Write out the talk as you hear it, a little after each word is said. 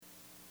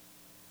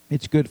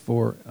it's good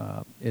for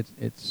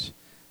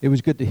it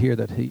was good to hear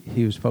that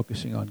he was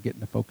focusing on getting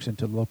the folks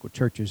into the local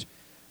churches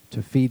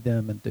to feed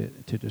them and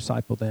to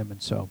disciple them.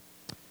 And so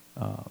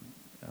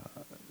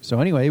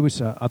anyway, it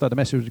was I thought the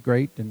message was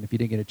great, and if you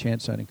didn't get a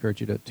chance, I'd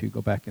encourage you to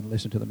go back and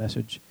listen to the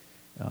message.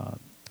 I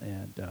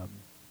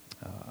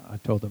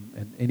told him,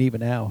 and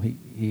even now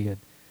he had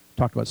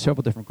talked about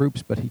several different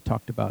groups, but he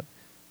talked about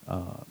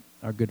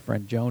our good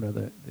friend Jonah,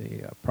 the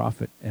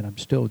prophet, and I'm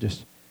still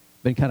just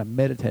been kind of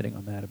meditating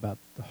on that, about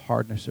the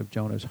hardness of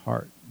Jonah's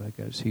heart,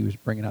 because he was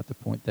bringing out the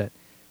point that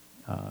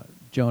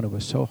Jonah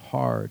was so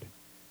hard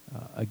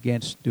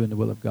against doing the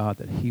will of God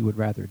that he would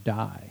rather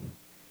die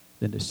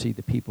than to see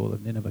the people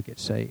of Nineveh get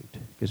saved.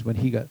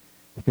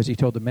 Because he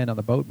told the men on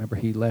the boat, remember,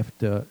 he left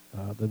the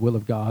will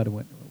of God and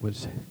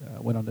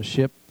went on the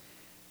ship,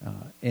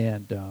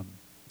 and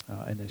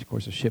then of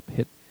course the ship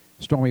hit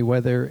stormy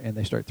weather, and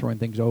they start throwing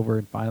things over,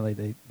 and finally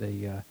they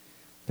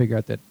figure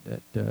out that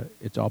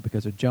it's all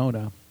because of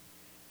Jonah.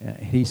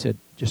 He said,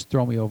 "Just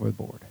throw me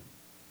overboard."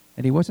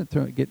 And he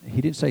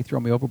didn't say throw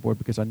me overboard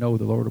because I know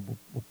the Lord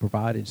will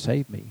provide and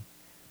save me.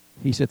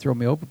 He said, throw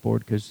me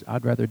overboard because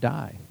I'd rather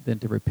die than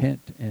to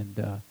repent. And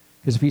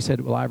because if he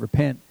said, well, I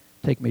repent,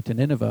 take me to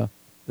Nineveh,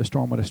 the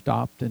storm would have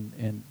stopped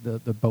and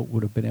the boat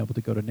would have been able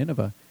to go to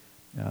Nineveh.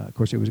 Of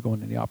course, it was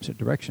going in the opposite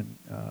direction.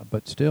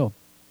 But still,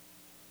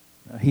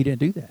 he didn't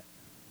do that.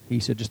 He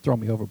said, just throw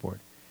me overboard.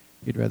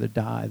 He'd rather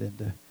die than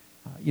to,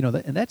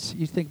 and that's,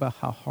 you think about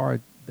how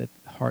hard that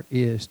heart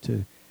is,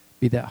 to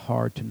be that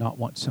hard to not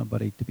want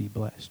somebody to be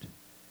blessed.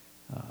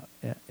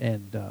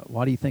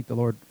 Why do you think the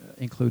Lord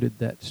included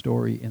that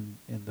story in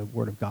the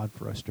Word of God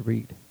for us to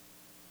read?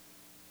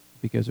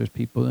 Because there's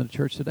people in the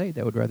church today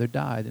that would rather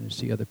die than to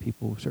see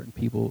certain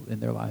people in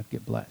their life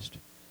get blessed.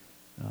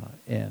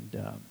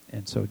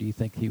 And so do you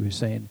think he was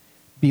saying,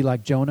 be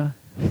like Jonah?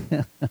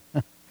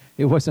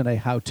 It wasn't a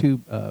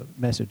how-to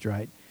message,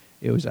 right?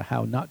 It was a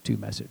how-not-to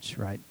message,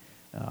 right?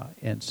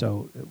 And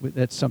so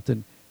that's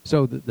something.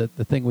 So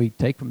the thing we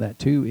take from that,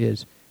 too,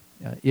 is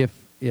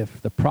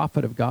if the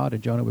prophet of God,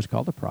 and Jonah was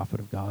called the prophet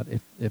of God,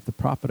 if the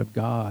prophet of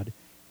God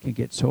can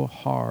get so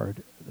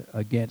hard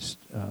against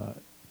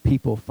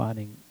people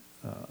finding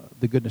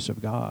the goodness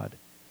of God,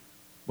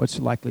 what's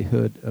the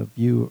likelihood of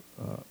you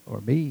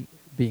or me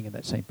being in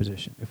that same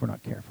position if we're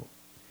not careful?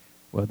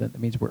 Well, then that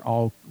means we're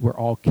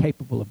all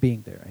capable of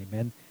being there.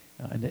 Amen.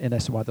 And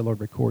that's why the Lord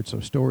records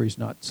those stories,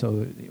 not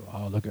so,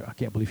 oh, look, I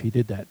can't believe he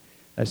did that.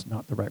 That's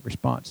not the right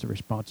response. The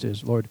response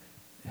is, Lord,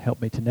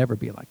 help me to never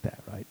be like that,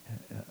 right?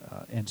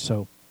 And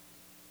so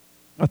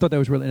I thought that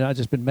was really, and I've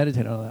just been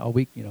meditating on that all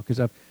week, because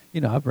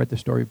I've read the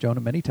story of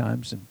Jonah many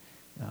times, and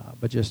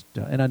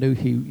and I knew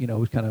he,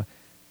 was kind of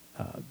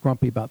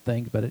grumpy about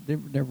things, but I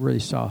never really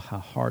saw how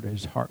hard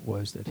his heart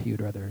was, that he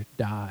would rather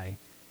die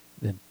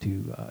than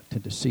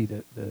to see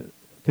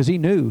because he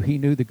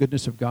knew the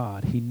goodness of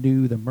God. He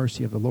knew the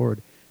mercy of the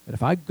Lord. That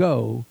if I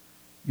go,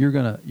 you're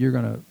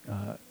gonna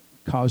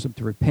cause them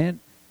to repent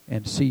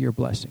and see your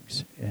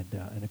blessings.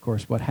 And of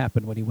course, what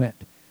happened when he went?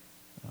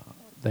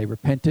 They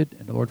repented,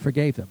 and the Lord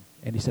forgave them.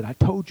 And he said, "I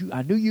told you,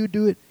 I knew you'd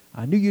do it.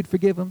 I knew you'd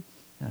forgive them."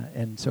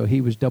 And so he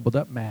was doubled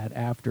up mad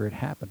after it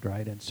happened,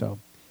 right? And so,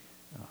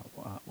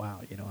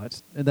 wow,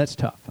 that's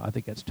tough. I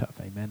think that's tough.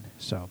 Amen.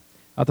 So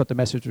I thought the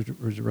message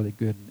was really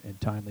good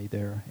and timely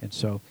there. And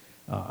so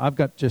I've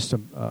got just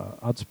some.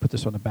 I'll just put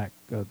this on the back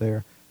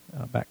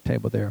back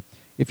table there.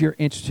 If you're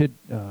interested,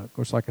 of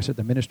course, like I said,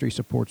 the ministry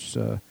supports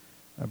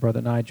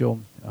Brother Nigel,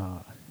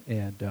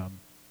 and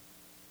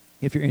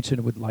if you're interested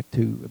and would like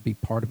to be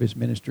part of his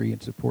ministry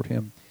and support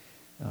him,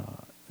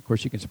 of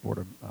course, you can support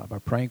him by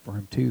praying for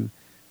him too.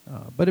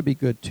 But it'd be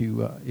good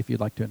to, if you'd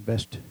like to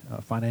invest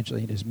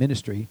financially in his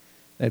ministry,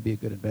 that'd be a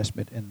good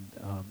investment. And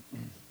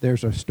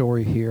there's a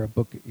story here, a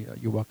book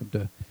you're welcome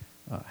to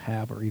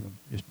have, or even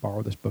just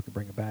borrow this book and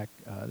bring it back.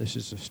 This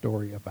is a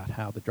story about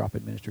how the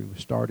drop-in ministry was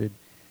started,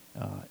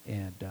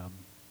 and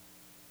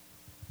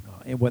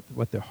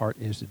what their heart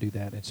is to do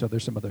that. And so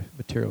there's some other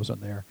materials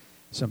on there,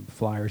 some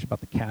flyers about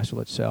the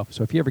castle itself.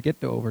 So if you ever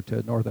get over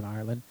to Northern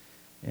Ireland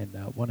and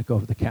want to go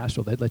over to the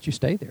castle, they'd let you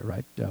stay there,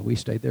 right? We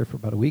stayed there for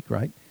about a week,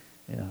 right?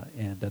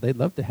 And they'd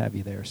love to have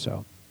you there.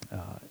 So,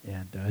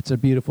 it's a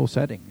beautiful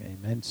setting,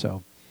 amen.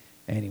 So,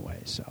 anyway,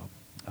 so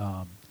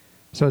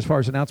as far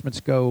as announcements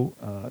go,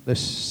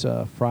 this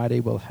Friday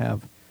we'll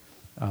have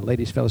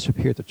Ladies Fellowship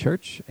here at the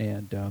church,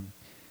 and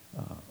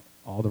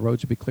all the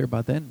roads will be clear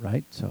by then,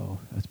 right? So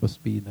it's supposed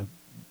to be in the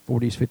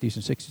 40s, 50s,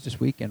 and 60s this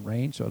week, and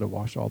rain, so it'll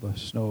wash all the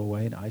snow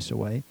away and ice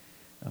away.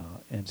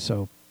 And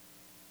so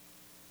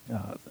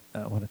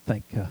I want to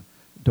thank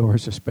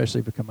Doris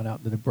especially for coming out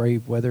into the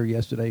brave weather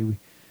yesterday.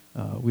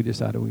 We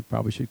decided we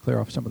probably should clear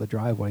off some of the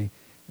driveway.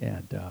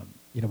 And,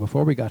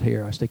 before we got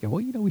here, I was thinking,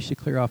 well, we should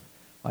clear off,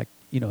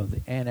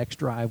 the annex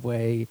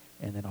driveway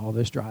and then all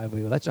this driveway.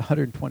 Well, that's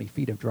 120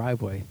 feet of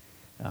driveway.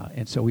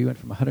 And so we went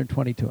from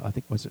 120 to, I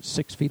think, was it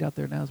 6 feet out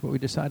there now is what we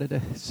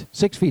decided?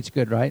 6 feet's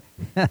good, right?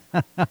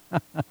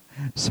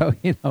 So,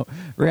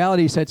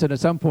 reality sets in at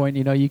some point,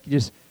 you can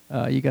just,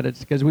 you got to,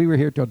 because we were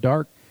here till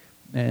dark.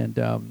 And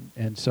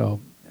so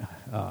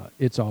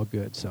it's all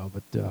good. So,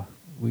 but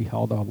we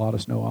hauled a lot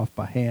of snow off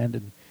by hand,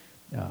 and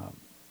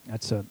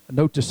that's a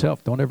note to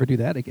self: don't ever do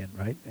that again,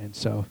 right? And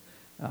so,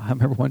 I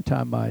remember one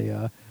time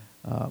my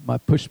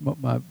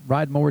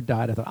ride mower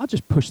died. I thought I'll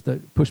just push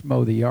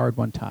mow the yard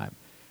one time.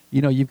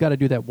 You've got to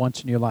do that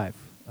once in your life,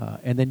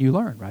 and then you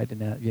learn, right?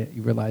 And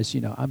you realize,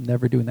 I'm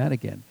never doing that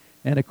again.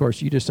 And of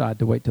course, you decide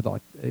to wait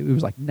till it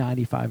was like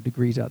 95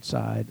 degrees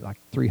outside, like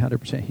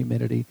 300%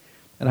 humidity,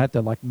 and I had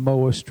to like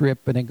mow a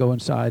strip and then go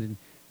inside and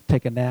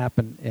take a nap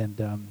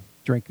and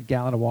drink a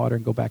gallon of water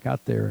and go back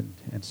out there.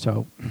 And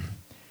so,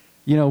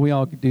 we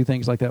all do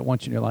things like that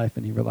once in your life,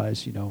 and you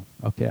realize,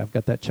 okay, I've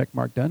got that check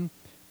mark done.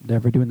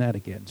 Never doing that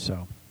again.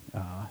 So,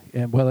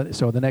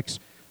 so the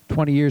next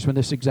 20 years when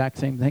this exact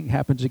same thing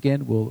happens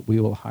again, we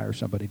will hire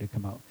somebody to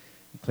come out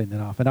and clean that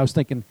off. And I was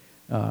thinking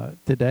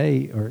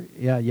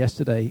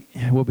yesterday,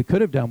 what we could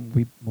have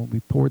done when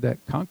we poured that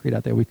concrete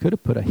out there, we could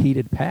have put a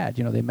heated pad.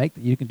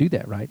 You can do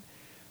that, right?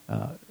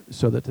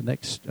 So that the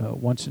next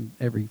once in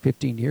every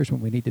 15 years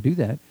when we need to do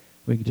that,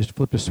 we can just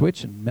flip a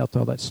switch and melt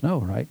all that snow,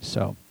 right?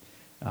 So,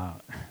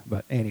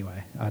 but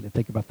anyway, I didn't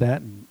think about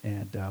that,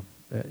 and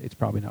it's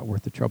probably not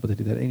worth the trouble to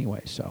do that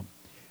anyway. So,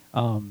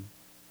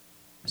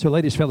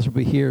 Ladies Fellowship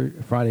will be here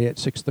Friday at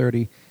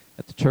 6:30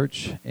 at the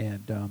church,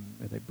 and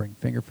they bring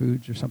finger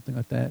foods or something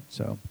like that.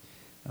 So,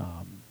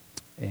 I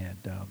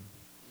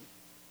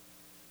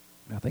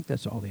think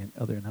that's all the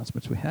other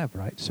announcements we have,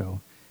 right?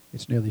 So,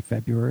 it's nearly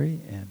February,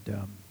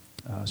 and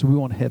so we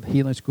won't have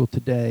healing school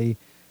today,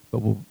 but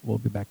we'll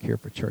be back here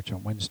for church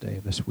on Wednesday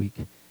of this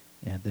week,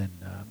 and then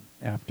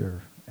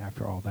after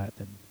all that,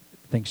 then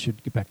things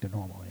should get back to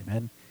normal.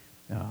 Amen.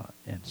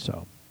 And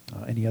so,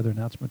 any other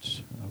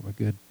announcements? We're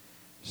good.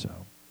 So,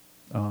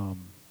 I'm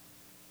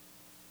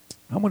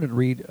going to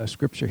read a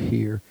scripture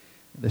here.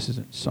 This is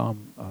in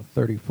Psalm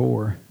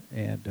 34,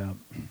 and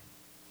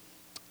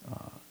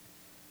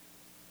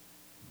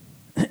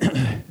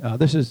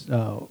this is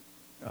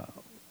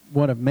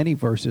one of many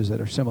verses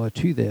that are similar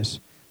to this.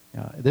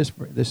 This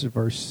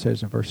verse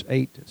says in verse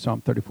 8,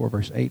 Psalm 34,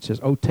 verse 8 says,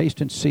 "O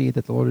taste and see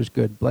that the Lord is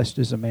good. Blessed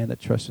is the man that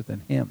trusteth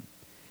in him."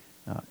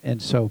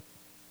 And so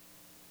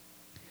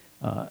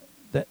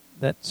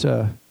that's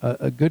a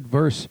good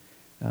verse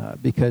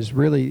because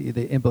really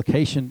the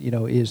implication,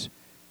 is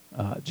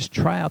just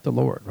try out the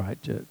Lord,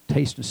 right? To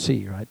taste and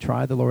see, right?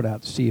 Try the Lord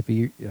out to see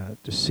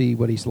to see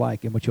what He's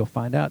like, and what you'll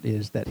find out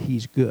is that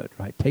He's good,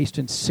 right? Taste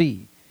and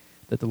see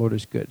that the Lord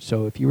is good.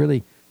 So if you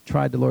really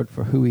tried the Lord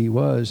for who He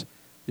was,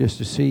 just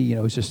to see,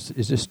 is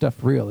this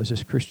stuff real? Is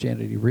this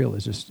Christianity real?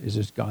 Is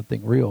this God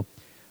thing real?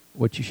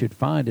 What you should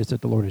find is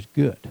that the Lord is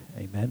good.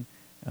 Amen.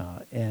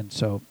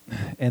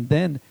 And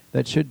then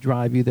that should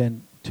drive you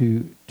then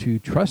to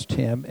trust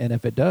Him, and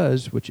if it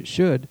does, which it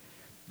should,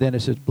 then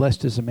it says,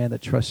 "Blessed is the man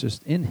that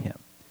trusteth in Him."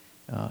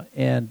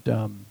 And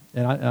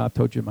I've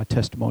told you my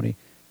testimony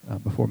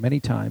before many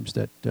times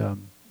that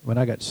when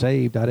I got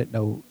saved, I didn't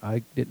know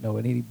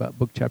any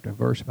book, chapter, and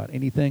verse about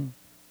anything.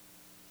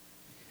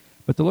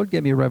 But the Lord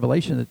gave me a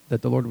revelation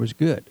that the Lord was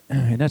good,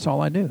 and that's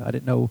all I knew. I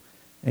didn't know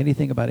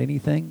anything about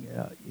anything,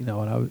 and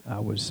I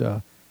was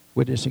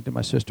witnessing to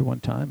my sister one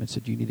time and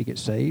said, "You need to get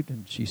saved,"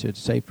 and she said,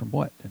 "Saved from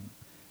what?" And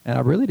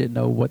I really didn't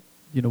know what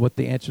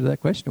the answer to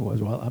that question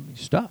was. Well,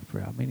 stuff.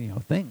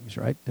 Things,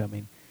 right?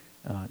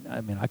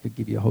 I could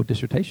give you a whole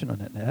dissertation on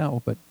that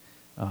now, but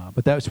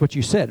that's what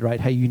you said,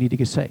 right? Hey, you need to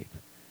get saved.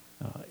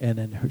 And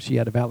then she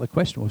had a valid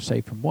question. Well,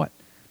 saved from what?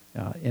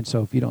 And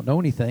so if you don't know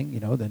anything,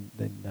 then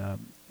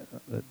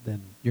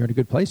you're in a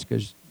good place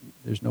because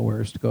there's nowhere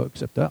else to go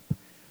except up.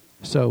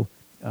 So,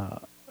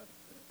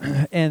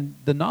 and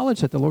the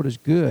knowledge that the Lord is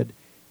good,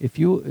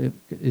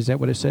 is that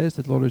what it says,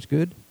 that the Lord is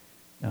good?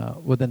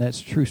 Well, then that's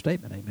a true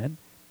statement, amen.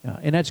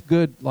 And that's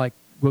good, like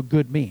what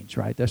good means,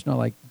 right? That's not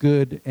like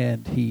good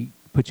and He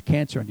puts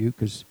cancer on you,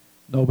 because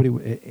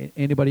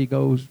anybody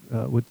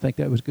would think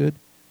that was good.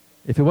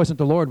 If it wasn't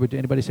the Lord, would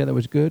anybody say that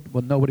was good?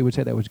 Well, nobody would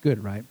say that was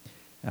good, right?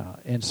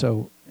 And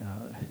so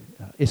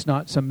it's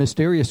not some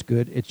mysterious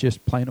good. It's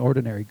just plain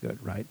ordinary good,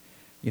 right?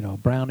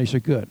 Brownies are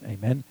good,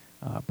 amen.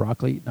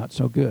 Broccoli, not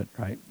so good,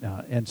 right?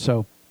 And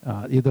so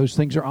those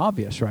things are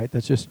obvious, right?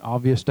 That's just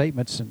obvious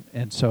statements.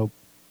 And so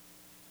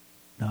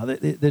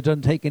it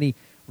doesn't take any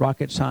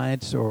rocket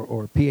science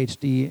or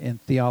PhD in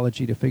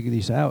theology to figure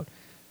these out.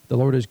 The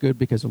Lord is good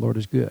because the Lord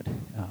is good.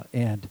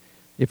 And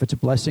if it's a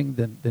blessing,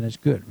 then it's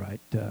good, right?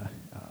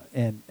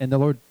 And the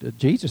Lord,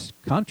 Jesus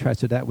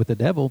contrasted that with the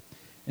devil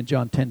in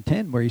John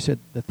 10:10, where He said,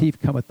 "The thief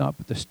cometh not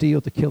but to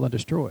steal, to kill, and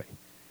destroy."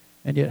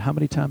 And yet, how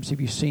many times have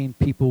you seen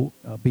people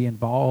be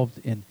involved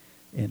in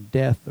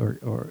death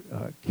or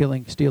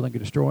killing, stealing, or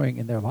destroying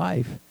in their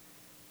life,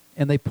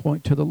 and they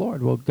point to the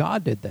Lord? Well,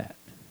 God did that.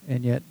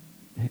 And yet,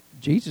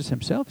 Jesus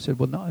Himself said,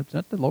 well, no, it's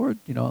not the Lord,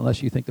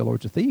 unless you think the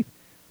Lord's a thief.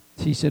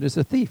 He said it's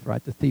a thief,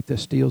 right? The thief that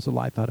steals the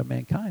life out of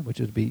mankind, which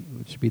would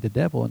be the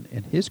devil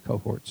and his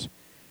cohorts.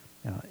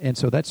 And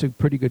so that's a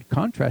pretty good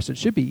contrast. It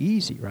should be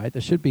easy, right?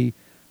 That should be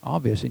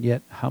obvious. And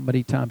yet, how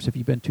many times have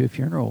you been to a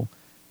funeral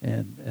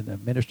and the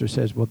minister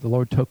says, well, the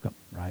Lord took him,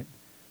 right?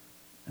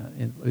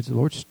 And is the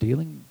Lord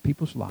stealing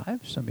people's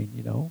lives? I mean,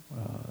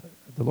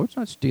 the Lord's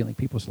not stealing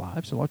people's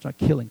lives. The Lord's not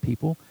killing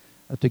people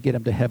to get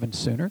them to heaven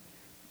sooner.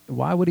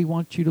 Why would he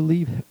want you to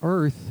leave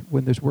earth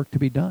when there's work to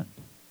be done?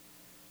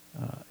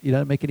 It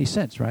doesn't make any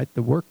sense, right?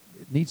 The work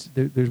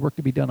there's work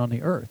to be done on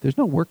the earth. There's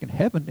no work in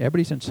heaven.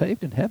 Everybody's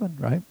saved in heaven,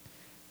 right?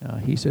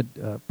 He said,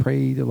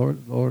 pray the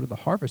Lord of the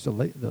harvest.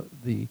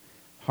 The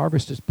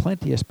harvest is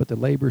plenteous, but the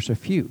laborers are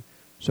few.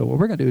 So what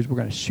we're going to do is we're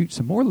going to shoot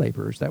some more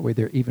laborers. That way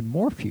they're even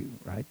more few,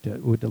 right?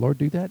 Would the Lord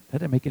do that? That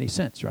doesn't make any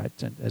sense, right?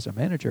 And as a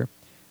manager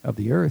of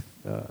the earth,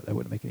 that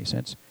wouldn't make any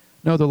sense.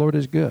 No, the Lord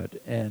is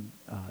good. And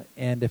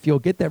if you'll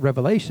get that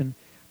revelation,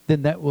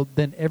 then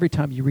every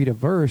time you read a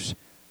verse,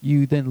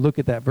 you then look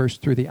at that verse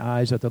through the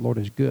eyes of the Lord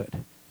is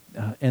good.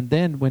 And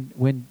then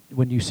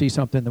when you see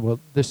something that, well,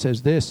 this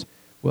says this,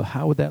 well,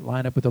 how would that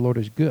line up with the Lord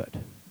is good?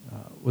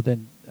 Well,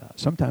 then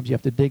sometimes you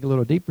have to dig a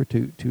little deeper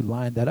to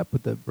line that up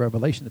with the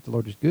revelation that the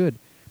Lord is good,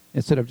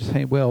 instead of just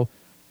saying, well,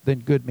 then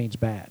good means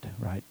bad,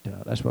 right?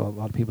 That's what a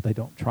lot of people, they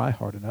don't try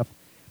hard enough,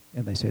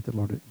 and they say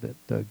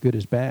that good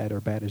is bad or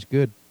bad is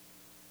good.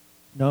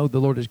 No, the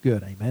Lord is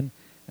good, amen.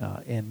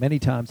 And many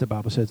times the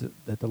Bible says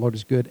that the Lord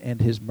is good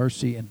and his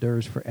mercy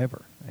endures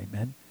forever,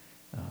 amen.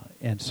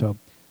 And so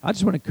I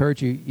just want to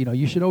encourage you,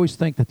 you should always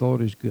think that the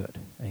Lord is good,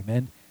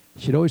 amen.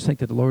 You should always think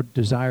that the Lord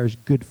desires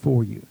good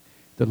for you.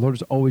 The Lord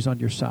is always on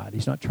your side.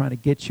 He's not trying to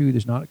get you.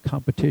 There's not a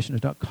competition.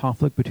 There's not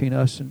conflict between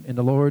us and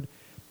the Lord.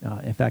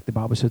 In fact, the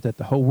Bible says that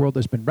the whole world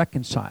has been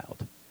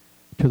reconciled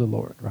to the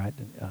Lord, right?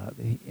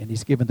 And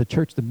he's given the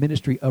church the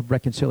ministry of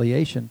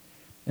reconciliation.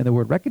 And the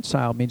word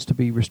reconcile means to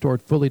be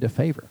restored fully to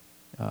favor.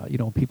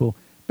 When people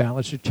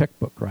balance their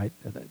checkbook, right?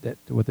 That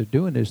what they're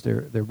doing is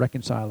they're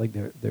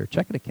reconciling their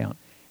checking account,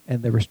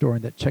 and they're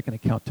restoring that checking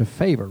account to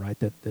favor, right?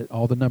 That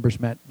all the numbers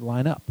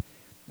line up.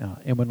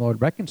 And when the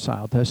Lord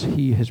reconciled us,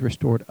 he has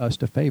restored us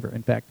to favor.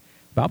 In fact,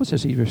 the Bible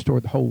says he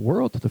restored the whole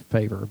world to the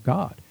favor of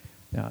God.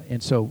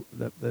 And so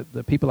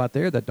the people out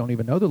there that don't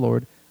even know the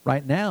Lord,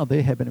 right now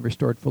they have been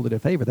restored fully to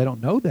favor. They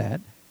don't know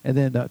that, and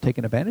then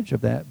taking advantage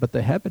of that, but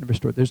they have been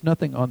restored. There's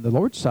nothing on the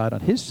Lord's side,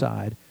 on his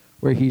side,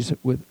 where he's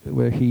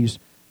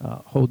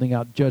holding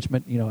out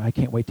judgment. I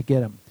can't wait to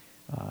get him.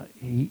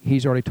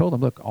 He's already told them,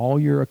 look, all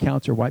your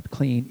accounts are wiped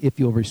clean if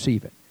you'll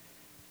receive it.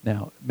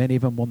 Now, many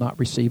of them will not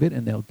receive it,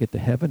 and they'll get to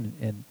heaven.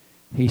 And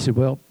he said,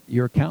 well,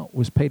 your account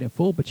was paid in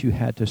full, but you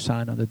had to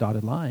sign on the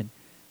dotted line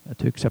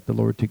to accept the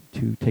Lord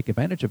to take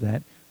advantage of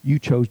that. You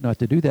chose not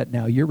to do that.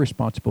 Now you're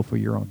responsible for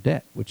your own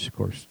debt, which, of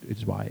course,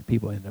 is why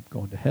people end up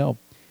going to hell.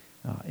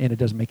 And it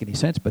doesn't make any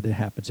sense, but it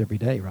happens every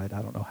day, right?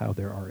 I don't know how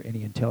there are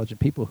any intelligent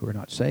people who are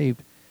not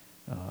saved.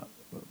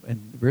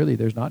 And really,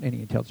 there's not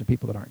any intelligent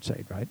people that aren't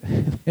saved, right?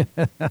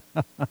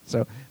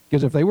 So,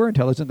 because if they were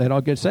intelligent, they'd all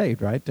get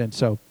saved, right? And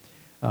so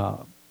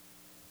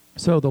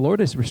the Lord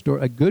has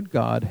restored, a good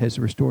God has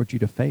restored you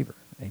to favor,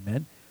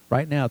 amen,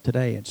 right now,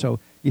 today. And so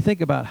you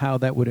think about how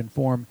that would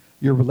inform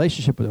your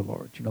relationship with the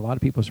Lord. A lot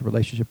of people's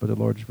relationship with the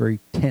Lord is very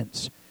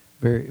tense,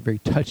 very, very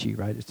touchy,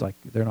 right? It's like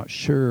they're not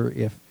sure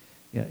if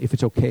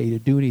it's okay to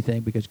do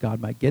anything because God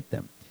might get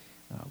them.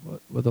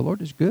 Well, the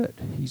Lord is good.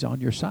 He's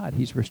on your side.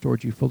 He's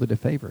restored you fully to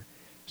favor.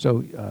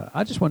 So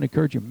I just want to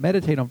encourage you,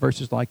 meditate on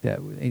verses like that.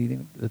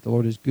 Anything that the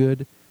Lord is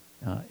good,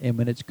 and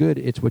when it's good,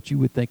 it's what you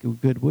would think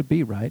good would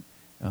be, right?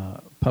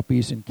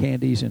 Puppies and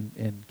candies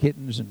and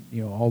kittens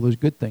and all those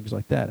good things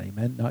like that,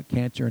 amen. Not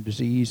cancer and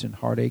disease and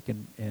heartache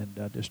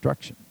and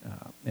destruction.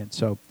 And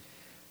so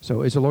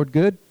is the Lord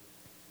good?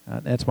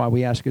 That's why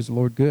we ask, is the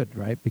Lord good,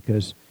 right?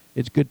 Because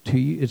it's good to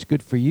you. It's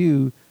good for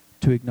you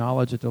to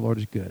acknowledge that the Lord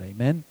is good,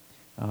 amen.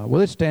 Well,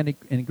 let's stand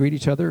and greet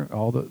each other,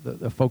 all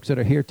the folks that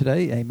are here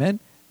today, amen.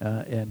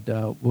 And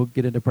we'll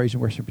get into praise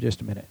and worship in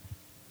just a minute.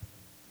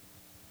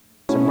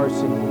 Some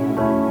mercy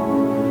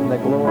and the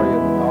glory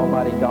of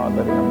Almighty God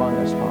living among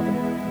us, Father,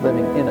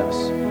 living in us,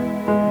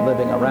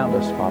 living around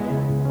us, Father.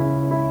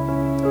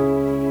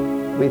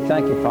 We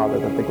thank you, Father,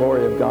 that the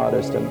glory of God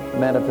is the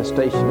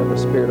manifestation of the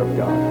Spirit of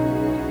God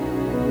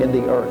in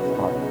the earth,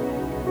 Father,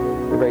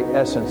 the very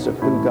essence of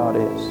who God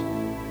is.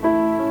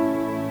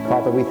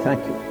 Father, we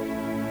thank you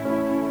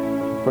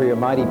for your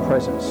mighty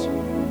presence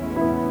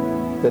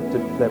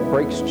that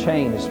breaks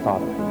chains,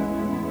 Father,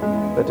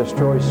 that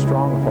destroys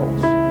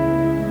strongholds,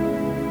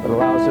 that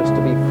allows us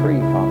to be free,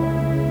 Father,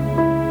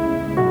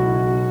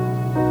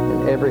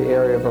 in every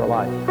area of our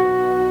life.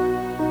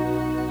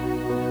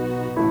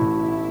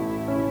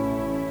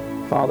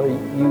 Father,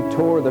 you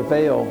tore the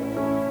veil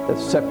that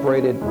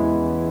separated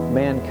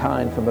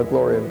mankind from the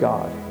glory of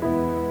God,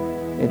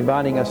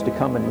 inviting us to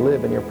come and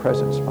live in your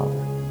presence,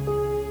 Father,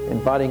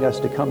 inviting us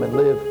to come and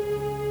live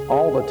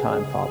all the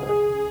time, Father,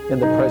 in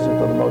the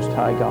presence of the Most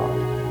High God.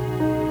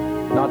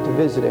 Not to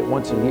visit it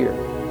once a year,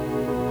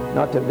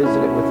 not to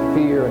visit it with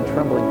fear and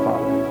trembling,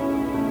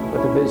 Father,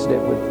 but to visit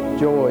it with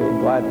joy and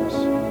gladness.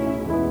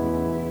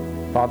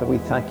 Father, we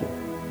thank you.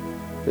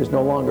 There's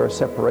no longer a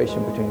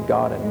separation between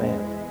God and man.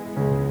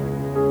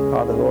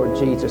 Father, Lord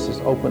Jesus has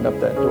opened up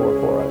that door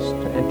for us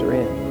to enter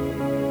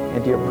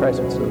into your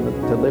presence and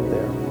to live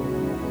there.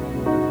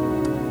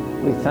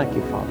 We thank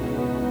you, Father.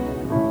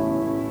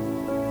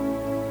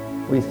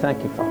 We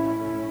thank you,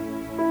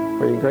 Father,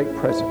 for your great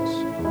presence,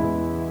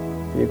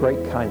 for your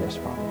great kindness,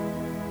 Father.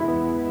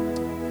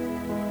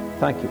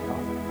 Thank you,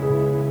 Father.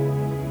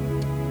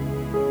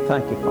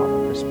 Thank you,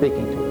 Father, for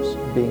speaking to us,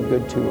 being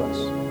good to us.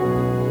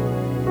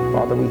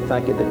 Father, we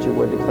thank you that your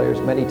word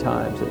declares many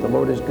times that the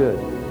Lord is good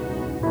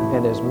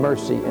and his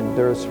mercy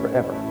endures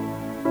forever.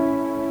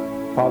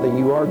 Father,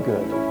 you are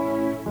good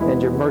and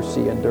your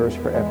mercy endures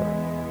forever.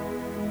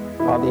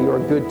 Father, you are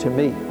good to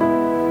me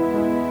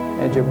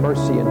and your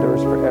mercy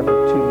endures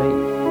forever to me.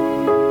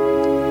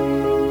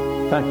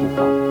 Thank you,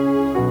 Father.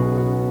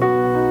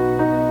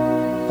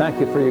 Thank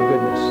you for your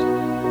goodness.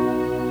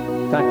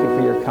 Thank you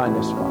for your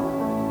kindness, Father.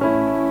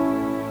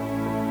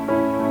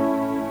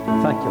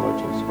 Thank you, Lord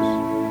Jesus.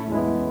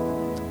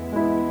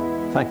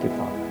 Thank you,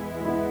 Father.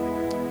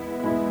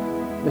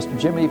 Mr.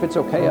 Jimmy, if it's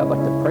okay, I'd like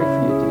to pray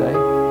for you today.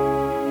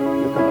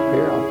 You'll come up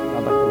here.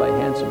 I'd like to lay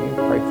hands on you and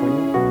pray for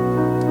you.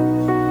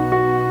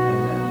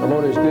 Amen. The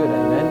Lord is good.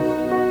 Amen.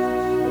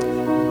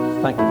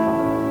 Thank you,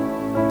 Father.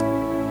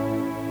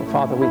 Well,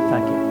 Father, we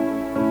thank you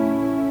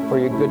for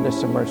your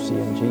goodness and mercy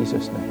in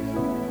Jesus' name.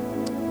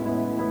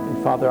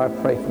 And Father, I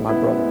pray for my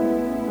brother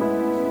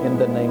in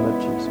the name of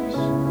Jesus.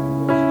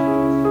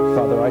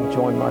 Father, I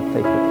join my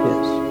faith with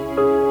his.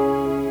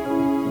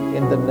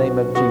 In the name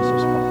of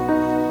Jesus,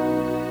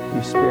 Father.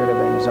 You spirit of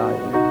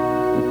anxiety,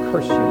 we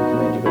curse you and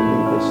command you to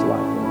leave this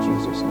life in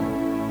Jesus' name.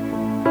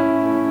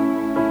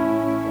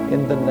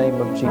 In the name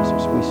of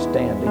Jesus, we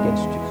stand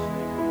against you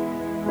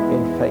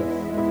in faith,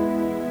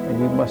 and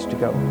you must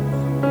go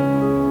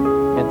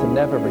and to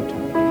never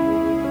return.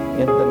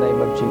 In the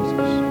name of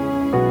Jesus.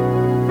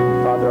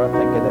 Father, I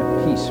thank you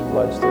that peace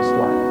floods this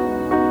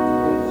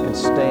life and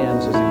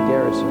stands as a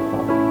garrison,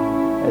 Father,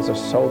 as a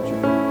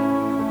soldier.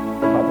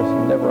 Father,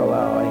 to never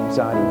allow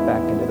anxiety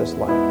back into this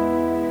life.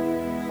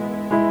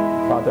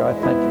 Father, I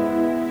thank you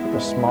for the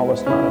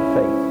smallest amount of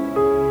faith.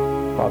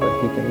 Father,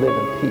 he can live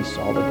in peace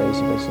all the days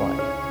of his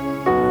life.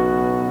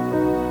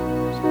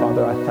 So,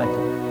 Father, I thank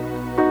you.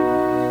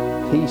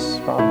 Peace,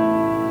 Father,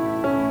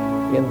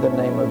 in the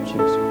name of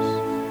Jesus.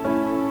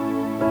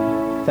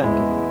 Thank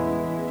you.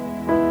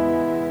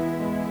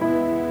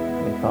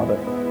 And Father,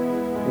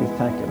 we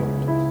thank you,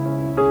 Lord,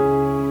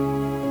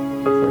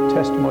 for a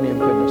testimony of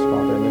goodness,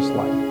 Father, in this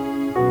life.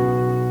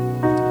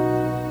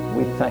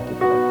 We thank you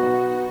for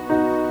that,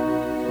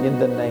 Father, in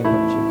the name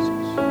of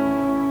Jesus.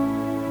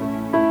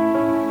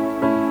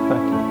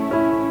 Thank you.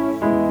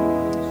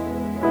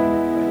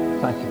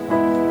 Thank you,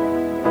 Father.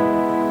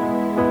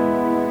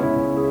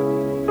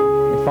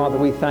 And Father,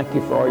 we thank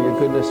you for all your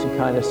goodness and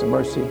kindness and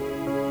mercy.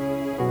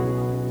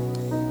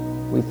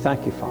 We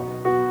thank you, Father,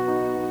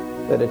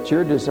 that it's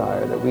your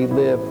desire that we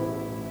live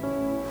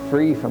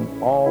free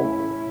from all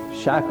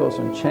shackles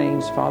and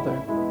chains, Father,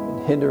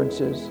 and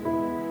hindrances,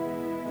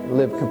 and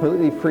live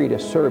completely free to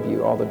serve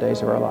you all the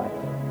days of our life.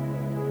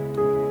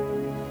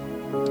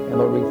 And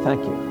Lord, we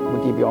thank you. We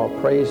give you all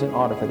praise and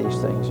honor for these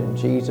things in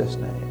Jesus'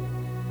 name.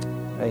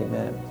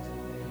 Amen.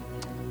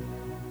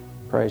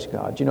 Praise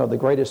God. You know, the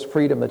greatest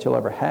freedom that you'll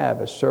ever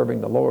have is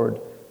serving the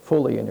Lord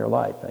fully in your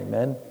life.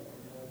 Amen.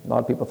 A lot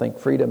of people think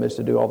freedom is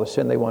to do all the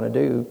sin they want to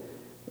do,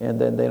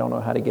 and then they don't know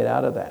how to get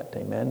out of that.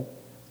 Amen.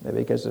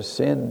 Because the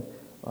sin,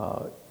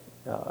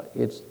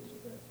 it's,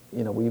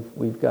 you know,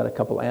 we've got a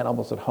couple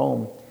animals at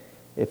home.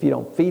 If you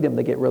don't feed them,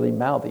 they get really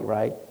mouthy,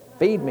 right?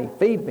 Feed me,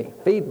 feed me,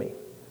 feed me.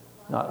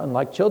 Not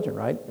unlike children,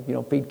 right? If you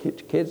don't feed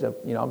kids,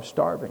 you know, I'm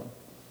starving.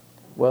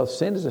 Well,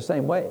 sin is the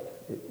same way.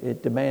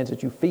 It demands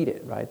that you feed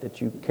it, right? That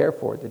you care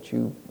for it, that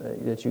you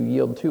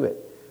yield to it.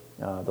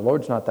 The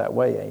Lord's not that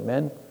way,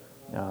 amen.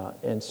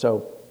 And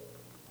so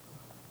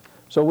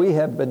we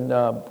have been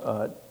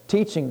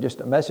teaching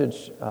just a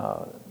message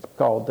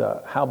called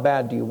 "How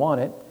Bad Do You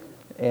Want It?"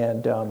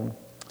 And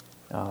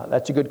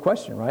that's a good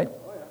question, right?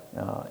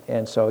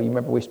 And so you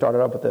remember we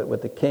started off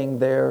with the king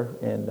there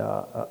and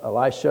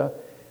Elisha.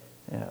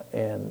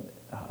 And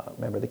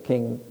remember the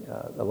king,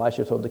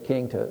 Elisha told the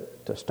king to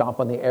stomp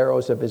on the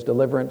arrows of his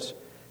deliverance,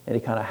 and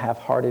he kind of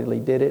half-heartedly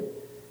did it.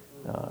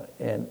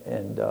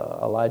 And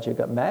Elijah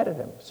got mad at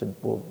him. Said,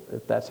 well,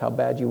 if that's how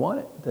bad you want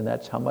it, then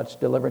that's how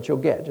much deliverance you'll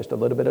get, just a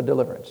little bit of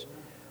deliverance.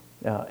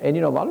 And,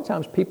 you know, a lot of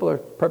times people are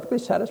perfectly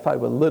satisfied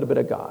with a little bit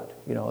of God.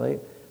 You know, they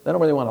don't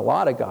really want a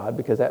lot of God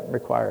because that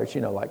requires, you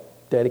know, like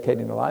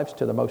dedicating their lives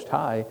to the Most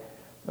High.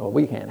 Well,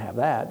 we can't have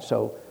that.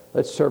 So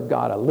let's serve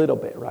God a little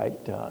bit, right?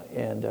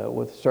 And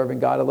with serving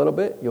God a little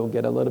bit, you'll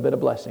get a little bit of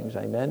blessings,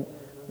 amen?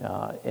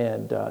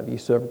 And if you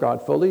serve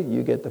God fully,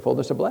 you get the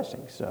fullness of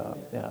blessings.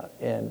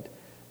 And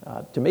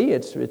to me,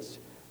 it's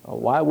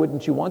why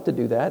wouldn't you want to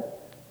do that?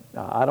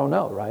 I don't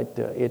know, right?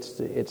 It's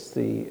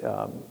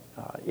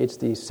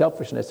the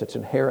selfishness that's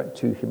inherent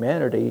to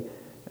humanity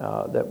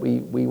that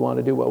we want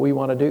to do what we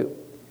want to do.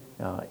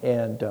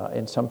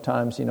 And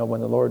sometimes, you know,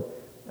 when the Lord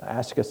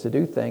asks us to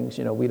do things,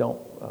 you know, we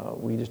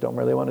just don't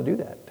really want to do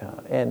that.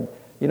 And,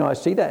 you know, I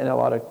see that in a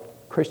lot of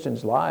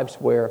Christians' lives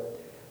where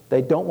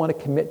they don't want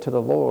to commit to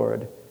the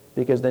Lord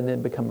because they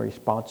then become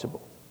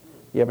responsible.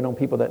 You ever known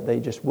people that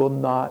they just will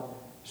not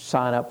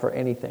sign up for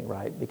anything,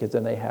 right? Because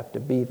then they have to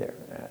be there.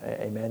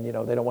 Amen. You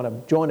know, they don't want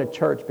to join a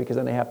church because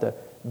then they have to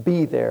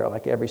be there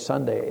like every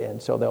Sunday,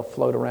 and so they'll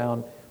float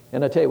around.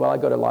 And I tell you, well, I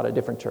go to a lot of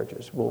different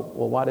churches. Well,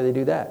 why do they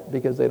do that?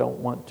 Because they don't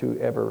want to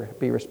ever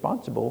be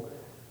responsible,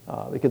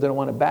 because they don't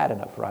want it bad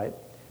enough, right?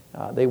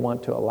 They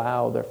want to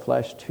allow their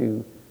flesh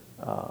to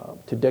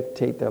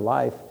dictate their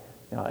life,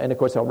 and of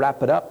course they'll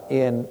wrap it up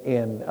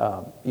in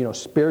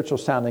spiritual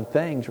sounding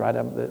things, right?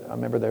 I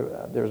remember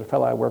there was a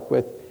fellow I worked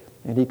with,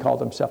 and he called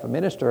himself a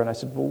minister, and I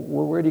said, well,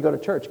 where do you go to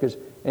church? Because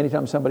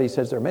anytime somebody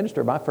says they're a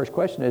minister, my first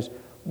question is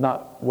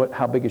not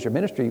how big is your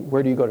ministry,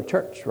 where do you go to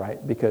church,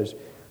 right? Because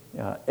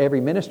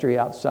every ministry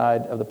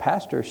outside of the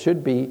pastor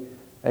should be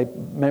a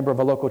member of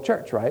a local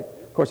church, right?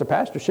 Of course, a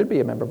pastor should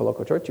be a member of a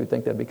local church. You'd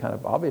think that'd be kind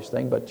of obvious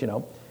thing, but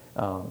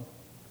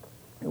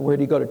where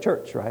do you go to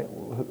church, right?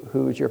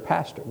 Who is your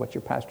pastor? What's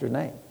your pastor's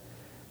name?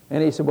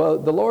 And he said, well,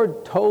 the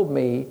Lord told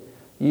me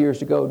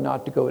years ago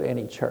not to go to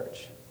any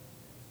church.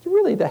 So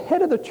really, the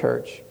head of the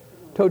church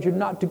told you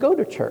not to go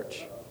to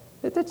church.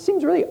 That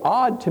seems really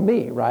odd to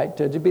me, right?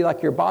 To be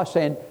like your boss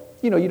saying,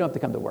 you don't have to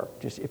come to work,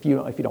 just if you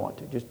don't want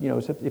to. Just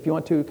if you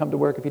want to, come to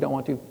work. If you don't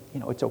want to,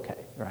 it's okay,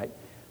 right?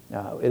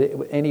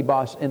 Any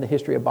boss in the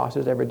history of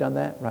bosses ever done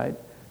that, right?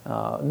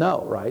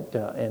 No, right?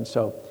 And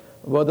so,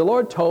 well, the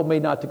Lord told me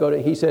not to go to.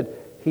 He said,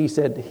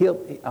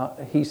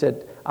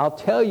 I'll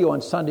tell you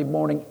on Sunday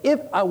morning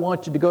if I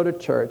want you to go to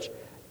church,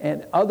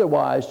 and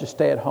otherwise just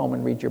stay at home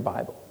and read your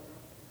Bible.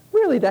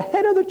 Really, the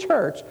head of the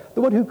church,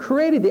 the one who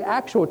created the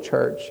actual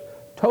church,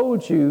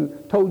 told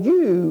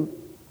you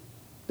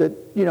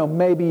that,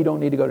 maybe you don't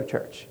need to go to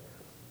church.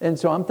 And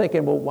so I'm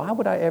thinking, well, why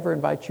would I ever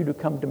invite you to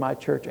come to my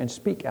church and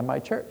speak at my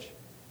church?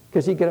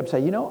 Because he'd get up and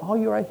say, oh,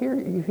 you're right here,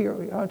 you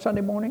here on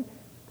Sunday morning?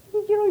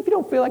 If you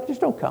don't feel like it,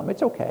 just don't come.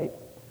 It's okay.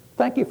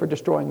 Thank you for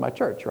destroying my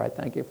church, right?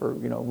 Thank you for,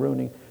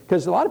 ruining.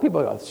 Because a lot of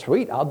people go,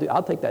 sweet,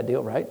 I'll take that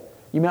deal, right?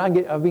 You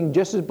mean I'm being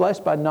just as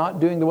blessed by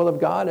not doing the will of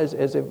God as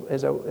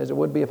it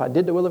would be if I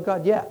did the will of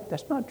God? Yeah,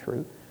 that's not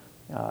true.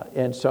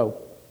 And so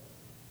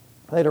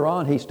later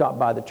on, he stopped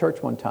by the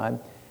church one time.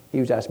 He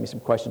was asking me some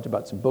questions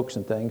about some books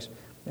and things.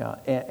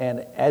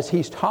 And as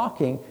he's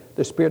talking,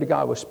 the Spirit of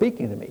God was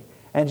speaking to me.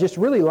 And just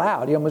really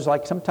loud. It was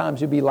like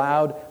sometimes you'd be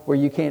loud where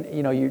you can't,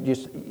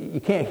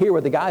 you can't hear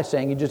what the guy's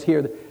saying. You just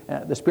hear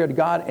the Spirit of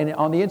God. And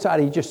on the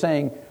inside, he's just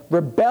saying,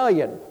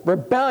 rebellion,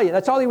 rebellion.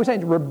 That's all he was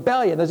saying,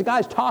 rebellion. There's a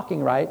guy's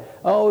talking, right?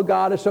 Oh,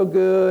 God is so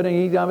good. And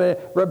he's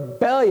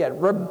rebellion,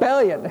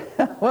 rebellion.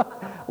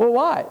 Well,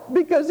 why?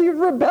 Because he's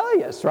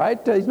rebellious, right?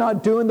 He's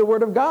not doing the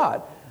Word of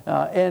God.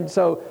 And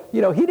so,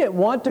 he didn't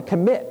want to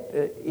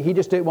commit. He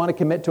just didn't want to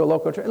commit to a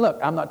local church. Look,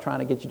 I'm not trying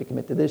to get you to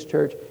commit to this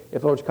church.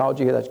 If the Lord's called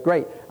you here, that's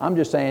great. I'm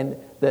just saying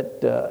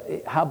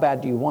that how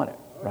bad do you want it,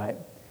 right?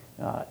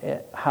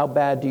 How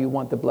bad do you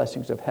want the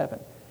blessings of heaven?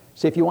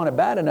 See, if you want it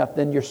bad enough,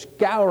 then you're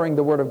scouring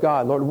the Word of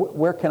God. Lord,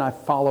 where can I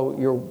follow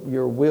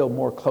your will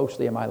more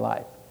closely in my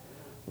life?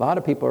 A lot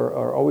of people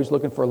are always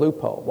looking for a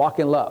loophole. Walk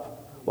in love.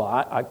 Well,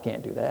 I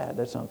can't do that.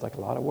 That sounds like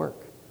a lot of work.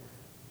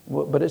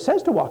 Well, but it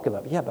says to walk in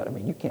love. Yeah, but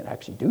you can't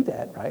actually do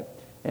that, right?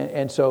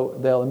 And so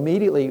they'll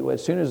immediately,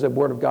 as soon as the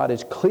Word of God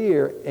is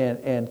clear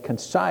and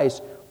concise,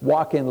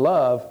 walk in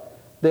love,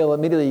 they'll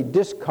immediately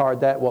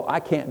discard that, well, I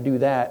can't do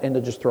that, and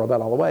they'll just throw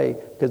that all away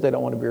because they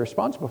don't want to be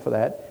responsible for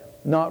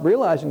that, not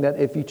realizing that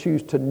if you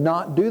choose to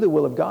not do the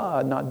will of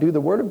God, not do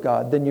the Word of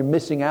God, then you're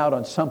missing out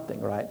on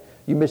something, right?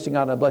 You're missing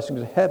out on the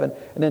blessings of heaven,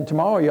 and then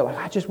tomorrow you're like,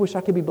 I just wish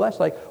I could be blessed.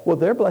 Like, well,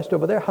 they're blessed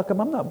over there. How come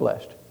I'm not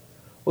blessed?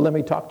 Well, let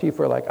me talk to you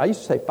for I used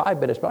to say 5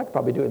 minutes, but I could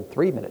probably do it in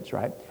 3 minutes,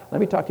 right? Let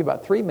me talk to you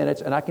about 3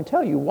 minutes, and I can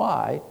tell you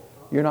why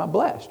you're not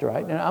blessed,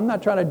 right? And I'm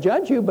not trying to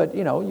judge you, but,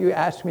 you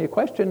ask me a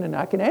question, and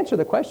I can answer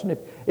the question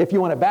if you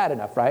want it bad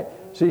enough, right?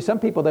 See, some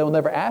people, they will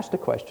never ask the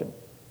question.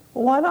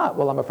 Well, why not?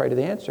 Well, I'm afraid of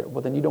the answer.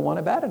 Well, then you don't want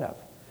it bad enough.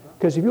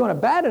 Because if you want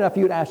it bad enough,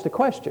 you'd ask the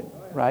question,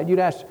 right? You'd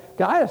ask,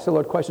 I ask the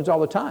Lord questions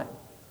all the time.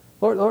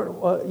 Lord,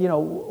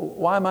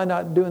 why am I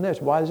not doing this?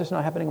 Why is this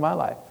not happening in my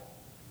life?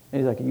 And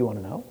he's like, you want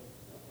to know?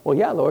 Well,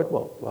 yeah, Lord.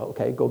 Well,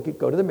 okay, go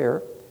to the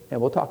mirror,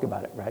 and we'll talk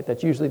about it, right?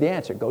 That's usually the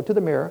answer. Go to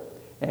the mirror,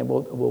 and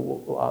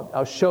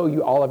I'll show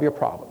you all of your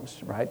problems,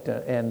 right?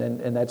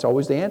 And that's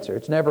always the answer.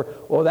 It's never,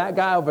 well, that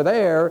guy over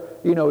there,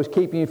 is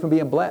keeping you from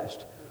being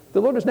blessed.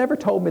 The Lord has never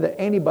told me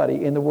that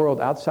anybody in the world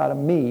outside of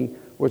me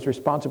was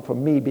responsible for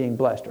me being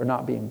blessed or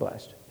not being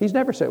blessed. He's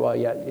never said, well,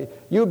 yeah,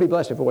 you would be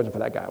blessed if it wasn't for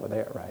that guy over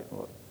there, right?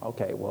 Well,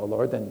 okay, well,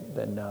 Lord,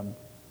 then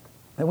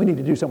we need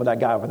to do something with that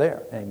guy over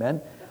there.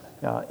 Amen?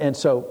 And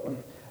so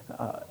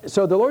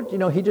the Lord,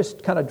 He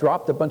just kind of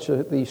dropped a bunch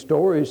of these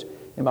stories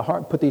in my heart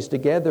and put these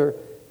together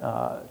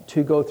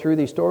to go through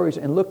these stories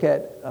and look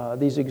at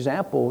these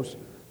examples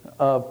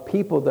of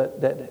people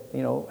that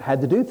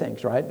had to do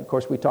things, right? Of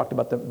course, we talked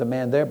about the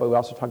man there, but we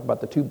also talked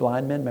about the two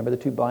blind men. Remember the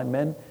two blind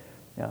men?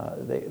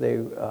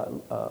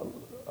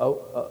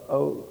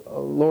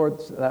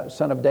 Lord,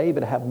 Son of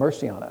David, have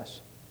mercy on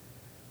us.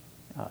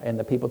 And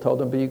the people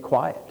told him to be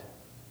quiet.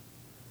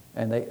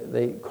 And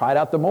they cried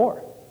out the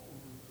more.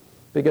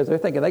 Because they're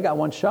thinking they got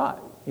one shot,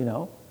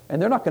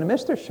 and they're not going to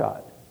miss their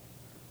shot.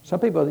 Some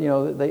people,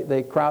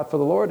 they cry out for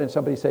the Lord, and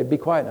somebody say, "Be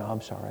quiet." "No,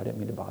 I'm sorry, I didn't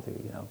mean to bother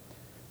you."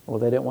 Well,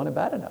 they didn't want it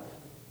bad enough.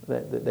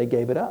 They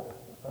gave it up.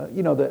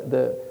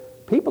 The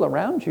people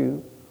around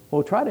you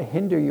will try to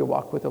hinder your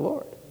walk with the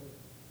Lord.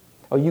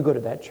 "Oh, you go to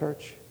that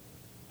church?"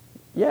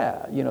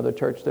 "Yeah, the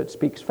church that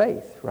speaks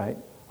faith," right?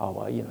 "Oh,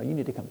 well, you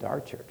need to come to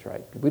our church,"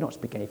 right? We don't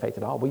speak any faith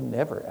at all. We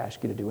never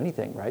ask you to do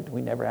anything, right?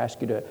 We never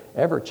ask you to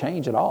ever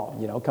change at all.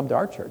 Come to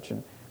our church.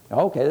 And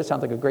okay, that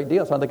sounds like a great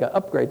deal. Sounds like an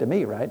upgrade to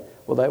me, right?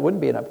 Well, that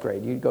wouldn't be an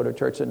upgrade. You'd go to a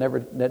church that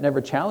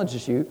never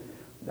challenges you.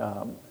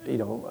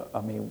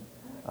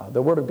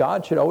 The Word of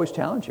God should always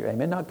challenge you.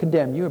 Amen. Not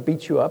condemn you or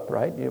beat you up,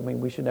 right?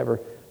 We should never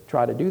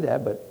try to do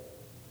that. But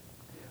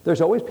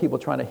there's always people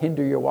trying to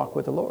hinder your walk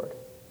with the Lord.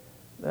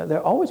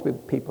 There'll always be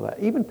people that,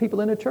 even people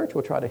in the church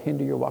will try to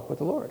hinder your walk with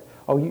the Lord.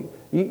 "Oh,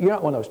 you're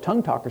not one of those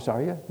tongue talkers, are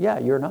you?" "Yeah,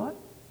 you're not."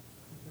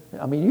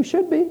 You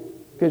should be,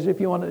 because if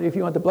you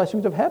want the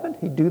blessings of heaven,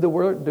 you do the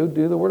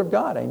word of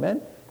God.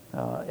 Amen.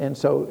 And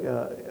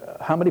so,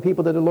 how many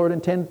people did the Lord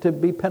intend to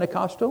be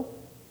Pentecostal?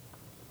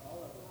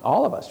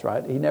 All of us,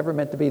 right? He never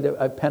meant to be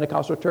a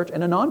Pentecostal church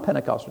and a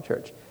non-Pentecostal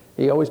church.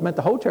 He always meant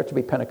the whole church to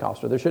be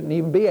Pentecostal. There shouldn't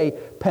even be a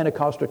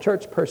Pentecostal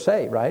church per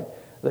se, right?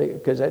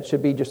 Because that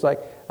should be just like,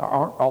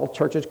 aren't all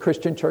churches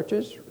Christian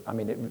churches?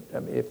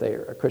 If they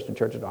are Christian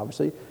churches,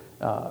 obviously.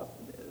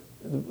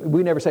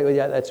 We never say, "Well,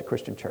 yeah, that's a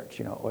Christian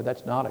church," or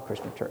 "That's not a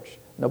Christian church."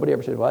 Nobody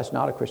ever says, "Well, that's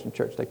not a Christian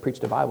church. They preach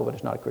the Bible, but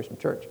it's not a Christian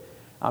church."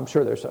 I'm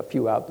sure there's a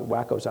few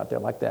wackos out there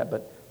like that,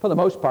 but for the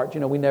most part,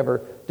 we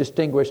never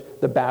distinguish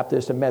the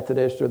Baptists, the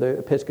Methodists, or the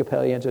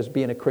Episcopalians as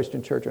being a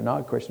Christian church or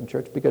not a Christian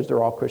church, because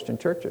they're all Christian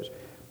churches.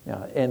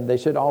 And they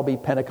should all be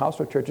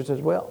Pentecostal churches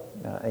as well.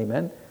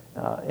 Amen.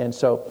 And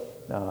so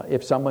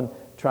if someone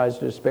tries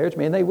to disparage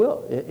me, and they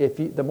will,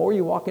 the more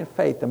you walk in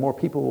faith, the more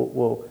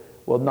people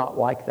will not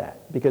like that,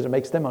 because it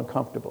makes them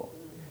uncomfortable.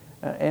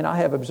 And I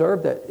have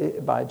observed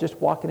that by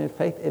just walking in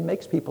faith, it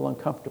makes people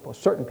uncomfortable.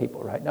 Certain people,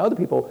 right? Now, other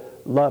people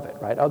love it,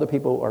 right? Other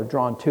people are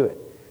drawn to it.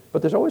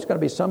 But there's always going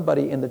to be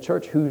somebody in the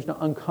church who's not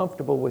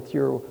uncomfortable with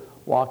your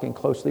walking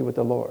closely with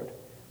the Lord.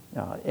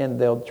 And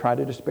they'll try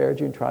to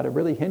disparage you and try to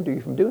really hinder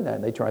you from doing that.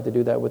 And they tried to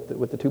do that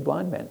with the two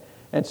blind men.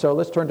 And so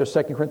let's turn to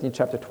 2 Corinthians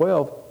chapter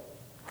 12.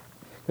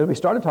 Because we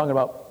started talking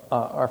about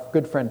our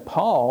good friend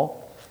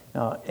Paul.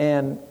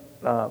 And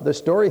the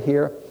story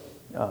here,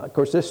 of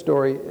course, this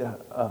story...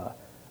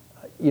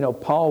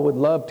 Paul would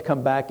love to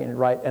come back and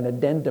write an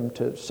addendum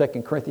to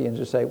 2 Corinthians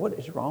and say, "What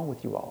is wrong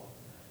with you all?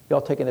 Y'all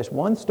taking this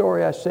one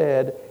story I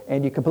said,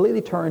 and you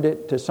completely turned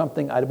it to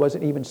something I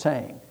wasn't even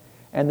saying.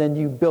 And then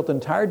you built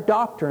entire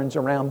doctrines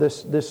around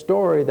this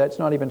story that's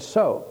not even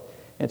so."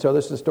 And so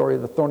this is the story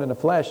of the thorn in the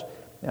flesh.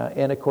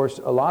 And of course,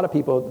 a lot of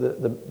people,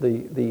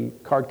 the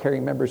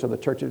card-carrying members of the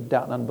Church of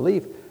Doubt and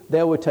Unbelief,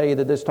 they would tell you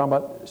that this is talking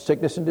about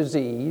sickness and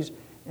disease,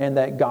 and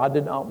that God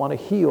did not want to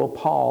heal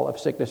Paul of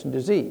sickness and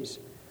disease.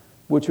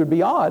 Which would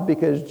be odd,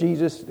 because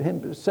Jesus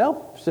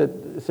himself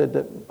said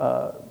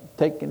that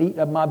take and eat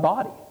of my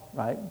body,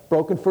 right?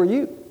 Broken for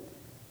you.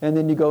 And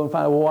then you go and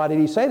find out, well, why did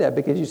he say that?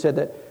 Because you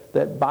said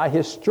that by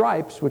his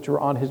stripes, which were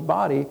on his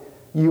body,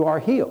 you are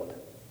healed.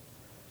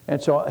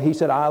 And so he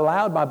said, I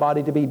allowed my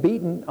body to be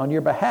beaten on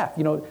your behalf.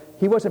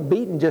 He wasn't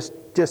beaten just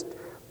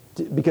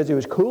because it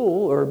was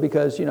cool, or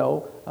because, he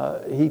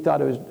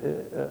thought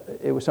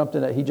it was something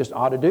that he just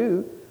ought to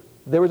do.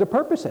 There was a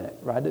purpose in it,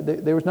 right?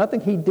 There was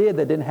nothing he did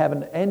that didn't have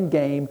an end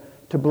game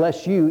to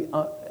bless you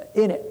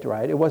in it,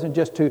 right? It wasn't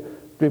just to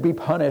be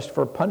punished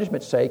for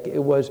punishment's sake. It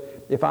was,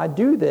 if I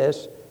do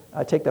this,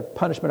 I take the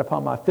punishment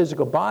upon my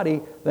physical body,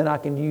 then I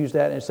can use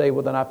that and say,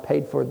 well, then I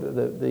paid for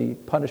the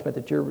punishment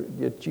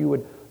that you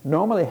would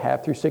normally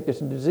have through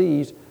sickness and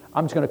disease.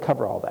 I'm just going to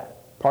cover all that.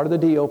 Part of the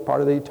deal,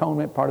 part of the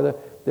atonement, part of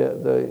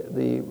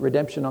the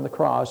redemption on the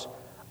cross.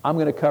 I'm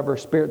going to cover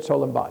spirit,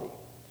 soul, and body.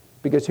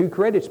 Because who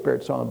created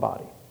spirit, soul, and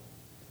body?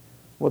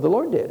 Well, the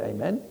Lord did,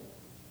 amen?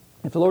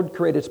 If the Lord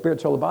created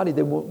spirit, soul, and body,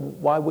 then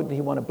why wouldn't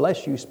he want to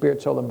bless you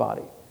spirit, soul, and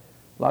body?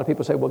 A lot of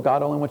people say, well,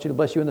 God only wants you to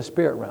bless you in the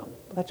spirit realm.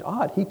 Well, that's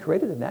odd. He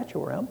created the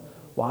natural realm.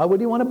 Why would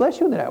he want to bless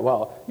you in that?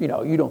 Well, you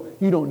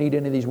don't need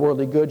any of these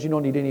worldly goods. You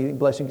don't need any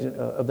blessings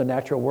of the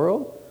natural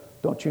world.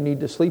 Don't you need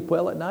to sleep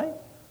well at night?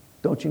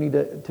 Don't you need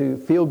to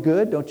feel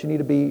good? Don't you need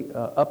to be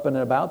up and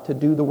about to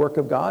do the work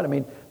of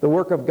God? The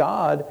work of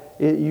God,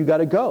 you got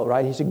to go,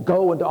 right? He said,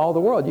 go into all the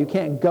world. You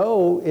can't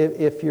go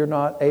if you're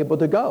not able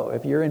to go.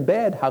 If you're in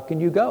bed, how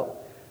can you go?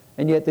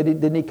 And yet,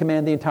 didn't he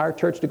command the entire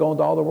church to go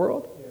into all the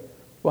world? Yeah.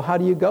 Well, how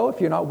do you go if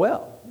you're not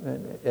well?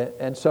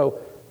 And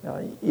so,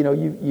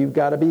 you've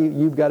got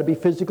to be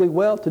physically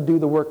well to do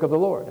the work of the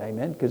Lord,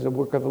 amen? Because the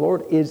work of the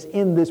Lord is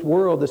in this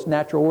world, this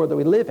natural world that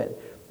we live in.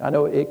 I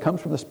know it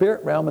comes from the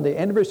spirit realm, and the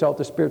end result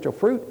is spiritual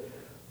fruit.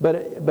 But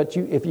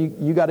if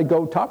you got to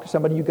go talk to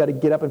somebody, you got to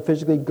get up and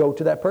physically go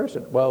to that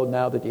person. Well,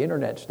 now that the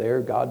internet's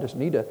there, God doesn't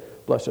need to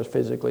bless us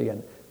physically,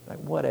 and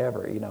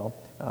whatever.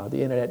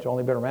 The internet's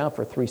only been around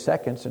for 3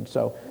 seconds, and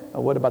so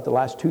what about the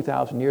last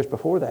 2,000 years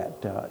before that?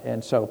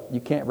 And so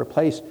you can't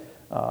replace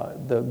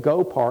the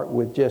go part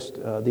with just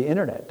the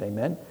internet,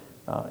 amen.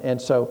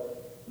 And so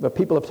the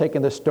people have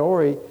taken this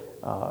story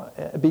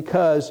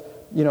Because,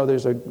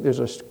 there's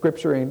a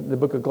scripture in the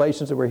book of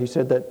Galatians where he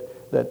said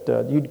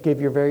that you'd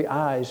give your very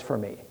eyes for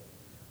me.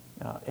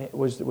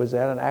 Was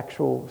that an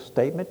actual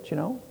statement,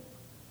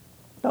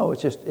 No,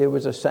 it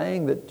was a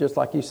saying that, just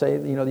like you say,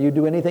 you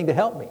do anything to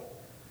help me.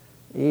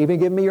 Even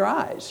give me your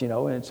eyes,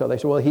 And so they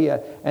said, well, he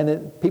had, and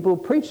then people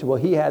preach, well,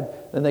 he had,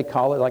 then they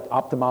call it like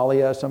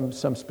ophthalmia,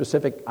 some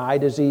specific eye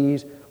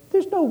disease.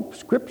 There's no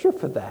scripture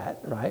for that,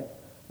 right?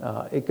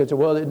 It goes,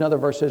 well, another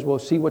verse says, well,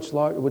 see with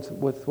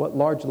what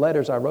large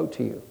letters I wrote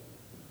to you.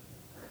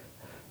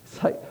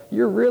 It's like,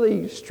 you're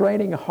really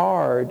straining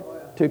hard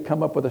to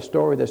come up with a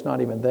story that's not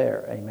even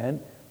there.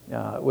 Amen.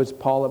 Was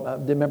Paul?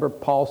 Remember,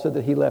 Paul said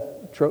that he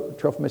left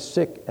Trophimus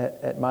sick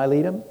at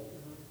Miletum.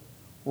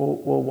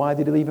 Well, why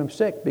did he leave him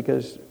sick?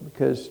 Because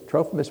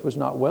Trophimus was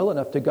not well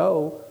enough to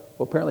go.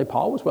 Well, apparently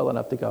Paul was well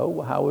enough to go.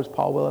 Well, how was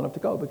Paul well enough to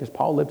go? Because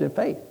Paul lived in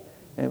faith,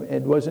 and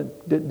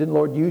didn't the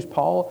Lord use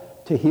Paul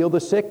to heal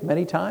the sick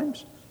many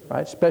times?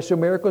 Right, special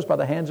miracles by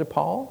the hands of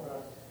Paul.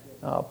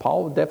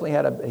 Paul definitely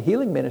had a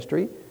healing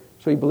ministry,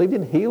 so he believed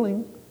in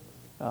healing,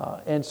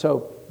 and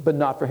so, but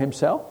not for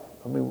himself.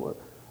 I mean,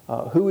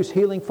 who is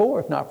healing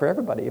for if not for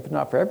everybody? If it's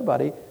not for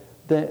everybody,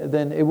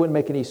 then it wouldn't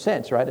make any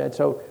sense, right? And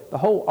so the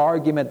whole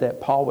argument that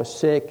Paul was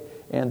sick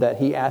and that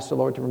he asked the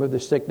Lord to remove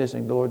the sickness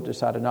and the Lord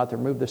decided not to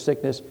remove the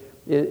sickness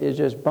is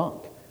just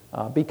bunk.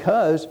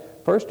 Because,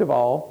 first of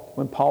all,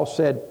 when Paul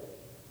said,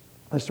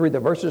 let's read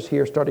the verses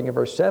here starting in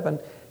verse 7,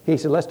 he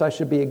said, lest I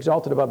should be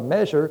exalted above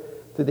measure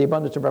through the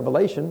abundance of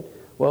revelation.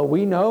 Well,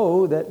 we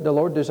know that the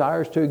Lord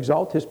desires to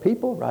exalt his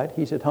people, right?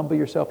 He said, humble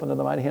yourself under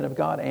the mighty hand of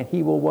God, and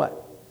he will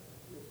what?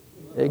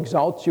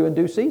 Exalt you in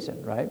due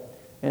season, right?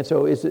 And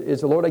so is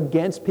the Lord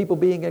against people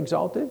being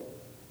exalted?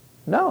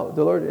 No,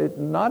 the Lord is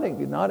not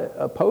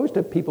opposed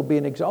to people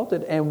being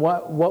exalted. And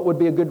what would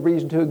be a good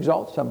reason to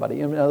exalt somebody?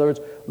 In other words,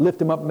 lift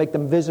them up and make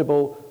them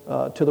visible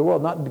to the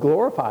world, not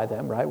glorify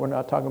them, right? We're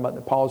not talking about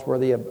that Paul's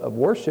worthy of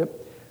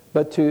worship,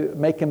 but to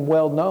make him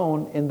well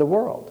known in the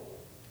world,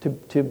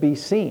 to be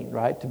seen,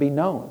 right? To be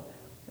known.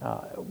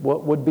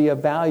 What would be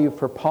of value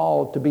for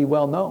Paul to be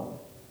well known?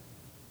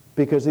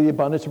 Because of the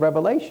abundance of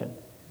revelation.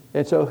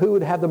 And so who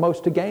would have the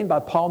most to gain by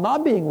Paul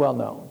not being well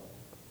known?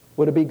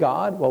 Would it be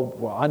God?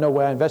 Well, I know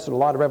where I invested a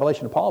lot of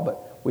revelation in Paul,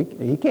 but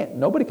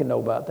nobody can know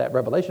about that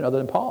revelation other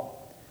than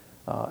Paul.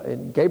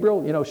 And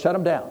Gabriel, shut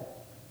him down.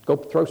 Go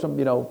throw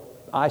some,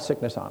 eye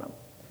sickness on him.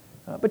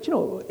 But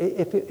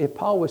if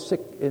Paul was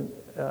sick and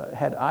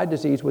had eye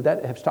disease, would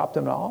that have stopped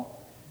him at all?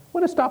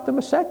 Would have stopped him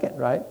a second,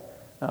 right?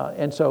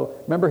 And so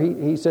remember,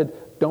 he said,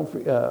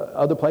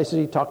 other places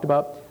he talked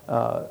about,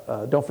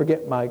 don't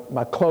forget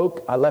my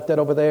cloak. I left that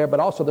over there, but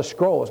also the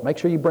scrolls. Make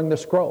sure you bring the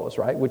scrolls,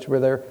 right? Which were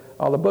there,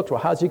 all the books. Well,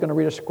 how's he going to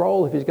read a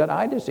scroll if he's got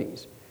eye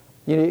disease?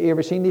 You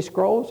ever seen these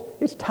scrolls?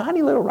 It's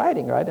tiny little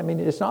writing, right? I mean,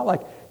 it's not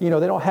like, they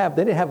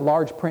didn't have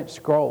large print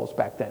scrolls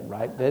back then,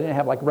 right? They didn't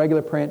have like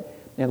regular print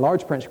and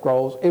large print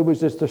scrolls. It was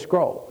just a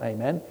scroll,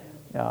 amen?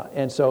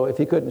 And so if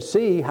he couldn't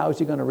see, how's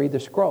he going to read the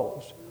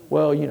scrolls?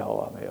 Well, we don't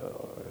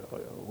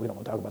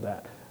want to talk about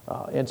that.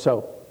 And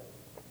so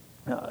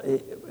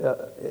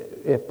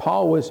if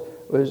Paul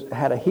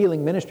had a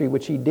healing ministry,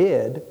 which he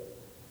did,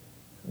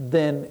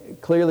 then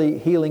clearly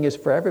healing is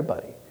for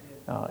everybody.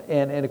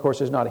 And of course,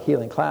 there's not a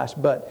healing class,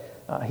 but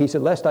he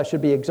said, lest I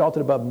should be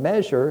exalted above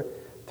measure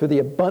through the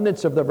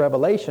abundance of the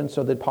revelation.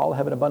 So did Paul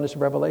have an abundance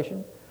of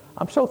revelation?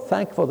 I'm so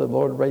thankful that the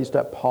Lord raised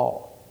up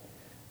Paul,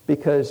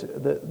 because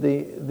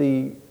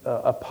the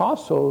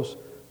apostles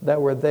that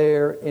were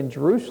there in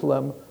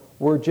Jerusalem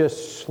were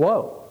just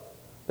slow.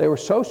 They were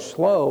so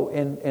slow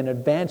in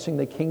advancing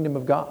the kingdom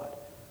of God.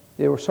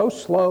 They were so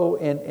slow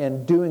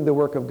in doing the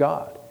work of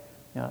God.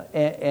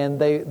 And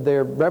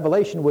their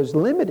revelation was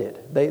limited.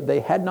 They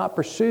had not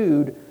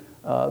pursued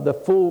the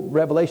full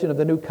revelation of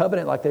the new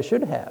covenant like they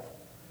should have.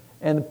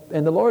 And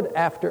the Lord,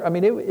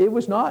 it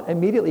was not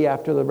immediately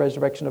after the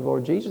resurrection of the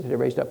Lord Jesus that he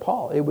raised up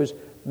Paul. It was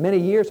many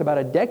years, about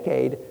a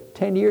decade,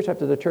 10 years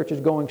after the church is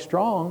going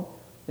strong,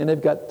 and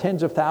they've got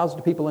tens of thousands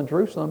of people in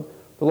Jerusalem.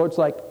 The Lord's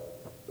like,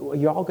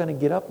 you're all going to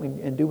get up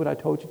and do what I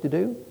told you to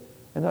do?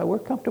 And we're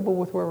comfortable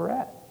with where we're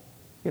at.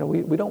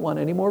 We don't want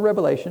any more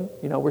revelation.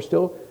 We're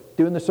still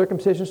doing the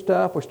circumcision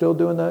stuff. We're still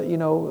doing a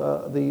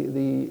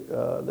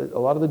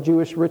lot of the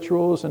Jewish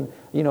rituals, and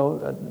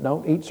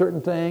don't eat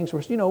certain things.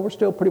 We're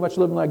still pretty much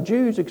living like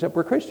Jews, except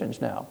we're Christians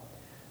now.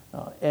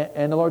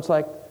 And the Lord's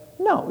like,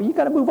 no, you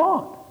got to move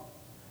on.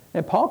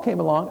 And Paul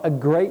came along, a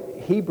great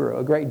Hebrew,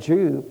 a great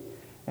Jew,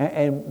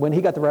 and when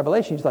he got the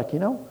revelation, he's like,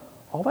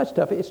 all that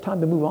stuff, it's time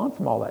to move on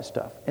from all that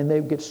stuff. And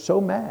they get so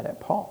mad at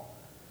Paul.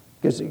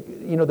 Because,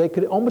 they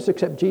could almost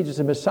accept Jesus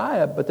as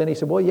Messiah, but then he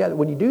said, well, yeah,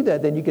 when you do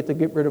that, then you get to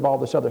get rid of all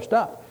this other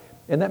stuff.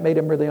 And that made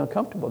them really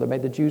uncomfortable. That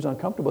made the Jews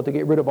uncomfortable to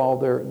get rid of all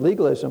their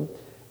legalism,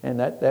 and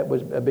that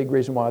was a big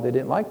reason why they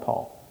didn't like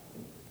Paul.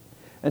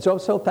 And so I'm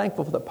so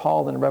thankful for the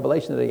Paul and the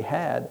revelation that he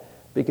had,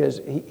 because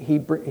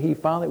we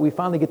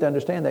finally get to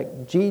understand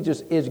that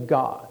Jesus is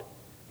God.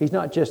 He's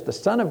not just the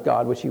Son of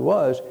God, which he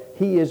was.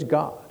 He is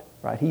God,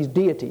 right? He's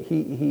deity.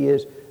 He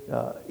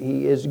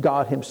is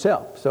God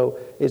himself. So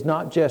it's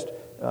not just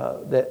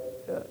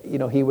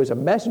he was a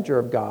messenger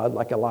of God,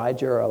 like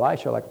Elijah or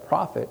Elisha, like a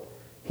prophet.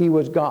 He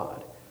was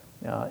God.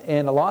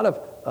 And a lot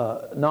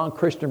of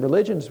non-Christian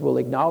religions will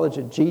acknowledge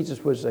that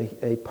Jesus was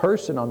a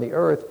person on the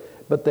earth,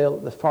 but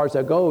as far as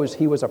that goes,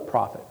 he was a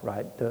prophet,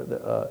 right?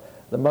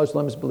 The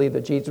Muslims believe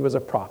that Jesus was a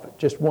prophet,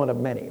 just one of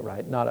many,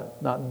 right?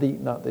 Not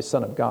the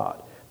Son of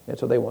God. And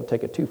so they won't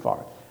take it too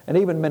far. And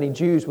even many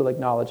Jews will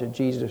acknowledge that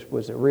Jesus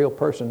was a real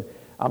person.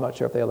 I'm not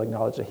sure if they'll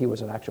acknowledge that he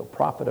was an actual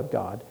prophet of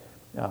God,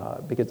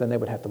 because then they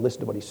would have to listen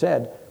to what he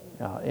said.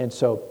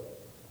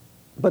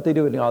 But they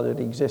do acknowledge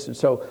that he existed.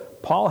 So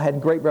Paul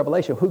had great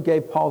revelation. Who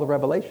gave Paul the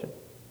revelation?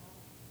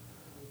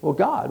 Well,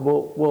 God.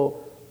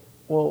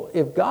 Well,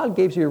 if God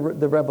gives you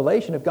the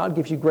revelation, if God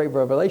gives you great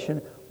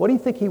revelation, what do you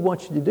think he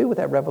wants you to do with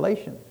that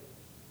revelation?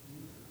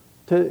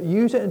 To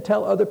use it and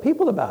tell other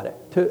people about it,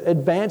 to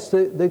advance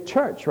the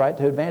church, right?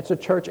 To advance the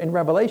church in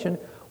revelation.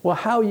 Well,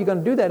 how are you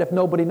going to do that if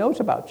nobody knows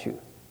about you?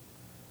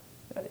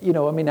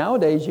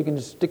 Nowadays you can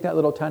just stick that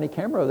little tiny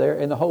camera there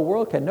and the whole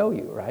world can know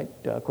you, right?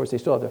 Of course, they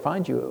still have to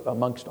find you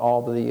amongst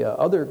all the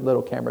other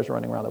little cameras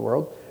running around the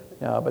world.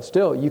 But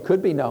still, you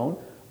could be known.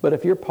 But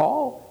if you're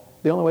Paul,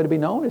 the only way to be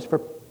known is for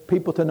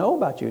people to know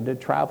about you, to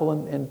travel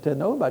and to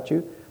know about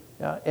you.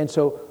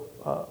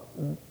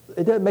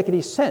 It doesn't make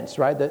any sense,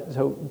 right?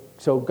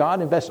 So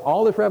God invests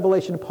all this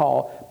revelation in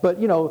Paul, but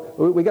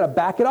we got to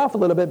back it off a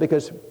little bit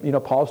because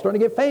Paul's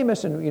starting to get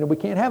famous, and we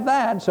can't have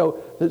that.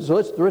 So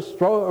let's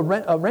throw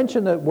a wrench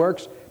in the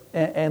works,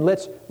 and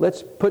let's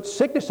put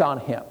sickness on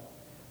him.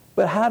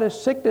 But how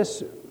does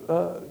sickness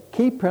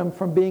keep him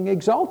from being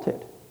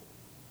exalted?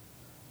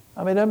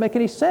 I mean, it doesn't make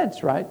any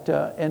sense, right?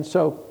 The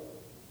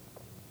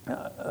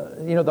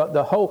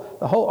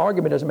whole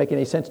argument doesn't make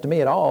any sense to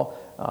me at all,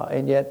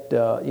 and yet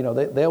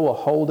they will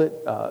hold it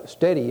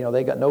steady.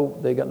 They got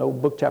no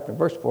book, chapter, and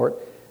verse for it,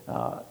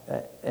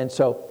 and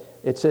so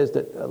it says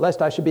that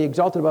lest I should be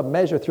exalted above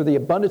measure through the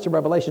abundance of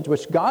revelations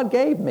which God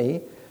gave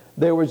me,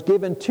 there was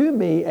given to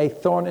me a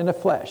thorn in the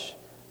flesh,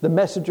 the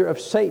messenger of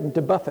Satan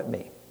to buffet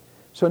me.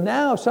 So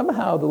now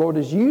somehow the Lord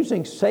is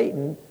using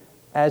Satan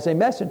as a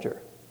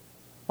messenger.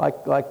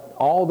 Like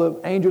all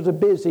the angels are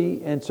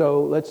busy, and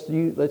so let's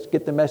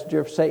get the messenger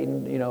of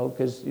Satan,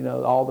 because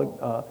all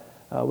the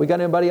we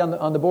got anybody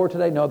on the board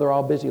today? No, they're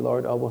all busy,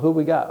 Lord. Oh, well, who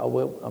we got? Oh,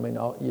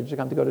 well, you just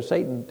have to go to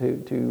Satan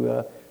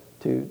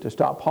to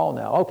stop Paul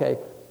now. Okay,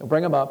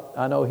 bring him up.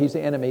 I know he's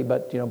the enemy,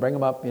 but bring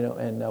him up,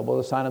 and we'll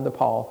assign him to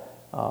Paul.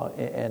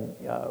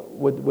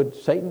 Would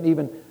Satan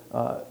even?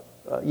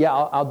 Yeah,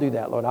 I'll do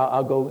that, Lord.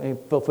 I'll go and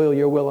fulfill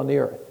your will on the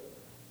earth.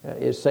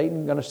 Is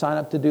Satan going to sign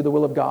up to do the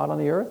will of God on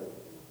the earth?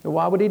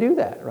 Why would he do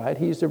that, right?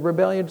 He's the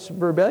rebellious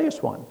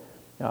one.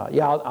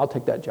 Yeah, I'll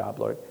take that job,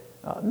 Lord.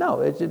 No,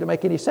 it didn't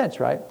make any sense,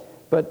 right?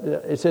 But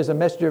it says a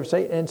messenger of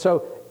Satan. And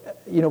so,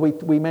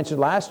 we mentioned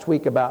last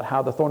week about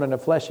how the thorn in the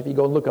flesh, if you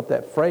go and look up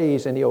that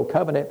phrase in the Old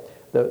Covenant,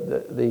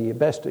 the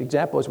best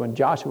example is when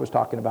Joshua was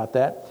talking about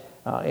that.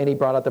 And he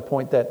brought out the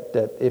point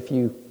that if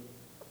you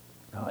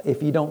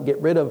don't get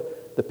rid of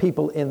the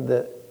people in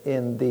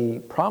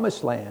the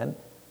promised land,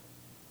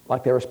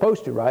 like they were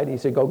supposed to, right? He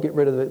said, go get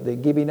rid of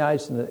the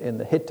Gibeonites and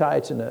the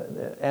Hittites and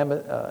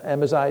the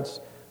Amazites,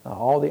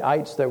 all the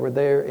ites that were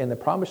there in the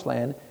promised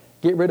land.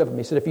 Get rid of them.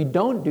 He said, if you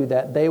don't do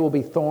that, they will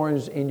be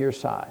thorns in your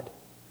side.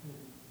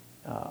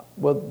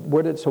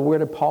 Where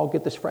did Paul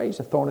get this phrase,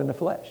 a thorn in the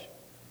flesh?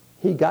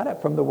 He got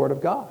it from the Word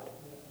of God.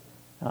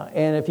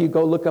 And if you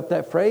go look up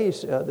that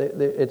phrase,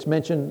 it's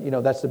mentioned,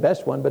 that's the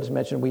best one, but it's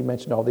mentioned, we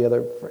mentioned all the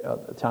other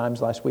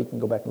times last week, and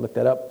go back and look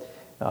that up.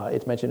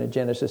 It's mentioned in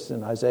Genesis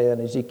and Isaiah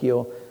and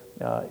Ezekiel.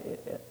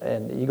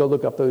 And you go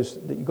look up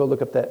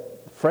that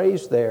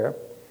phrase there,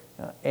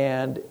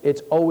 and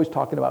it's always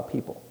talking about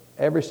people.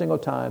 Every single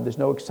time, there's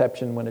no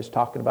exception when it's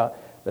talking about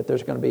that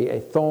there's going to be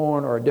a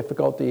thorn or a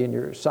difficulty in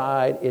your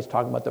side. It's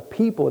talking about the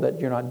people that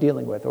you're not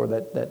dealing with or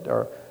that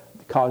are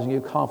causing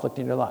you conflict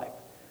in your life.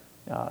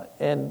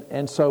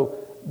 And so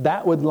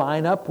that would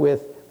line up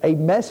with a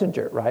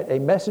messenger, right? A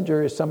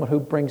messenger is someone who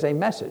brings a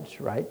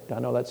message, right? I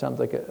know that sounds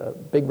like a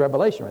big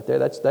revelation right there.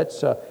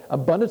 That's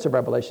abundance of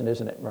revelation,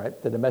 isn't it,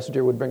 right? That a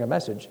messenger would bring a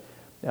message.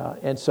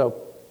 What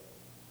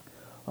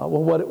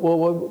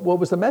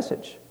was the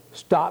message?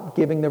 Stop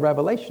giving the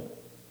revelation,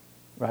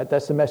 right?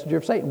 That's the messenger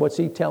of Satan. What's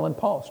he telling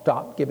Paul?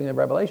 Stop giving the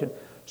revelation.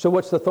 So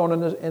what's the thorn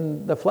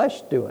in the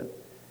flesh doing?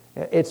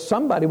 It's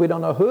somebody, we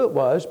don't know who it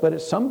was, but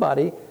it's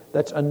somebody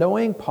that's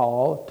annoying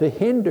Paul to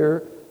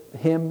hinder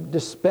him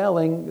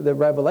dispelling the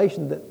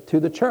revelation to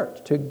the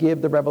church, to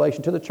give the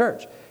revelation to the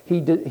church.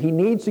 He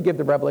needs to give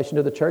the revelation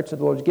to the church that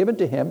the Lord's given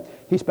to him.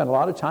 He spent a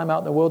lot of time out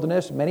in the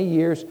wilderness, many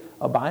years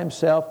by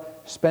himself,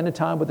 spending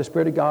time with the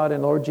Spirit of God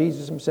and Lord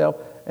Jesus himself,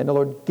 and the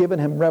Lord given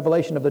him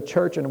revelation of the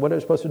church and what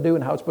it's supposed to do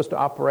and how it's supposed to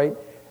operate.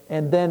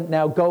 And then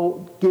now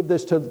go give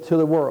this to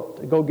the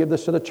world. Go give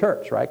this to the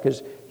church, right?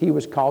 Because he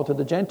was called to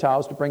the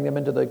Gentiles to bring them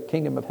into the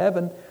kingdom of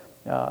heaven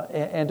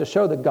and to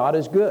show that God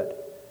is good.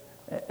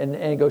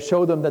 And go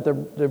show them that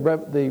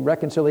the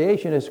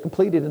reconciliation is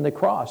completed in the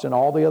cross and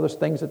all the other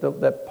things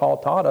that Paul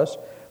taught us.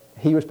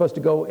 He was supposed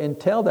to go and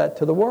tell that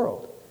to the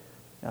world.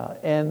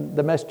 And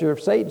the messenger of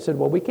Satan said,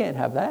 well, we can't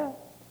have that.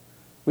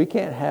 We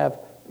can't have,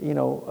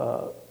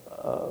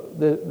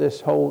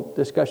 this whole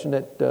discussion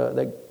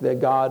that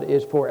God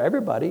is for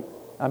everybody.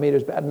 I mean, it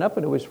was bad enough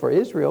when it was for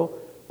Israel,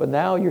 but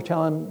now you're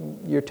telling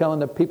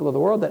the people of the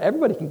world that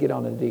everybody can get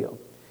on a deal.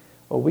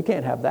 Well, we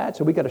can't have that,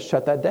 so we got to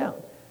shut that down.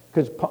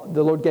 Because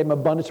the Lord gave them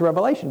abundance of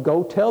revelation.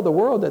 Go tell the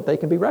world that they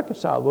can be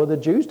reconciled. Well, the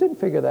Jews didn't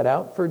figure that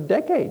out for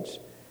decades.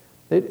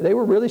 They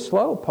were really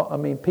slow. I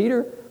mean,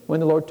 Peter, when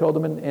the Lord told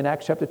him in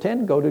Acts chapter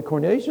 10, go to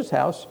Cornelius'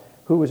 house,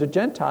 who was a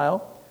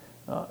Gentile,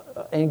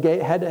 and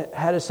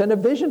had to send a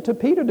vision to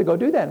Peter to go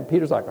do that. And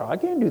Peter's like, oh, I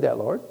can't do that,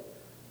 Lord.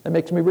 That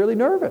makes me really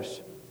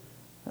nervous.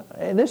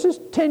 And this is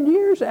 10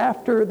 years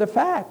after the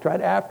fact,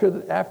 right? After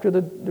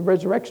the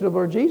resurrection of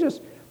Lord Jesus.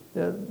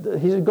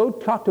 He said, go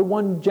talk to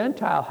one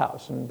Gentile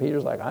house. And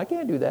Peter's like, I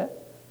can't do that.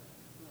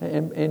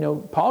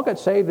 And Paul got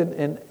saved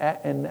in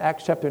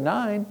Acts chapter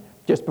 9,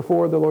 just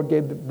before the Lord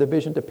gave the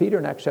vision to Peter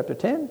in Acts chapter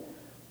 10.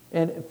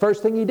 And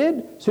first thing he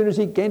did, as soon as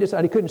he gained his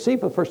sight, he couldn't see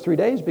for the first 3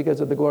 days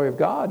because of the glory of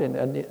God. And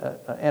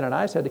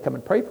Ananias had to come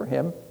and pray for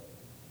him.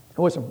 It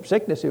wasn't from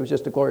sickness, it was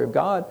just the glory of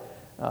God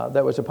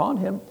that was upon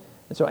him.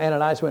 And so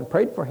Ananias went and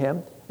prayed for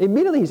him.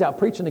 Immediately he's out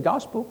preaching the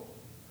gospel.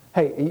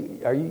 Hey,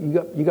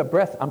 you got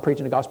breath? I'm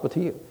preaching the gospel to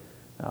you.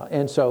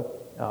 And so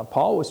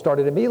Paul was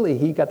started immediately.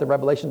 He got the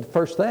revelation the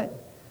first thing.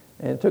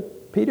 And it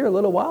took Peter a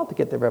little while to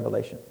get the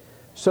revelation.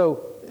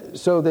 So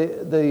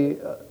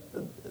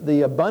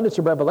the abundance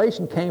of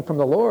revelation came from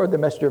the Lord. The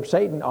messenger of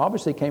Satan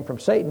obviously came from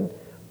Satan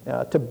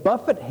to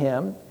buffet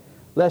him,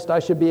 lest I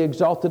should be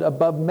exalted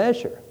above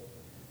measure.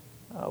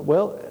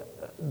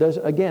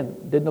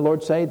 Didn't the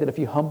Lord say that if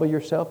you humble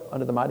yourself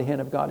under the mighty hand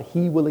of God,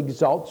 He will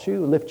exalt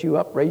you, lift you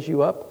up, raise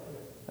you up,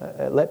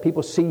 let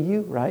people see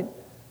you, right?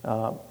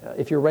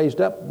 If you're raised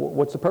up,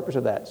 what's the purpose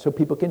of that? So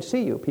people can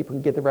see you. People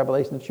can get the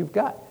revelation that you've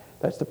got.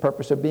 That's the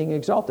purpose of being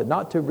exalted.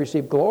 Not to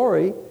receive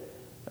glory,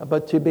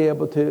 but to be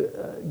able to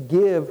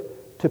give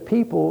to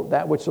people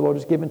that which the Lord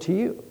has given to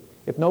you.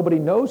 If nobody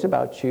knows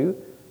about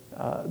you,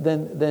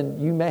 then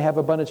you may have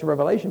abundance of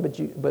revelation,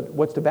 but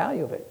what's the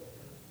value of it?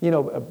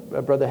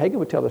 Brother Hagin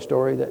would tell the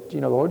story that,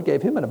 the Lord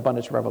gave him an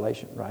abundance of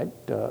revelation, right?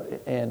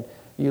 And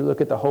you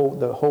look at the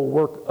whole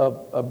work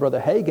of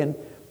Brother Hagin,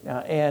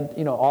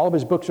 and all of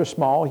his books are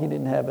small. He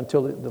didn't have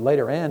until the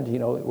later end,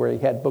 where he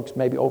had books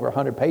maybe over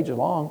 100 pages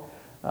long.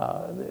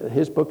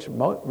 His books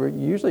were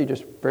usually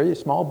just very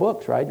small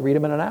books, right? You read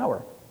them in an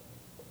hour.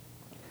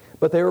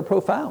 But they were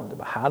profound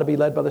about how to be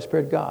led by the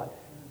Spirit of God,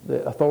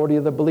 the authority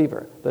of the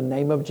believer, the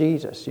name of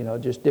Jesus,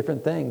 just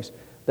different things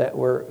that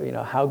were,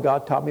 how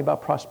God taught me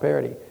about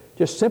prosperity.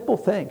 Just simple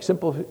things,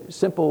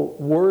 simple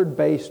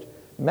word-based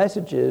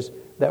messages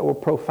that were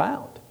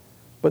profound.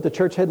 But the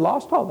church had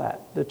lost all that.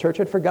 The church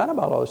had forgotten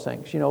about all those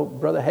things.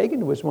 Brother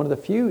Hagin was one of the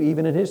few,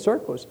 even in his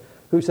circles,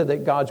 who said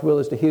that God's will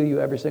is to heal you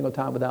every single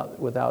time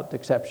without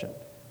exception.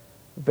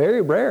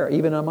 Very rare,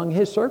 even among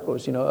his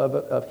circles,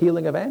 of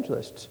healing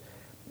evangelists,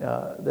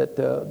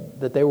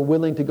 that they were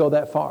willing to go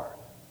that far.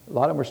 A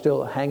lot of them were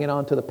still hanging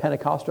on to the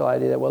Pentecostal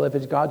idea that, well, if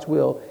it's God's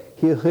will,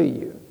 He'll heal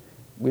you.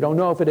 We don't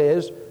know if it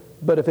is,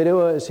 but if it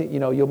is,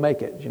 you'll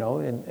make it.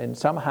 And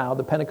somehow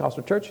the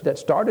Pentecostal church that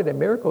started in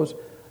miracles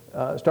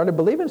started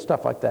believing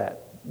stuff like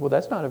that. Well,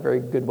 that's not a very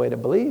good way to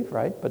believe,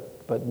 right?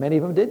 But many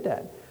of them did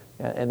that,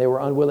 and they were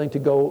unwilling to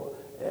go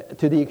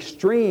to the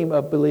extreme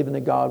of believing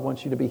that God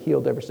wants you to be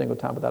healed every single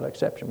time without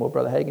exception. Well,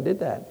 Brother Hagin did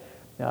that,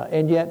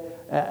 and yet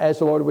as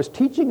the Lord was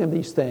teaching him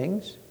these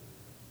things,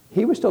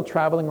 he was still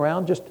traveling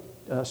around just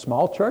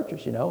small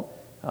churches.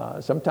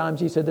 Sometimes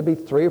he said there'd be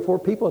 3 or 4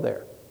 people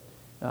there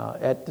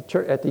at the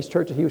church, at these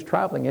churches he was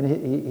traveling,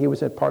 and he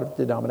was a part of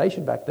the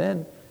denomination back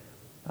then.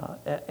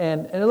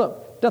 And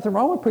look, nothing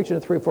wrong with preaching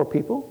to 3 or 4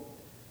 people,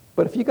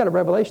 but if you got a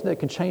revelation that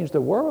can change the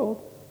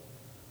world,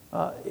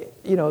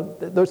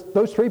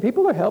 those 3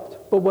 people are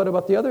helped. But what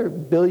about the other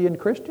billion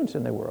Christians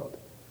in the world?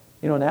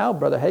 Now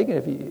Brother Hagin,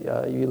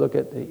 if you look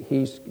at,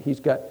 he's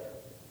got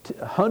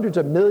hundreds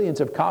of millions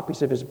of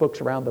copies of his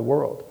books around the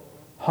world,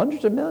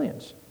 hundreds of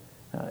millions.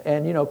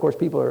 And of course,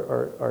 people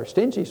are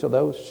stingy, so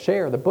they'll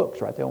share the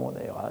books, right? They don't want.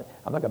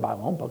 I'm not going to buy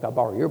my own book. I'll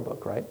borrow your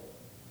book, right?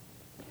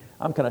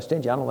 I'm kind of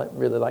stingy. I don't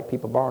really like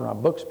people borrowing my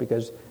books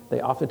because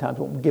they oftentimes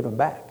won't give them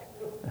back.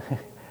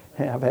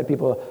 I've had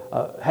people,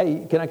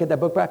 hey, can I get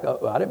that book back?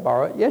 Oh, I didn't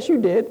borrow it. Yes, you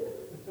did.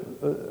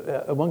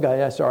 One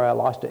guy, sorry, I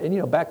lost it.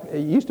 And back it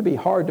used to be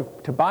hard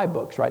to buy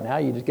books. Right now,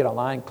 you just get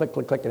online, click,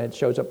 click, click, and it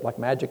shows up like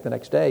magic the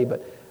next day.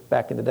 But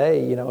back in the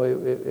day,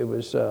 it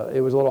was a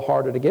little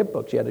harder to get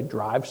books. You had to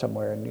drive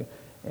somewhere, and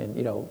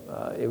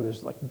it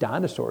was like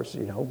dinosaurs,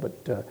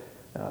 But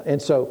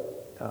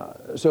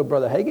so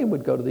Brother Hagin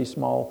would go to these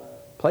small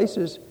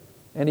places,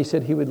 and he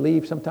said he would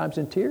leave sometimes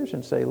in tears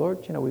and say,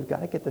 Lord, we've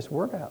got to get this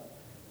word out.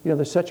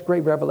 There's such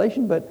great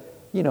revelation, but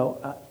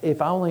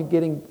if I'm only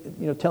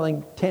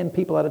telling 10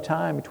 people at a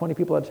time, 20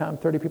 people at a time,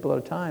 30 people at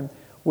a time,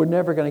 we're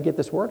never going to get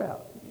this word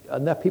out.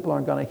 Enough people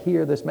aren't going to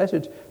hear this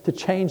message to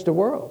change the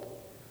world.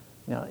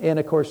 And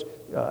of course,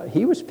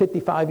 he was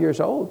 55 years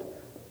old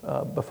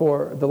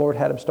before the Lord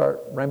had him start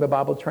Rainbow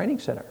Bible Training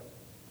Center.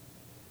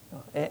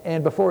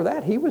 And before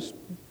that, he was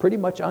pretty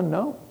much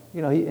unknown.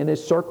 In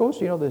his circles,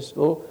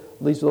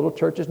 these little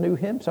churches knew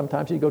him.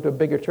 Sometimes he'd go to a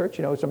bigger church.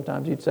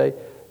 Sometimes he'd say,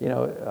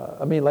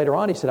 later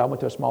on he said, I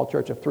went to a small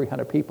church of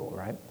 300 people,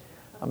 right?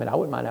 I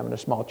wouldn't mind having a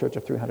small church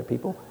of 300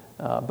 people.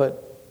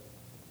 But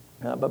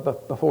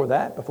before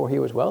that, before he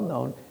was well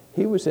known,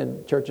 he was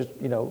in churches,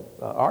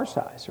 our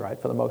size, right,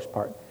 for the most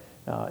part,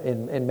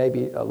 and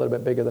maybe a little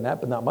bit bigger than that,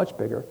 but not much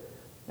bigger.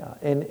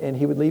 And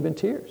he would leave in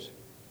tears.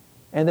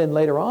 And then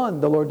later on,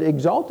 the Lord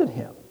exalted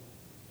him.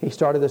 He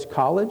started this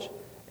college,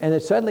 and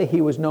then suddenly he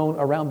was known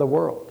around the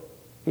world.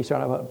 He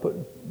started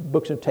putting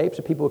books and tapes,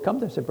 and people would come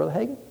to him and say, Brother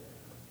Hagin,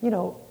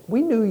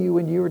 we knew you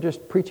when you were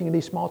just preaching in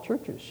these small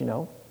churches,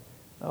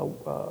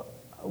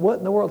 what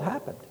in the world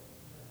happened?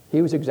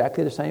 He was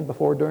exactly the same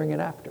before, during,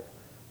 and after.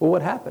 Well,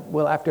 what happened?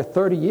 Well, after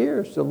 30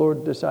 years, the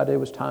Lord decided it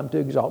was time to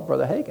exalt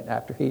Brother Hagin.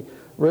 After he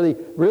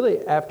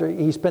after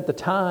he spent the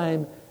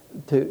time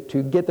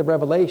to get the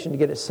revelation, to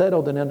get it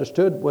settled and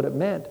understood what it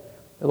meant,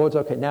 the Lord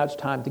said, okay, now it's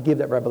time to give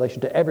that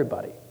revelation to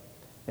everybody.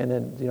 And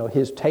then,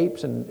 his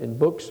tapes and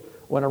books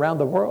went around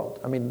the world.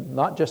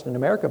 Not just in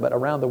America, but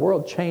around the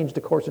world, changed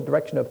the course and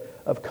direction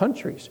of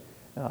countries,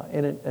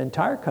 in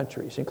entire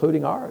countries,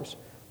 including ours,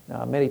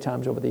 many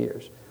times over the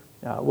years.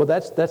 Well,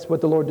 that's what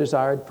the Lord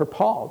desired for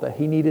Paul, that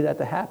he needed that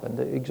to happen,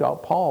 to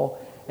exalt Paul.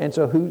 And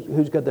so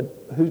who's got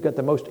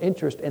the most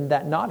interest in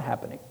that not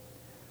happening?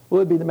 Well,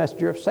 it would be the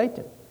messenger of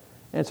Satan.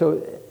 And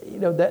so,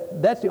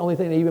 that's the only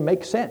thing that even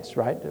makes sense,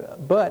 right?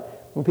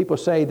 But when people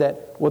say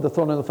that, well, the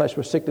thorn in the flesh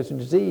was sickness and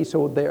disease,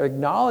 so they're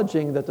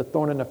acknowledging that the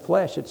thorn in the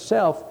flesh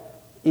itself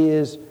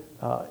is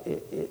an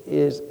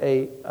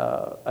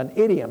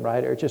idiom,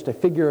 right? Or just a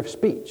figure of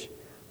speech.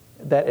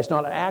 That it's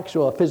not an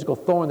actual physical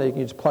thorn that you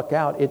can just pluck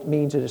out. It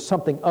means it is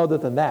something other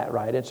than that,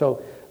 right? And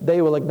so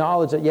they will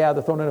acknowledge that,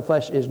 the thorn in the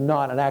flesh is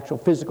not an actual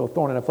physical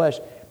thorn in the flesh.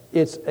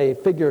 It's a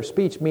figure of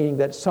speech, meaning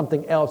that it's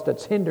something else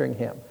that's hindering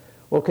him.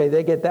 Okay,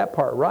 they get that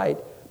part right,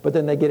 but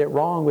then they get it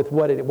wrong with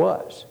what it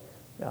was.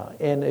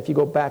 And if you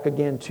go back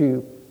again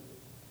through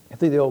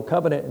the Old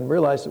Covenant and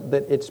realize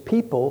that it's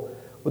people,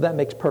 well, that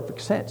makes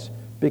perfect sense.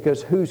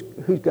 Because who's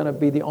going to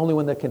be the only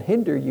one that can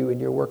hinder you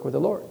in your work with the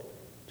Lord?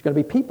 It's going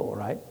to be people,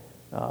 right?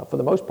 For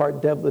the most part,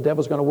 the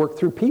devil's going to work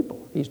through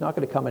people. He's not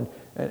going to come in.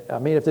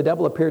 If the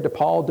devil appeared to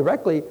Paul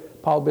directly,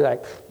 Paul would be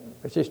like,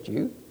 it's just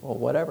you, or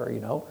whatever,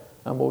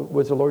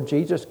 was the Lord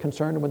Jesus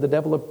concerned when the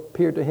devil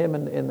appeared to him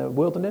in the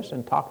wilderness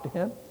and talked to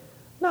him?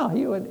 No,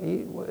 he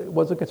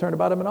wasn't concerned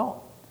about him at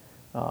all.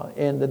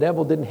 And the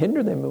devil didn't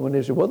hinder them when he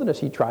was in the wilderness.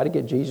 He tried to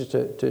get Jesus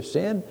to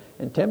sin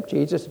and tempt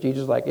Jesus.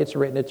 Jesus was like, it's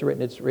written, it's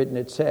written, it's written,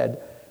 it's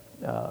said.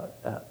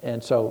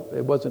 And so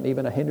it wasn't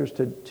even a hindrance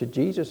to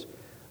Jesus.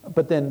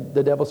 But then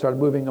the devil started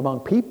moving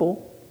among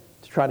people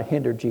to try to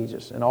hinder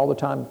Jesus. And all the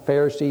time,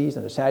 Pharisees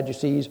and the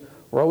Sadducees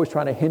were always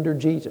trying to hinder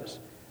Jesus.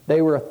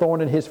 They were a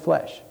thorn in his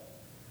flesh.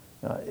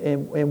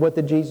 And what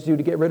did Jesus do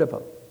to get rid of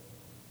them?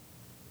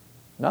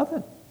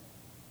 Nothing.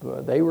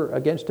 They were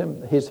against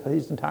him, his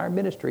entire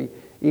ministry.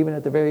 Even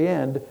at the very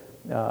end,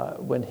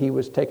 when he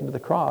was taken to the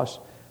cross,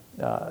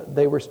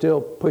 they were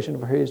still pushing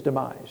for his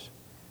demise.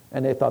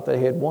 And they thought they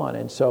had won.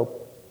 And so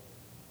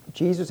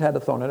Jesus had a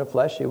thorn in the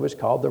flesh. It was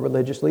called the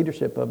religious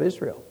leadership of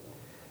Israel.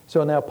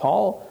 So now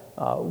Paul,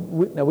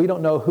 we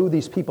don't know who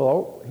these people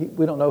are.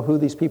 We don't know who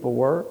these people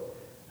were.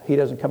 He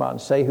doesn't come out and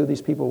say who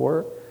these people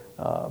were.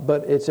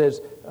 But it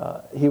says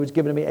he was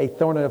given to me a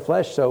thorn in the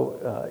flesh.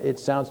 So it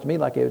sounds to me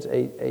like it was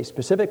a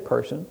specific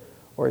person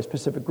or a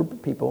specific group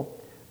of people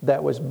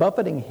that was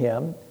buffeting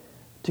him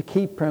to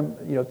keep him,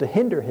 to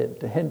hinder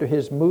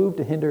his move,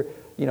 to hinder.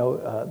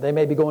 They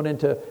may be going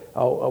into,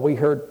 we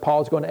heard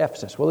Paul's going to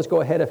Ephesus. Well, let's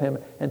go ahead of him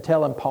and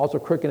tell him Paul's a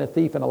crook and a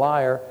thief and a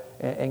liar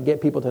and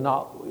get people to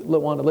not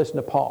want to listen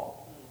to Paul.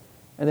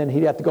 And then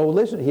he'd have to go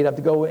listen. He'd have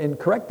to go and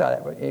correct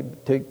that.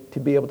 To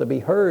be able to be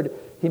heard,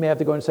 he may have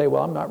to go and say,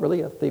 well, I'm not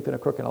really a thief and a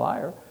crook and a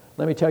liar.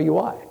 Let me tell you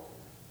why.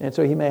 And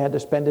so he may have to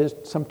spend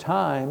some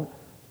time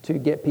to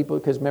get people,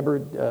 because remember,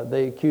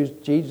 they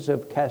accused Jesus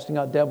of casting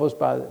out devils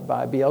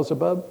by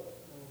Beelzebub.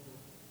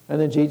 And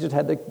then Jesus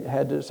had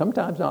to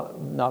sometimes,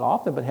 not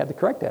often, but had to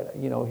correct that.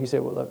 He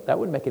said, well, that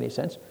wouldn't make any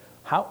sense.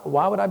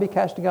 Why would I be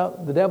casting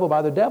out the devil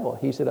by the devil?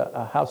 He said,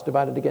 a house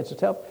divided against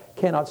itself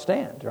cannot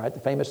stand, right?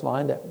 The famous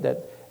line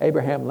that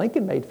Abraham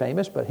Lincoln made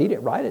famous, but he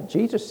didn't write it.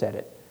 Jesus said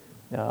it.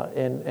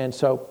 And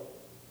so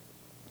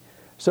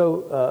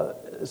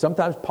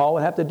sometimes Paul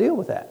would have to deal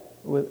with that,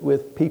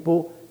 with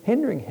people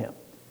hindering him.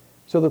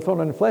 So the thorn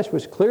in the flesh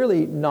was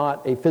clearly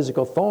not a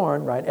physical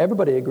thorn, right?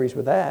 Everybody agrees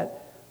with that.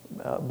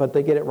 But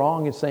they get it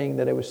wrong in saying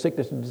that it was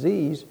sickness and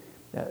disease.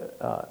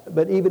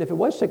 But even if it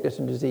was sickness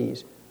and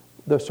disease,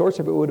 the source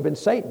of it would have been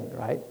Satan,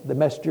 right? The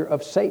messenger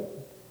of Satan.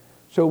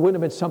 So it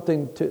wouldn't have been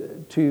something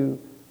to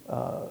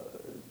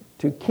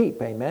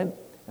keep, amen?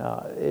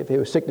 If it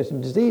was sickness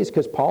and disease,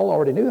 because Paul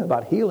already knew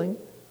about healing.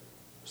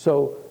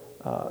 So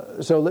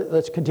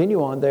let's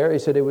continue on there. He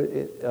said,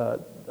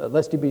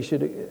 lest he be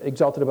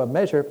exalted above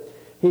measure.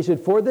 He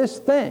said, for this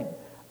thing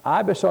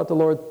I besought the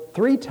Lord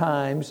 3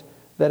 times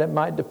that it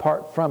might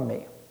depart from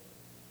me.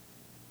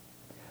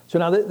 So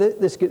now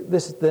this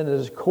then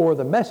is the core of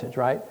the message,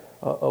 right?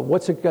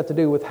 What's it got to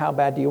do with how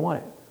bad do you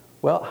want it?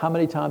 Well, how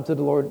many times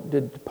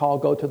did Paul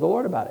go to the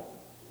Lord about it?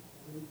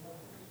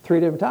 3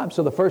 different times.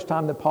 So the first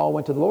time that Paul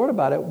went to the Lord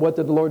about it, what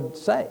did the Lord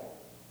say?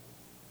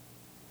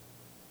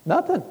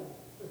 Nothing.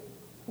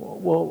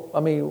 Well, I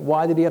mean,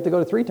 why did he have to go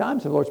to 3 times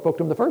if the Lord spoke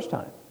to him the first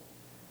time?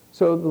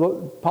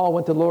 So Paul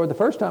went to the Lord the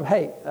first time.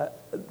 Hey,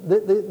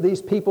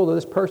 these people,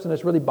 this person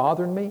that's really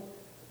bothering me,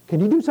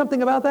 can you do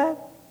something about that?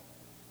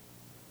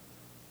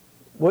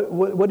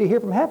 What do you hear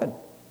from heaven?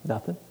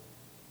 Nothing.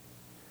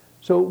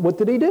 So what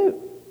did he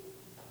do?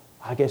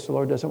 I guess the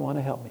Lord doesn't want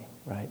to help me,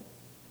 right?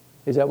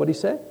 Is that what he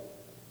said?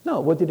 No,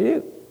 what did he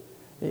do?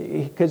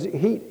 Because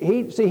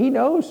he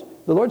knows.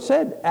 The Lord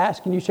said,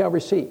 ask and you shall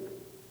receive.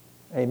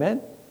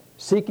 Amen?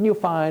 Seek and you'll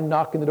find,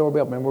 knock and the door will be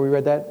open. Remember we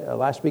read that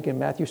last week in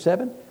Matthew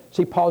 7?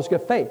 See, Paul's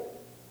got faith.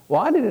 Well,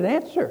 I need an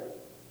answer.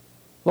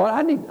 Lord,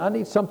 I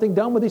need something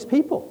done with these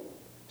people.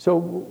 So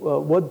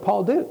what did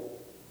Paul do?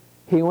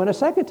 He went a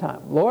second time.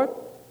 Lord,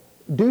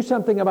 do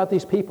something about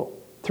these people.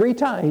 3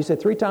 times. He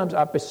said 3 times,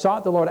 I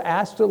besought the Lord,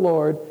 asked the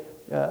Lord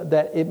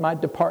that it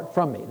might depart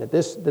from me, that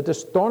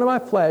this thorn of my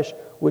flesh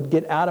would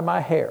get out of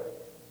my hair.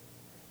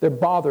 They're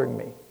bothering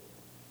me.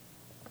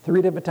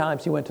 3 different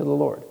times he went to the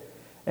Lord.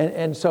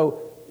 And so,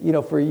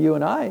 for you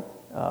and I,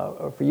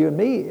 or for you and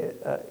me,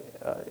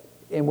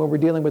 and when we're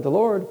dealing with the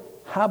Lord,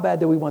 how bad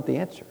do we want the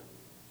answer?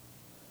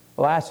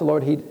 Well, I asked the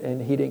Lord,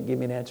 and he didn't give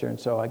me an answer, and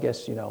so I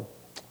guess,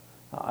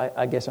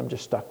 I guess I'm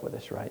just stuck with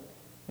this, right?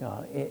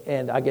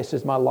 And I guess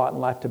it's my lot in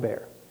life to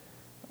bear.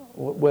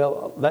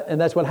 Well, and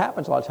that's what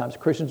happens a lot of times.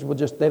 Christians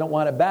they don't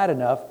want it bad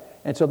enough,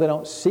 and so they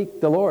don't seek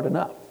the Lord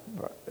enough.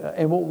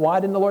 And why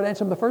didn't the Lord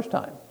answer them the first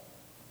time?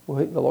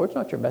 Well, the Lord's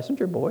not your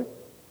messenger, boy.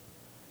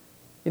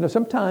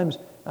 Sometimes,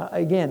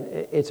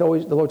 again,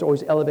 the Lord's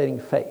always elevating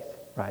faith,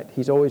 right?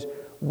 He's always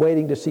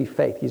waiting to see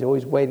faith. He's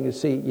always waiting to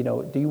see,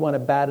 do you want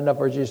it bad enough,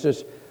 or is it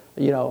just,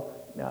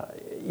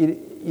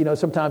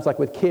 sometimes like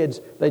with kids,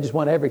 they just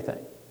want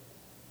everything.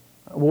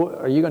 Well,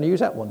 are you going to use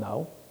that? Well,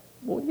 no.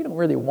 Well, you don't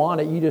really want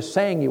it. You're just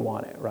saying you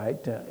want it, right?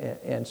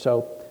 And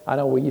so I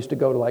know we used to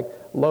go to like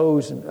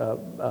Lowe's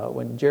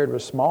when Jared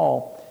was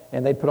small,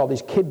 and they'd put all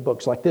these kid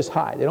books like this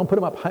high. They don't put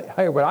them up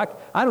higher, but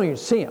I don't even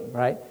see them,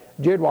 right?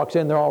 Jared walks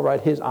in, they're all right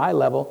his eye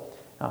level,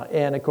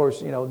 and of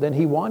course, then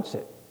he wants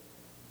it.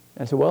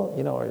 And I said, well,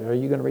 are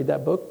you going to read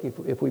that book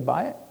if we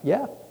buy it?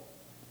 Yeah.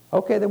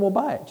 Okay, then we'll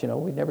buy it.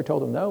 We never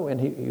told him no, and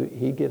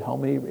he'd get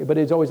home, but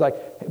it's always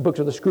like books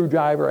with a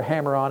screwdriver, a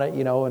hammer on it,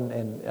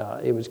 and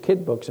it was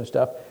kid books and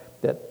stuff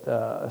that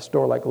a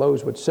store like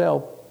Lowe's would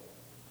sell.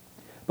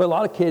 But a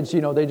lot of kids,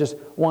 they just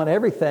want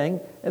everything,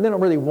 and they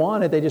don't really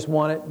want it. They just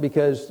want it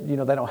because, they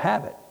don't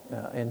have it,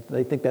 and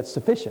they think that's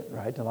sufficient,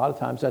 right? And a lot of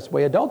times that's the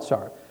way adults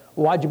are.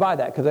 Well, why'd you buy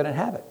that? Because I didn't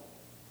have it.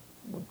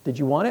 Did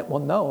you want it? Well,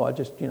 no, I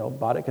just,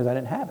 bought it because I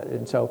didn't have it.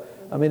 And so,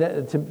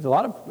 to a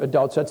lot of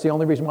adults, that's the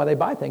only reason why they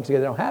buy things,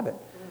 because they don't have it.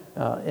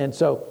 And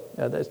so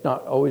that's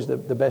not always the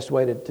best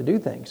way to do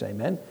things,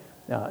 amen?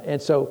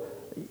 And so,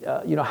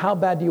 how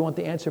bad do you want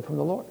the answer from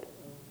the Lord?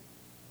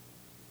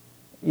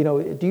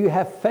 Do you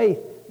have faith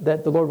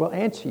that the Lord will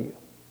answer you?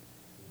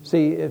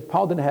 See, if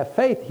Paul didn't have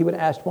faith, he would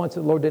have asked once,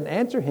 the Lord didn't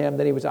answer him,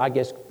 then he was, I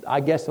guess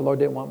the Lord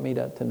didn't want me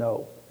to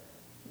know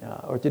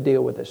or to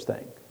deal with this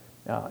thing.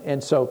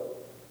 And so,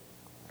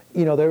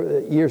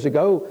 years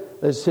ago,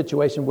 there's a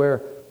situation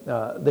where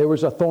there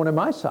was a thorn in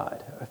my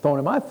side, a thorn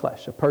in my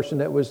flesh, a person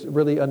that was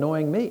really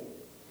annoying me.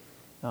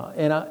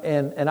 And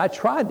I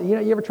tried, you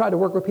ever tried to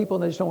work with people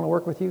and they just don't want to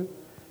work with you?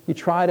 You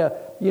try to,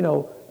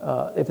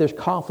 if there's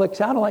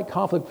conflicts, I don't like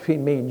conflict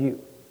between me and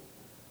you.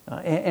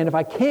 And if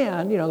I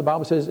can, the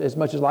Bible says, as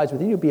much as lies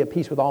within you, be at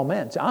peace with all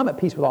men. So I'm at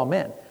peace with all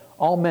men.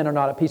 All men are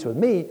not at peace with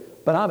me,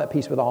 but I'm at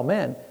peace with all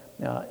men.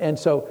 And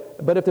so,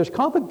 but if there's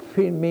conflict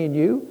between me and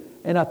you,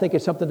 and I think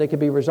it's something that can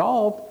be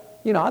resolved,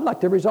 I'd like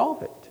to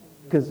resolve it.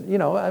 Because,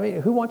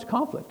 who wants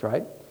conflict,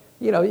 right?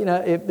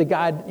 If the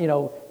guy,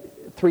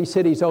 3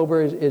 cities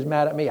over is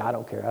mad at me, I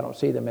don't care. I don't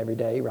see them every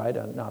day, right?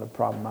 Not a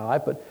problem in my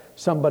life. But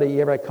somebody,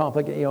 you ever had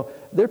conflict,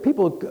 there are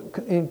people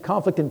in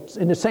conflict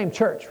in the same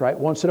church, right?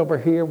 One sit over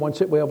here, one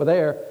sit way over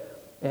there.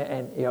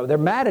 And they're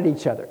mad at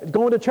each other.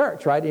 Going to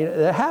church, right?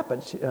 That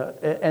happens.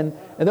 And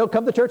they'll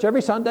come to church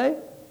every Sunday.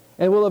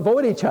 And we'll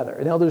avoid each other.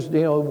 And they'll just,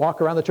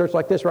 walk around the church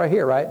like this right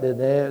here, right?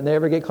 They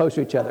never get close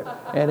to each other.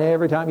 And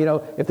every time,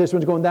 if this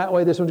one's going that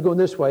way, this one's going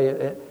this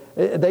way.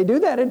 They do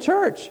that in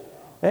church.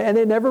 And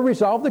they never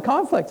resolve the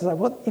conflict. It's like,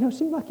 well, it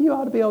seems like you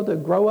ought to be able to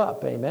grow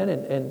up, amen,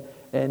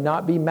 and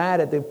not be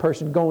mad at the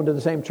person going to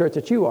the same church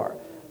that you are.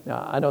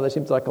 Now, I know that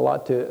seems like a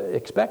lot to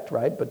expect,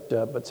 right?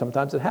 But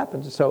sometimes it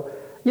happens. So,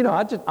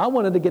 I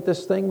wanted to get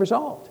this thing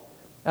resolved.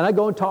 And I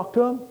go and talk to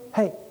them.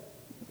 Hey,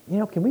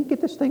 can we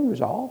get this thing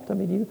resolved?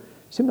 You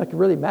seem like you're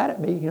really mad at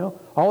me,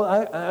 Oh,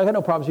 I got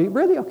no problems with you.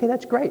 Really? Okay,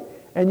 that's great.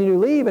 And you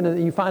leave,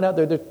 and you find out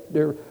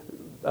they're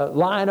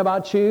lying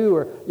about you,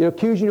 or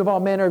accusing you of all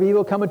manner of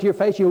evil, coming to your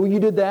face. You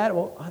did that.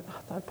 Well, I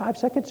thought 5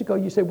 seconds ago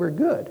you said we're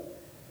good,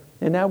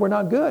 and now we're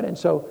not good. And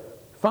so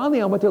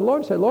finally I went to the Lord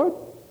and said, Lord,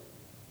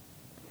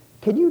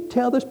 can you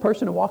tell this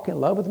person to walk in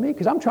love with me?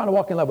 Because I'm trying to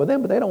walk in love with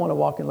them, but they don't want to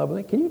walk in love with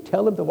me. Can you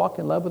tell them to walk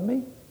in love with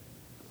me?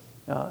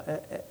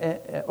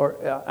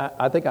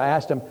 I think I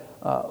asked him,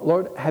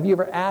 Lord, have you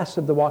ever asked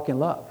them to walk in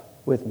love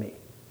with me?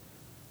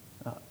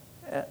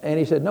 And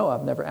he said, no,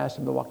 I've never asked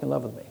them to walk in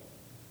love with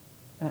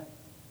me.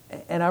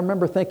 And I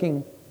remember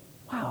thinking,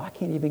 wow, I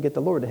can't even get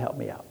the Lord to help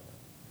me out.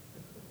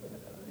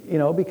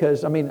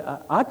 Because,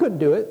 I couldn't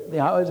do it.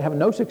 I was having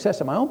no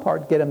success on my own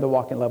part to get him to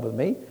walk in love with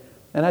me.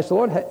 And I said,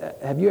 Lord,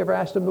 have you ever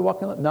asked him to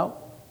walk in love? No.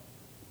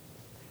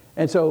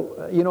 And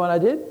so, you know what I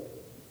did?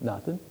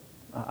 Nothing.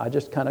 I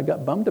just kind of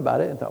got bummed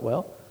about it and thought,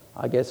 well,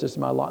 I guess this is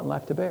my lot in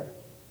life to bear.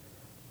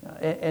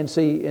 And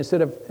see,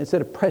 instead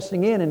of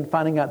pressing in and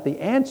finding out the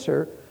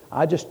answer,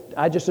 I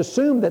just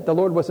assumed that the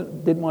Lord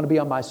didn't want to be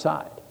on my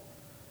side.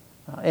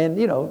 And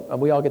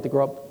we all get to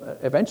grow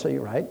up eventually,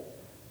 right?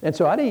 And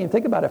so I didn't even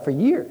think about it for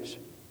years.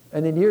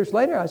 And then years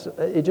later,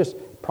 it just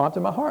prompted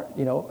my heart,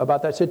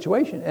 about that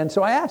situation. And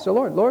so I asked the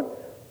Lord,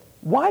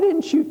 why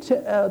didn't you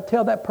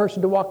tell that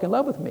person to walk in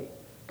love with me?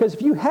 Because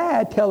if you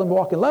had tell them to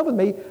walk in love with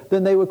me,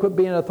 then they would quit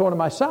being a thorn on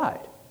my side.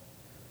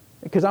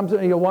 Because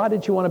why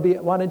didn't you want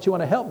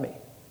to help me?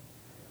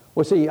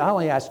 Well, see, I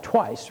only asked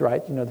twice,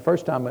 right? The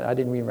first time I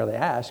didn't even really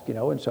ask,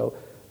 and so,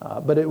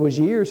 but it was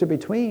years in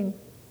between.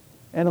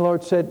 And the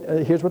Lord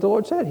said, here's what the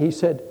Lord said. He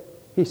said,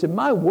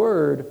 my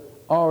word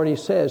already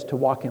says to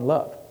walk in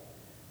love.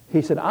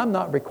 He said, I'm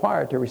not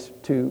required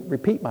to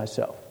repeat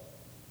myself.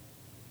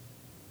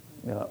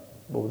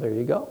 Well, there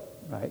you go,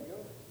 right?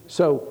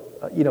 So,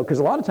 because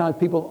a lot of times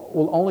people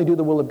will only do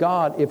the will of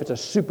God if it's a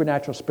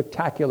supernatural,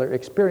 spectacular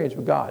experience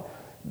with God.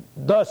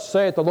 Thus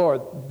saith the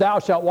Lord, thou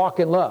shalt walk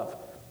in love.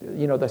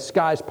 The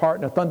skies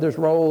part and the thunders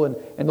roll, and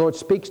the Lord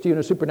speaks to you in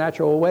a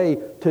supernatural way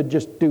to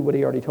just do what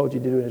he already told you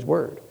to do in his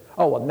word.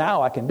 Oh, well,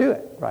 now I can do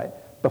it, right?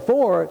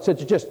 Before,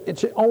 since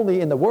it's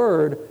only in the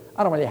word,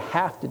 I don't really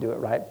have to do it,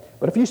 right?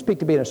 But if you speak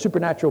to me in a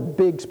supernatural,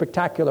 big,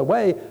 spectacular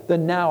way,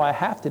 then now I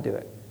have to do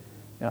it.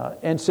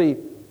 And see,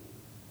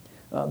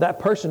 that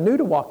person knew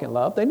to walk in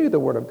love. They knew the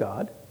word of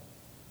God.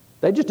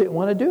 They just didn't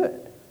want to do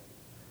it.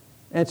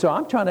 And so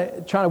I'm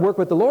trying to work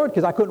with the Lord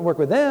because I couldn't work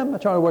with them. I'm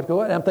trying to work with the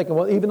Lord, and I'm thinking,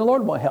 well, even the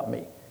Lord won't help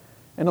me.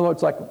 And the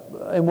Lord's like,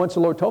 and once the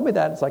Lord told me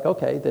that, it's like,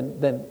 okay,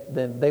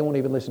 then they won't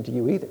even listen to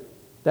you either.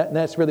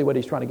 That's really what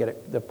he's trying to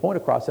get the point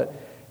across, that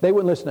they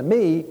wouldn't listen to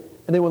me,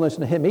 and they wouldn't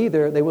listen to him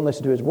either. They wouldn't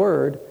listen to his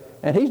word.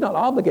 And he's not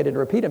obligated to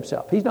repeat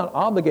himself. He's not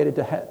obligated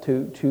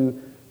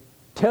to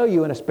tell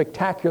you in a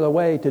spectacular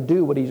way to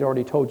do what he's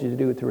already told you to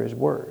do through his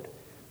word.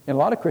 And a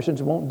lot of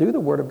Christians won't do the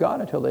word of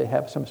God until they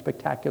have some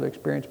spectacular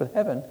experience with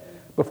heaven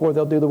before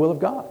they'll do the will of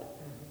God.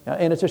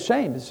 And it's a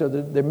shame. So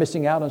they're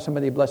missing out on some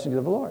of the blessings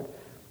of the Lord.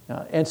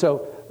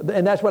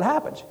 And that's what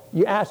happens.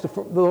 You ask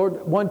the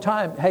Lord one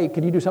time, hey,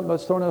 can you do something about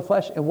this thorn in the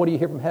flesh? And what do you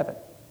hear from heaven?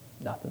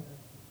 Nothing.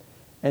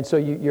 And so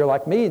you're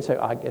like me and say,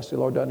 I guess the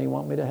Lord doesn't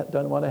want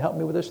to help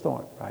me with this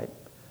thorn, right?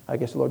 I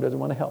guess the Lord doesn't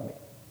want to help me.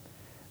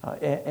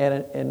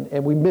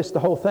 And we miss the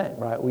whole thing,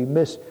 right? We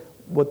miss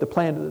what the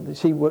plan.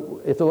 See,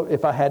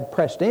 if I had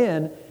pressed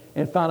in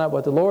and found out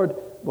what the Lord,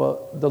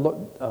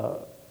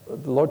 the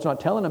Lord's not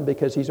telling him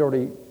because he's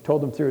already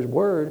told them through his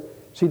word.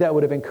 See, that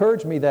would have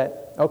encouraged me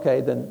that, okay,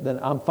 then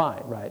I'm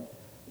fine, right?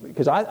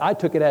 Because I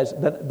took it as,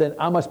 then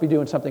I must be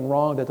doing something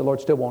wrong that the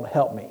Lord still won't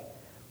help me.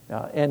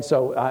 And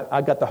so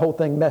I got the whole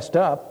thing messed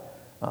up.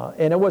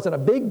 And it wasn't a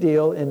big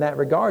deal in that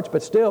regards,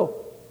 but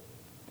still,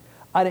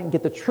 I didn't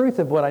get the truth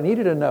of what I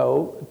needed to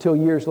know till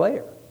years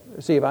later.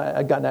 See, if I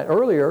had gotten that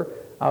earlier,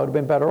 I would have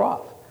been better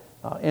off.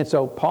 And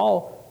so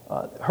Paul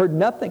heard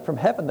nothing from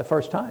heaven the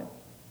first time.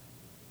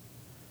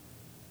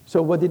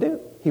 So what did he do?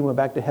 He went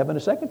back to heaven a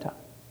second time.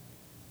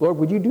 Lord,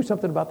 would you do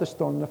something about this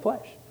thorn in the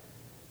flesh?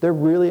 They're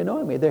really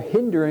annoying me. They're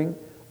hindering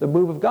the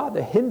move of God.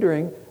 They're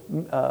hindering,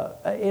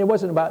 and it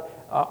wasn't about,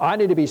 I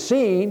need to be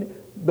seen,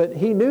 but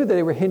he knew that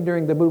they were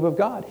hindering the move of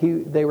God.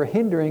 They were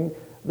hindering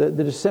the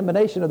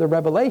dissemination of the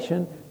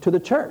revelation to the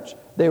church.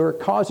 They were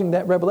causing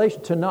that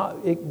revelation to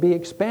not be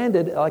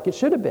expanded like it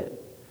should have been.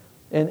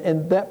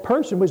 And that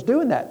person was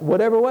doing that,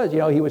 whatever it was.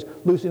 He was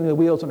loosening the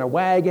wheels on their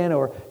wagon,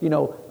 or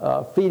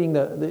feeding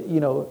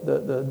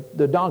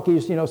the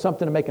donkeys,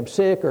 something to make them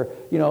sick, or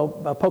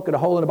poking a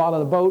hole in the bottom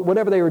of the boat.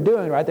 Whatever they were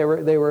doing, right?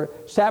 They were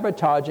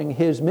sabotaging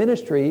his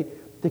ministry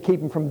to keep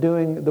him from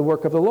doing the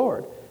work of the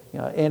Lord.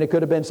 And it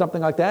could have been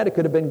something like that. It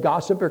could have been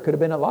gossip, or it could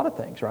have been a lot of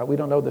things, right? We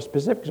don't know the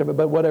specifics of it,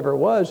 but whatever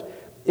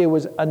it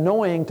was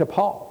annoying to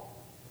Paul.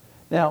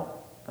 Now,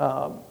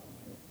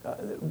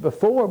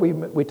 before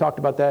we talked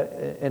about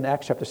that in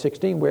Acts chapter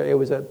 16, where it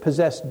was a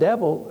possessed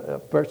devil, a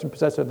person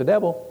possessed of the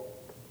devil,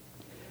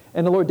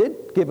 and the Lord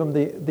did give him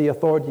the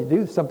authority to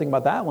do something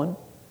about that one,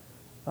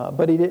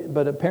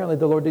 but apparently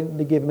the Lord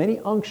didn't give him any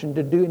unction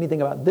to do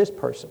anything about this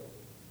person.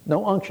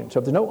 No unction. So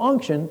if there's no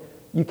unction,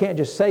 you can't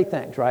just say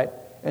things, right?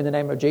 In the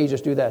name of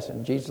Jesus, do this.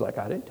 And Jesus is like,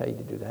 I didn't tell you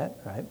to do that,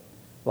 right?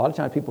 A lot of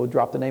times people would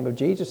drop the name of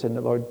Jesus, and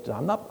the Lord,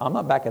 I'm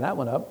not backing that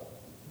one up.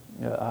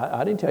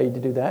 I didn't tell you to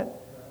do that.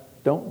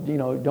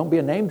 Don't be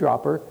a name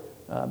dropper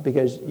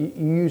because you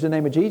use the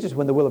name of Jesus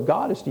when the will of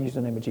God is to use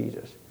the name of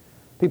Jesus.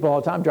 People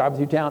all the time driving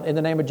through town, in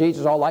the name of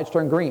Jesus, all lights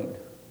turn green.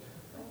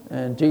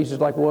 And Jesus is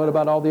like, well, what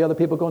about all the other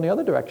people going the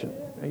other direction?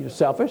 You're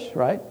selfish,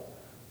 right?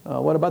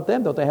 What about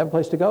them? Don't they have a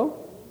place to go?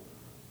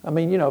 I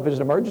mean, if it's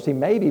an emergency,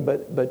 maybe,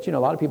 but a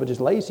lot of people are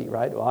just lazy,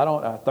 right? Well, I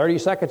don't, 30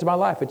 seconds of my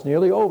life, it's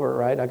nearly over,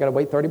 right? I got to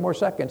wait 30 more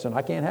seconds, and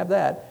I can't have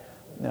that.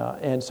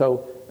 And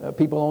so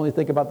people only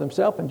think about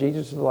themselves, and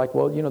Jesus is like,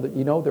 well,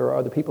 there are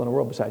other people in the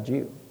world besides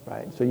you,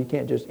 right? So you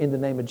can't just, in the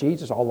name of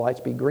Jesus, all lights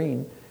be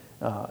green,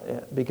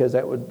 because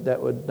that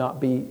would not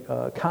be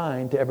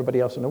kind to everybody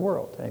else in the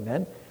world,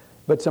 amen?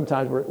 But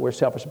sometimes we're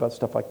selfish about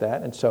stuff like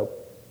that, and so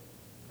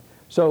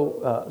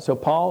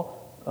Paul,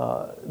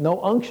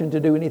 no unction to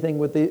do anything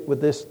with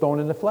this thorn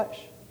in the flesh.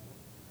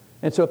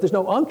 And so if there's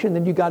no unction,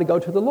 then you got to go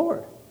to the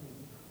Lord.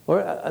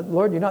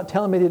 Lord, you're not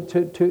telling me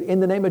to in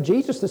the name of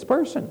Jesus, this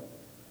person.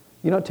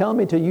 You're not telling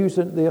me to use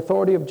the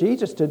authority of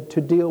Jesus to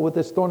deal with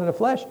this thorn in the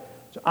flesh.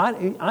 So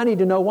I need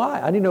to know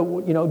why. I need to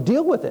know,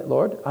 deal with it,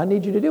 Lord. I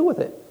need you to deal with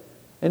it.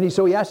 And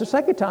so he asked the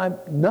second time,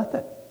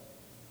 nothing.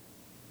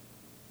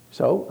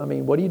 So,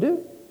 what do you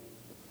do?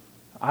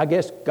 I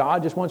guess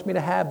God just wants me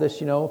to have this,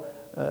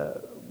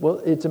 well,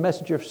 it's a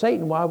messenger of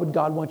Satan. Why would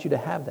God want you to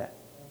have that?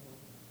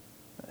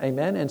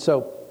 Amen? And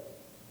so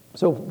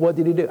what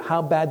did he do?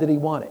 How bad did he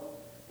want it?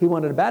 He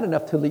wanted it bad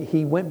enough till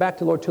he went back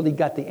to the Lord till he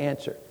got the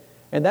answer.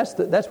 And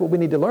that's what we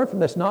need to learn from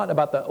this. Not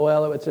about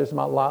it's just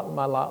my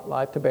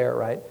life to bear,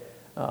 right?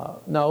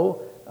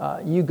 No,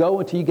 you go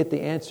until you get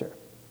the answer.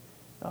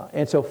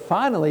 And so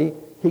finally,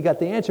 he got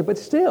the answer. But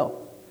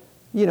still,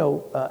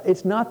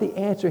 it's not the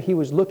answer he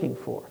was looking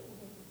for,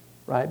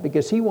 right?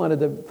 Because he wanted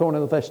the thorn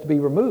in the flesh to be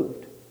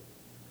removed.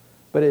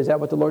 But is that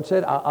what the Lord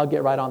said? I'll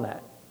get right on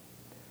that.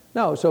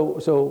 No,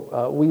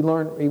 so we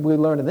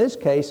learn in this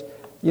case,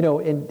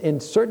 in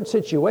certain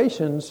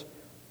situations,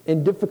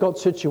 in difficult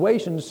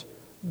situations,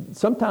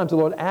 sometimes the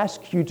Lord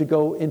asks you to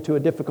go into a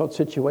difficult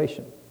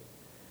situation.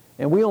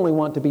 And we only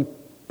want to be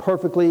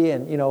perfectly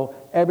and,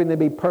 everything to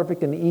be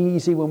perfect and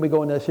easy when we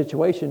go into a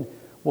situation.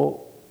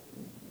 Well,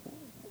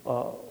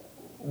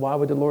 why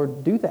would the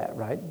Lord do that,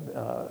 right?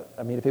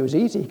 If it was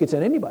easy, he could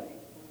send anybody.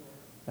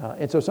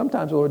 And so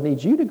sometimes the Lord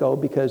needs you to go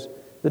because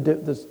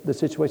the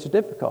situation is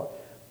difficult.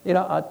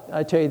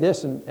 I tell you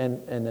this, and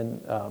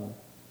then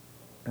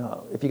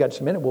if you got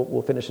just a minute,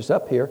 we'll finish this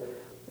up here.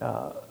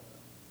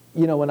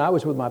 When I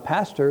was with my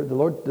pastor, the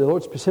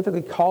Lord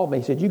specifically called me.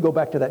 He said, "You go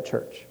back to that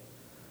church."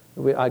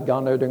 I'd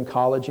gone there during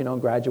college,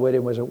 and graduated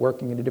and was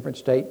working in a different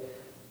state.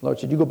 The Lord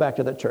said, "You go back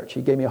to that church."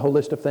 He gave me a whole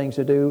list of things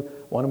to do.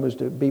 One of them was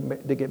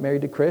to get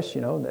married to Chris.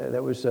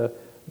 That was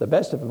the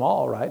best of them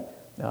all, right?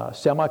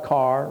 Sell my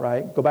car,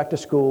 right? Go back to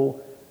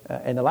school.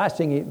 And the last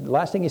thing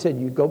he said,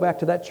 you go back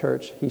to that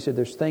church. He said,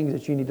 there's things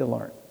that you need to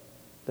learn,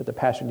 that the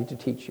pastor needs to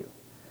teach you.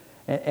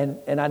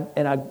 And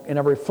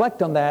I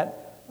reflect on that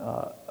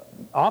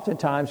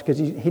oftentimes because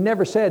he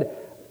never said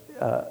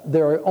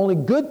there are only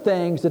good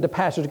things that the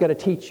pastor's got to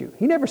teach you.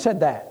 He never said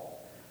that.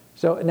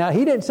 So now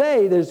he didn't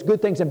say there's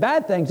good things and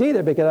bad things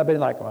either, because I've been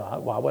like,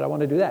 well, why would I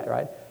want to do that,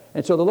 right?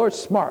 And so the Lord's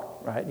smart,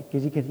 right?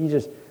 Because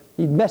he's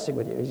messing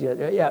with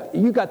you. Yeah,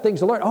 you got things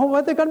to learn. Oh,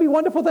 well, they're going to be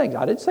wonderful things.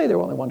 I didn't say they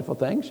were only wonderful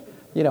things,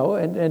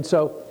 and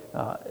so,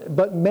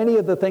 but many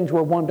of the things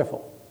were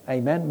wonderful.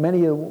 Amen. Many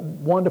of the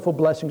wonderful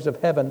blessings of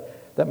heaven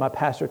that my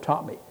pastor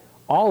taught me.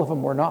 All of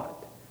them were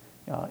not.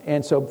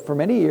 And so for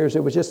many years,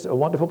 it was just a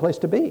wonderful place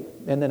to be.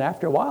 And then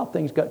after a while,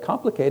 things got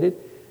complicated,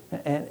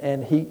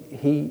 and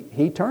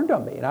he turned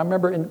on me. And I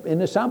remember in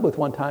the sound booth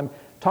one time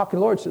talking to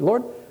the Lord, said,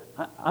 "Lord,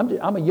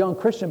 I'm a young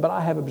Christian, but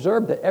I have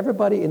observed that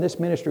everybody in this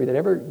ministry that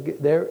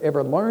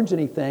ever learns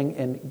anything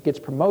and gets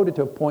promoted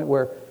to a point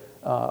where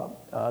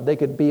they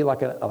could be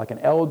like an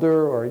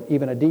elder or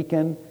even a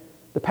deacon,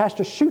 the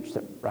pastor shoots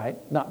them, right?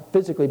 Not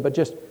physically, but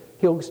just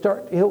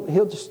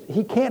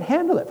he can't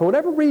handle it for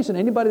whatever reason.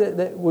 Anybody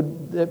that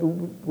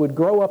would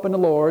grow up in the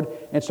Lord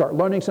and start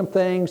learning some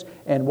things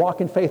and walk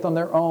in faith on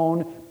their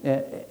own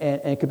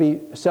and could be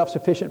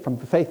self-sufficient from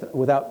faith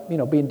without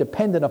being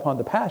dependent upon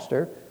the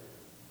pastor."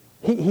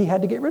 He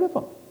had to get rid of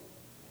them.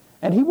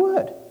 And he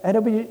would.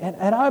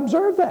 And I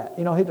observed that.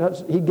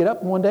 He'd get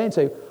up one day and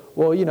say,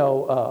 well,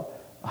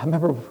 I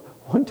remember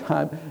one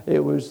time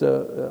it was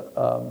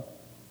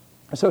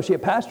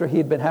associate pastor. He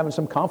had been having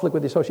some conflict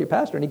with the associate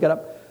pastor. And he got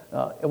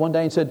up one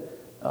day and said,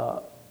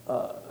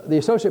 the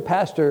associate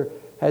pastor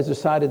has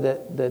decided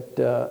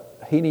that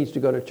he needs to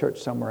go to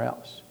church somewhere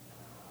else.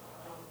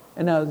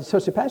 And now the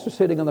associate pastor's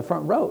sitting on the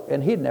front row.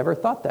 And he'd never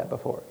thought that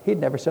before. He'd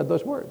never said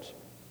those words.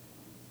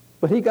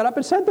 But he got up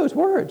and said those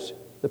words.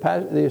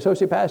 The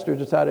associate pastor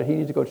decided he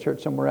needs to go to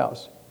church somewhere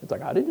else. It's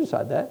like, I didn't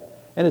decide that.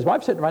 And his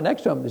wife's sitting right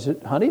next to him. Is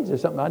it, honey, is there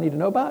something I need to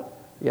know about?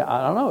 Yeah,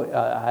 I don't know.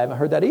 I haven't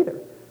heard that either.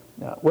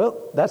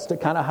 Well, that's the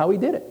kind of how he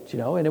did it,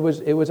 and it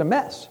was a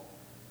mess.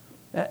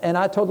 And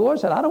I told the Lord,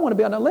 I said, I don't want to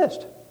be on that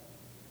list.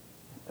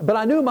 But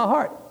I knew in my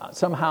heart,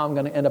 somehow I'm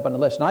going to end up on the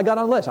list. And I got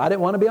on the list. I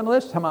didn't want to be on the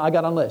list. Somehow I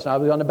got on the list. I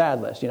was on the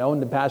bad list,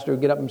 and the pastor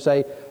would get up and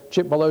say,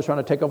 Chip Bolio's trying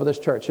to take over this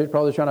church. Chip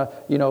Bolio's trying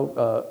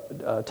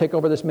to, take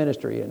over this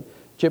ministry. And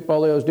Chip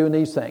Bolio's doing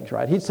these things,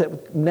 right? He'd say,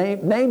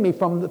 name me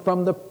from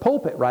the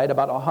pulpit, right,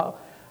 about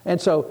And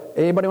so,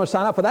 anybody want to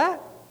sign up for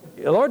that?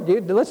 Lord,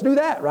 let's do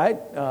that, right?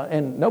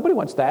 And nobody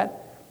wants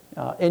that.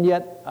 And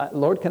yet,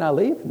 Lord, can I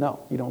leave? No,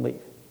 you don't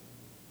leave.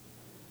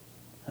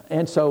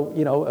 And so,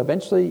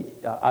 eventually,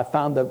 I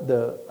found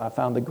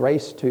the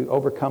grace to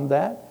overcome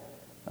that,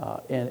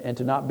 and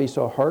to not be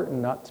so hurt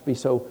and not to be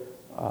so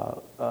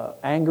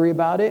angry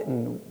about it,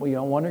 and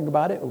wondering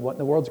about it, what in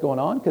the world's going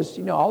on, because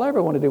all I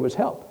ever wanted to do was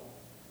help.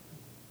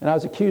 And I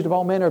was accused of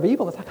all manner of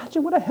evil. It's like, I just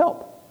want to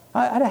help.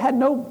 I had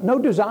no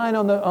design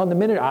on the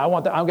ministry. I'm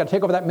going to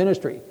take over that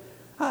ministry.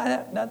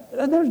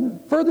 The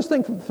furthest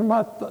thing from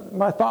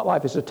my thought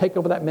life is to take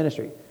over that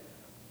ministry,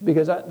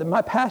 because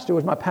my pastor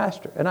was my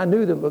pastor, and I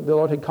knew that the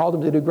Lord had called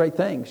him to do great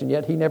things, and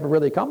yet he never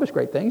really accomplished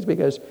great things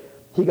because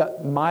he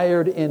got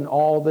mired in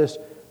all this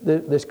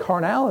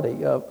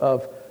carnality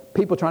of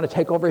people trying to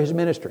take over his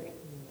ministry.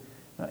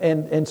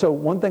 And so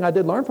one thing I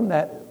did learn from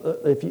that,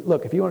 if you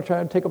want to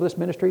try to take over this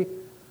ministry,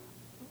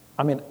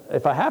 I mean,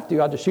 if I have to,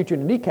 I'll just shoot you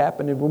in the kneecap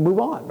and then we'll move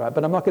on, right?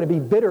 But I'm not going to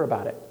be bitter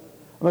about it.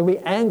 I'm going to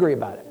be angry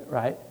about it,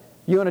 right?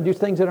 You want to do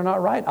things that are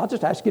not right, I'll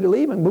just ask you to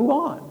leave and move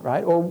on,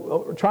 right?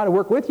 Or try to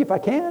work with you if I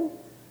can.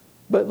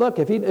 But look,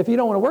 if you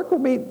don't want to work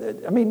with me,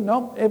 I mean,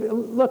 no. If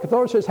the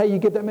Lord says, hey, you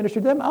give that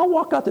ministry to them, I'll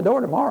walk out the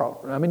door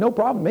tomorrow. I mean, no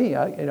problem with me.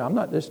 I'm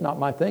not. This is not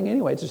my thing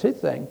anyway. It's just his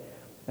thing.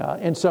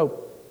 And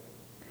so,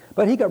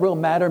 but he got real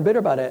mad and bitter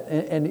about it,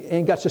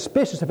 and got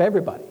suspicious of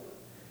everybody.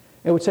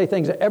 And would say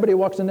things that everybody who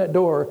walks in that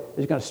door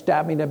is going to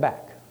stab me in the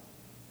back.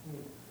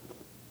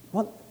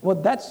 Well,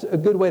 that's a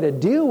good way to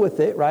deal with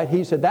it, right?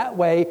 He said that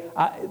way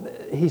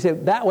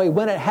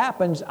when it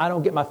happens, I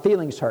don't get my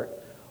feelings hurt.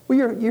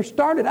 Well, you're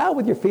started out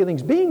with your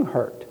feelings being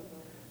hurt,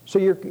 so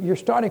you're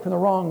starting from the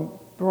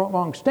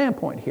wrong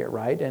standpoint here,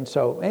 right? And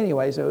so,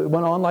 anyways, it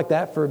went on like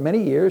that for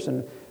many years,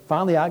 and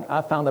finally,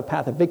 I found the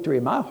path of victory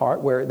in my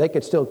heart where they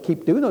could still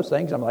keep doing those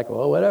things. I'm like,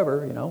 well,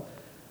 whatever, Well,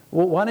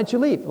 why didn't you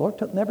leave? The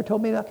Lord never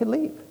told me that I could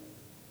leave.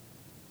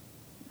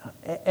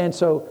 And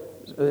so,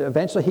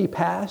 eventually, he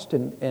passed,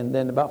 and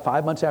then about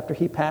 5 months after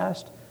he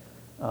passed,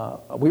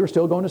 we were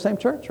still going to the same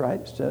church,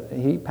 right? So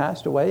he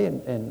passed away,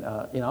 and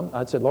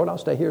I said, Lord, I'll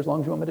stay here as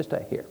long as you want me to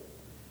stay here.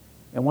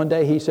 And one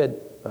day he said,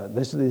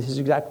 this is his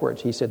exact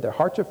words. He said, their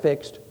hearts are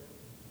fixed.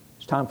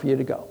 It's time for you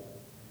to go.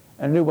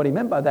 And I knew what he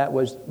meant by that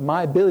was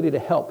my ability to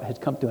help has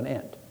come to an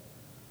end,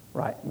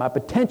 right? My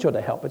potential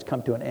to help has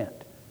come to an end.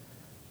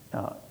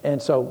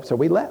 And so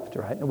we left,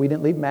 right? And we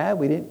didn't leave mad.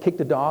 We didn't kick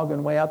the dog on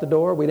the way out the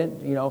door. We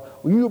didn't,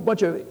 you a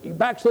bunch of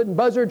backslidden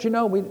buzzards,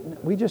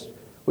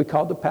 we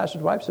called the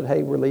pastor's wife, said,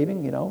 hey, we're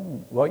leaving,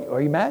 Well,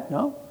 are you mad?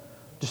 No.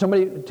 Did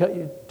somebody tell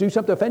you, do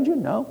something to offend you?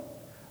 No.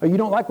 Or you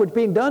don't like what's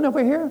being done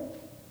over here?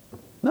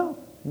 No.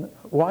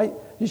 Why?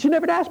 You should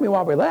never ask me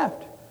why we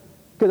left.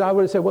 Because I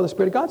would have said, well, the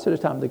Spirit of God said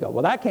it's time to go.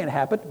 Well, that can't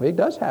happen. Well, it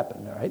does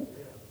happen, all right?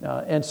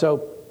 And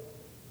so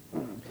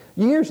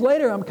years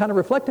later, I'm kind of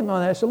reflecting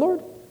on that. I said,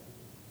 Lord,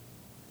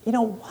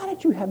 why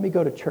did you have me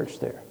go to church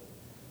there?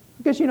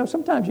 Because,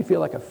 sometimes you feel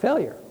like a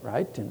failure,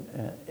 right?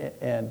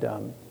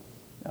 And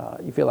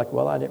you feel like,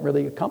 well, I didn't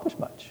really accomplish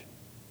much.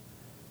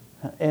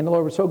 And the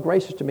Lord was so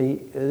gracious to me.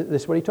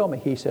 This is what he told me.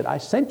 He said, I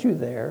sent you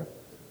there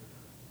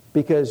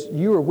because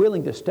you were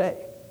willing to stay.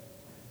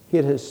 He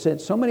has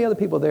sent so many other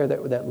people there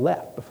that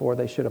left before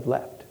they should have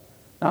left.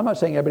 Now, I'm not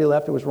saying everybody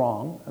left, it was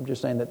wrong. I'm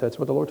just saying that's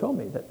what the Lord told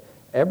me, that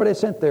everybody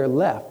sent there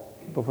left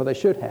before they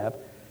should have.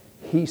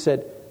 He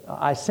said,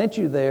 I sent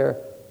you there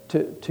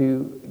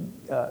to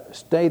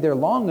stay there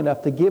long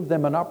enough to give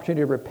them an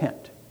opportunity to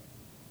repent.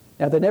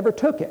 Now, they never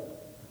took it,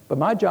 but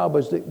my job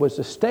was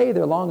to stay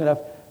there long enough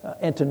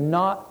and to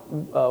not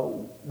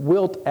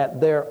wilt at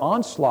their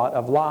onslaught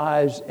of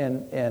lies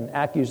and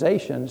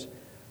accusations,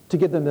 to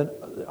give them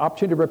the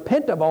opportunity to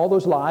repent of all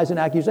those lies and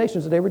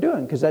accusations that they were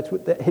doing, because that's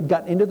what had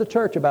gotten into the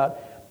church about.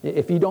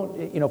 If we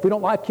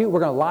don't like you, we're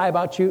going to lie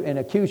about you and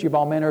accuse you of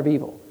all manner of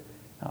evil.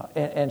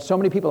 And so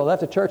many people that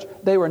left the church,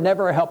 they were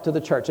never a help to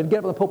the church. They'd get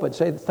up in the pulpit and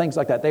say things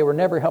like that. They were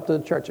never a help to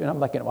the church. And I'm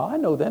like, well, I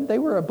know them. They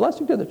were a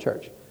blessing to the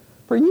church.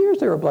 For years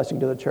they were a blessing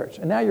to the church.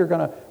 And now you're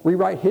going to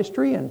rewrite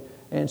history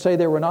and say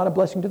they were not a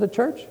blessing to the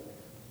church?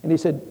 And he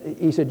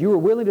said, you were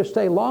willing to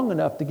stay long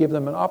enough to give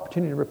them an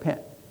opportunity to repent.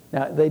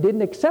 Now, they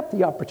didn't accept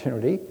the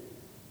opportunity,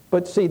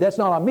 but see, that's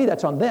not on me,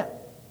 that's on them.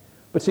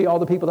 But see, all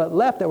the people that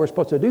left that were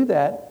supposed to do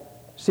that,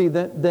 see,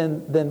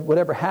 then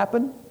whatever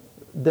happened,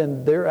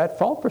 then they're at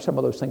fault for some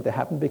of those things that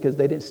happened because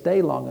they didn't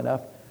stay long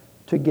enough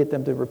to get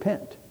them to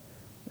repent.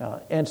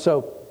 And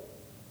so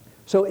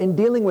in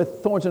dealing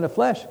with thorns in the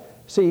flesh,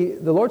 see,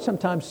 the Lord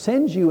sometimes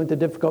sends you into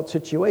difficult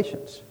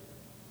situations.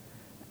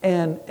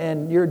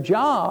 And your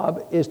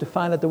job is to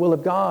find out the will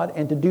of God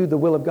and to do the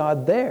will of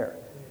God there.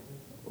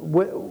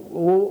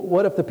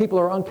 What if the people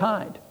are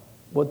unkind?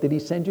 Well, did he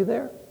send you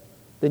there?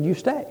 Then you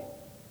stay.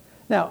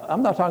 Now,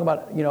 I'm not talking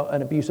about,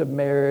 an abusive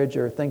marriage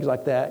or things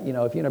like that. If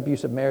you're in an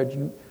abusive marriage,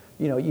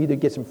 you either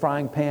get some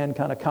frying pan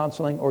kind of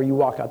counseling or you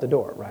walk out the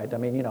door, right? I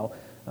mean,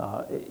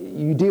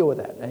 you deal with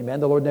that.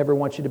 Amen. The Lord never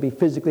wants you to be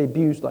physically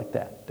abused like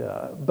that.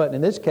 But in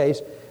this case,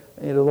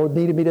 the Lord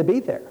needed me to be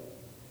there.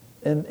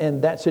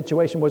 And that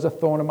situation was a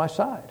thorn in my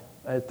side.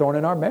 Thorn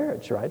in our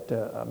marriage, right?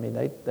 I mean,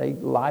 they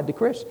lied to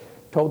Chris,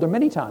 told her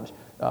many times,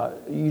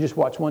 you just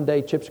watch one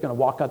day, Chip's going to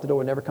walk out the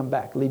door and never come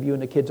back, leave you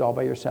and the kids all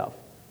by yourself.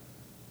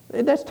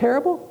 And that's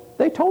terrible.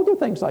 They told her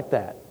things like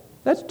that.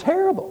 That's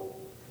terrible.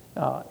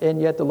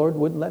 And yet the Lord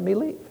wouldn't let me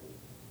leave.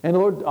 And the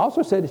Lord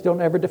also said,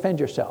 don't ever defend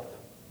yourself.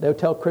 They'll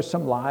tell Chris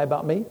some lie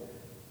about me.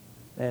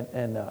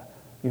 And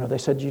they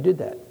said you did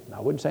that. And I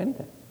wouldn't say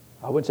anything.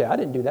 I wouldn't say I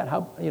didn't do that.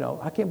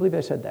 I can't believe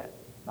they said that.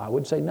 I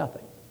wouldn't say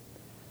nothing.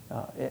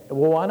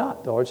 Well, why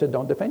not? The Lord said,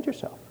 don't defend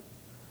yourself.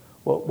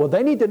 Well,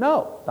 they need to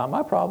know. Not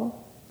my problem.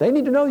 They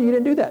need to know you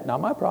didn't do that.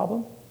 Not my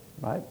problem.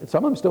 Right?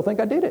 Some of them still think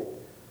I did it.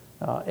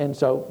 And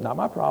so, not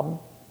my problem.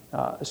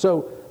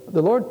 So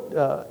the Lord,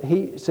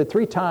 he said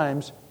 3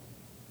 times,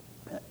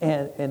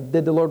 and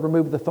did the Lord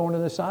remove the thorn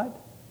in the side?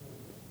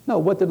 No,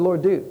 what did the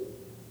Lord do?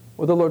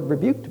 Well, the Lord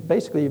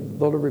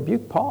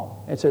rebuked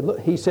Paul and said, look,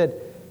 he said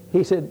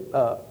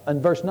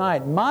in verse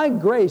 9, my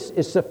grace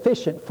is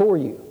sufficient for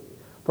you,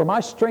 for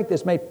my strength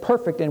is made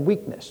perfect in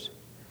weakness.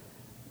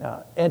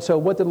 And so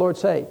what did the Lord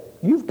say?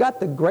 You've got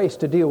the grace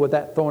to deal with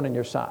that thorn in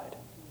your side.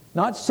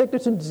 Not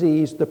sickness and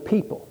disease, the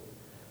people.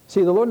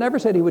 See, the Lord never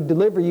said he would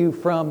deliver you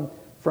from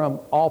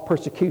all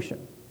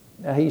persecution.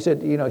 He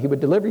said, he would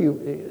deliver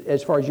you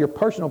as far as your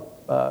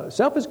personal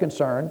self is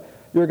concerned,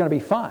 you're going to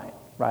be fine,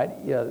 right?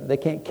 They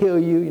can't kill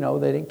you.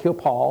 They didn't kill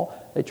Paul.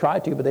 They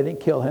tried to, but they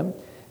didn't kill him.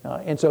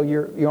 And so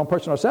your own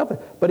personal self.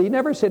 But he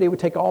never said he would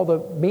take all the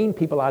mean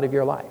people out of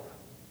your life.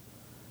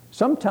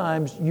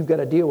 Sometimes you've got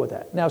to deal with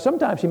that. Now,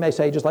 sometimes he may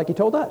say, just like he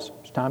told us,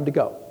 it's time to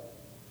go.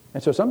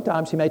 And so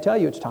sometimes he may tell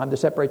you it's time to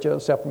separate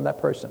yourself from that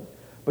person.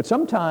 But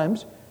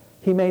sometimes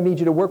he may need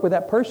you to work with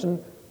that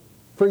person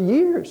for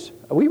years.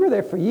 We were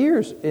there for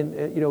years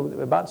in,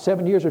 about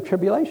 7 years of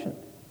tribulation.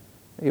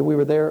 We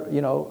were there,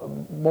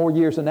 more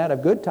years than that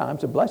of good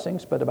times, of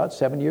blessings, but about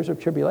 7 years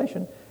of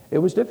tribulation. It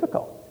was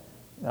difficult.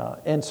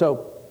 And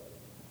so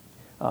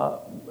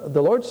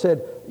the Lord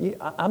said,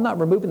 I'm not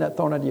removing that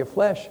thorn out of your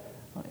flesh.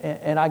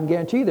 And I can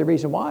guarantee you the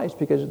reason why is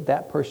because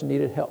that person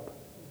needed help.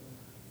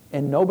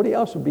 And nobody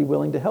else would be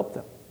willing to help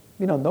them.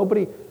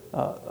 Nobody,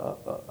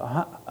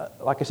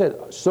 like I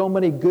said, so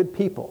many good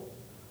people,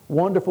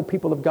 wonderful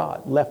people of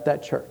God left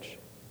that church.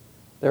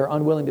 They're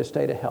unwilling to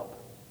stay to help.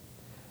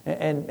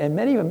 And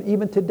many of them,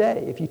 even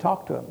today, if you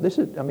talk to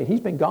him, he's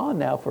been gone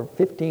now for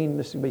 15,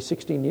 this will be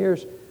 16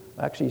 years,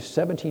 actually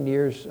 17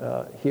 years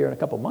here in a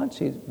couple of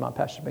months. My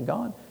pastor's been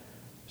gone.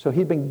 So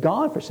he'd been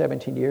gone for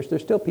 17 years.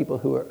 There's still people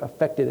who are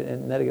affected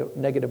in a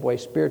negative way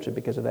spiritually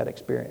because of that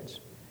experience.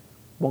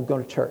 Won't go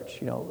to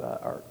church,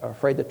 are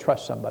afraid to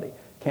trust somebody,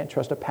 can't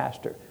trust a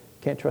pastor,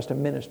 can't trust a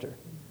minister.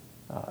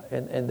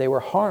 And they were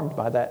harmed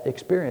by that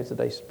experience that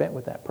they spent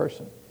with that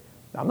person.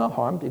 I'm not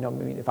harmed.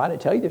 If I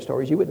didn't tell you their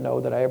stories, you wouldn't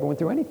know that I ever went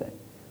through anything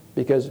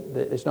because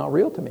it's not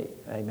real to me.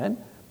 Amen?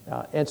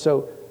 And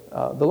so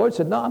the Lord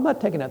said, no, I'm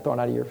not taking that thorn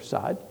out of your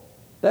side.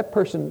 That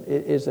person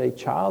is a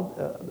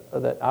child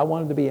that I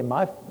wanted to be in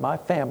my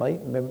family.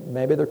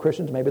 Maybe they're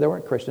Christians, maybe they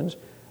weren't Christians.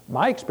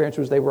 My experience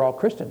was they were all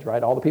Christians,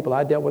 right? All the people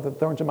I dealt with with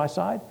thorns in my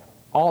side,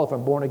 all of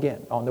them born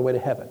again on their way to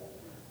heaven.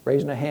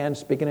 Raising their hands,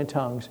 speaking in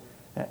tongues,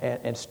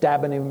 and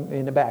stabbing him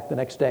in the back the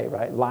next day,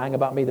 right? Lying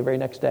about me the very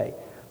next day.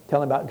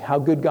 Telling about how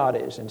good God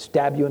is and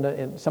stab you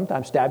and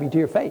sometimes stab you to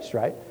your face,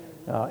 right?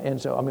 And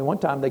so, one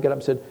time they got up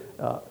and said,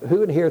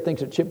 who in here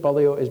thinks that Chip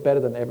Bolio is better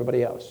than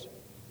everybody else?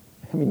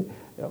 You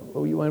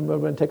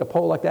want to take a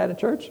poll like that in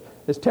church?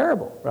 It's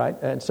terrible, right?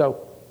 And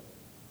so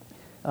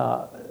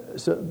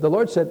the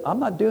Lord said, I'm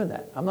not doing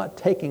that. I'm not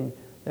taking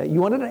that.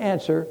 You wanted an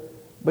answer,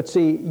 but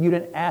see, you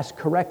didn't ask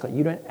correctly.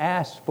 You didn't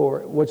ask for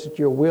what's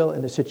your will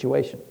in the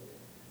situation.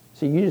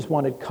 See, you just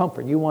wanted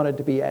comfort. You wanted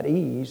to be at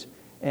ease.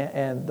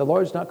 And the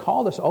Lord's not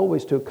called us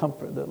always to a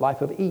comfort, the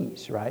life of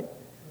ease, right?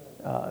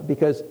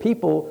 Because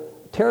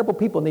terrible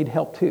people need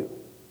help too.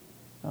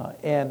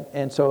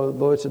 And so the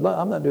Lord said, look,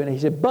 I'm not doing it. He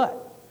said, but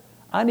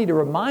I need to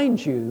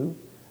remind you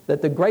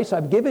that the grace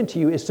I've given to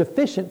you is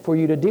sufficient for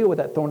you to deal with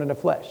that thorn in the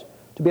flesh,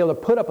 to be able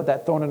to put up with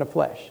that thorn in the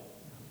flesh.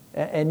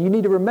 And you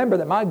need to remember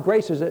that my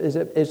grace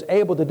is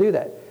able to do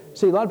that.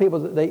 See, a lot of people,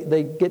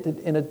 they get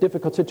in a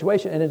difficult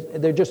situation,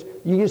 and they're just,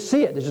 you just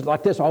see it. It's just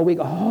like this all week.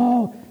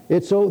 Oh,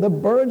 the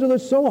burdens are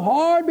so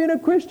hard being a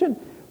Christian. And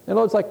the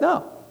Lord's like,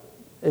 no.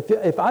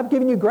 If I've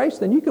given you grace,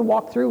 then you can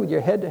walk through with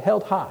your head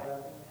held high,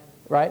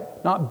 right?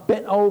 Not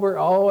bent over,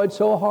 oh, it's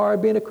so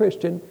hard being a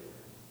Christian.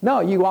 No,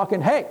 you walk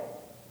in, hey,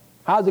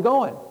 how's it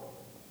going?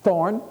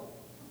 Thorn,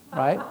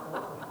 right?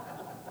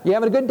 You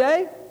having a good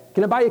day?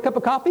 Can I buy you a cup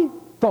of coffee?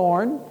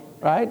 Thorn,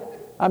 right?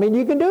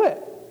 You can do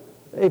it.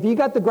 If you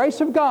got the grace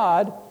of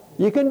God,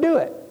 you can do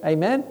it.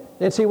 Amen?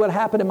 And see what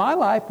happened in my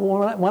life,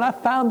 when I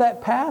found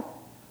that path,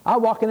 I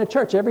walk into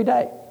church every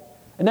day.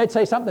 And they'd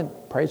say something,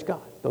 praise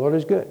God, the Lord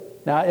is good.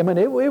 Now,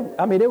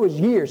 it was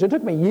years. It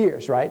took me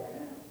years, right?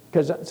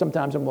 Because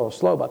sometimes I'm a little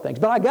slow about things.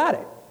 But I got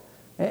it.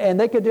 And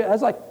they could do it. I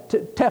was like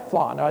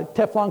Teflon, or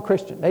Teflon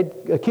Christian. They'd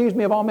accuse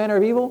me of all manner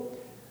of evil.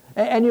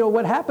 And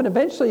what happened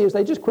eventually is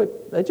they just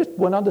quit. They just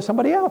went on to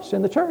somebody else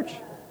in the church.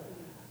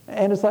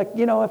 And it's like,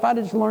 if I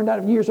just learned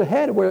that years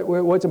ahead where it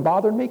wasn't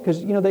bothering me,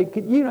 because,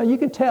 you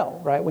can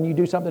tell, right, when you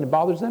do something that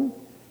bothers them.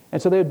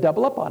 And so they would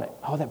double up on it.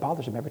 Oh, that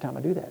bothers them every time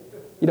I do that.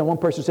 One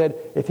person said,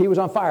 if he was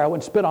on fire, I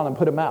wouldn't spit on him and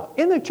put him out.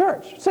 In the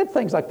church, said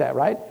things like that,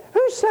 right?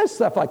 Who says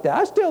stuff like that?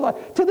 I still,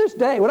 to this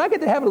day, when I get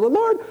to heaven,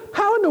 Lord,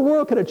 how in the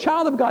world could a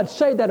child of God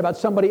say that about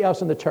somebody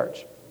else in the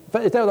church?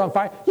 If they was on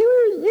fire,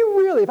 you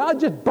really, if I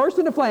just burst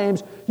into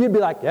flames, you'd be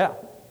like, yeah,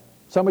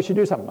 somebody should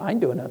do something. I ain't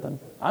doing nothing.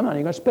 I'm not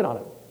even going to spit on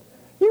him.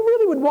 You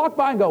really would walk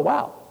by and go,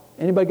 wow,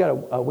 anybody got a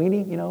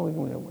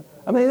weenie?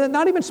 I mean,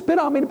 not even spit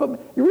on me to put me.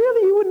 You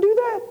wouldn't do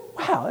that?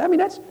 Wow, I mean,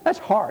 that's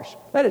harsh.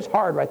 That is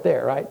hard right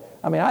there, right?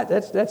 I mean,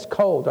 that's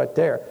cold right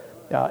there.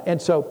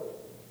 And so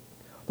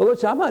the Lord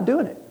said, I'm not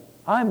doing it.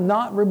 I'm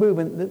not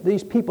removing.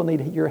 These people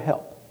need your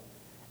help.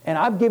 And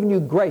I've given you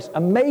grace,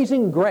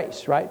 amazing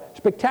grace, right?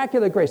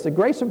 Spectacular grace. The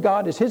grace of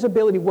God is His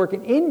ability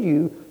working in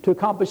you to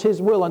accomplish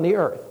His will on the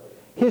earth.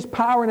 His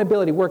power and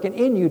ability working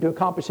in you to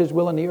accomplish His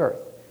will on the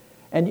earth.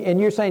 And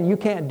you're saying you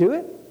can't do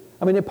it?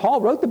 I mean, if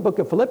Paul wrote the book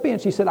of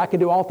Philippians, he said, I can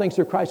do all things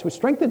through Christ which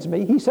strengthens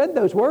me. He said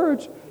those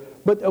words,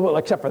 but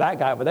except for that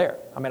guy over there.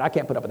 I mean, I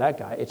can't put up with that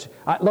guy.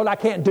 Lord, I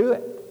can't do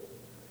it.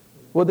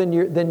 Well,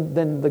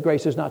 then the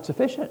grace is not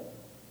sufficient.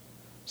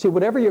 See,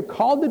 whatever you're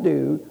called to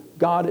do,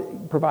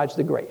 God provides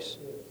the grace.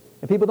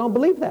 And people don't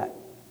believe that.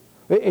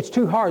 It's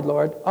too hard,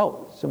 Lord.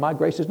 Oh, so my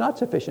grace is not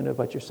sufficient is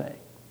what you're saying.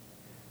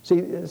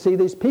 See,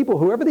 these people,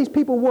 whoever these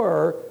people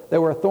were, they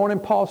were a thorn in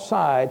Paul's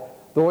side.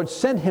 The Lord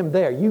sent him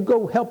there. You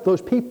go help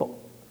those people.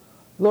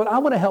 Lord, I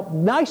want to help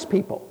nice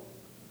people.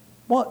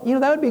 Well,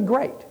 that would be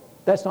great.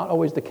 That's not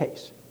always the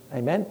case.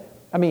 Amen?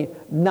 I mean,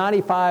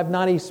 95,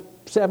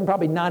 97,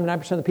 probably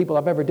 99% of the people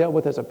I've ever dealt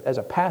with as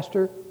a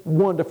pastor,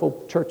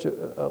 wonderful church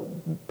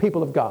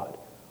people of God.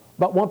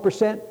 About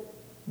 1%,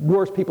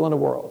 worst people in the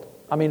world.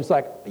 I mean, it's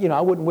like, I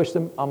wouldn't wish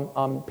them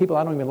on people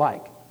I don't even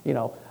like.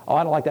 Oh,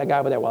 I don't like that guy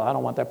over there. Well, I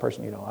don't want that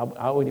person.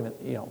 I wouldn't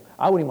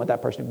even want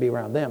that person to be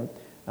around them.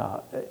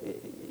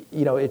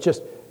 It's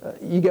just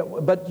you get,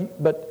 but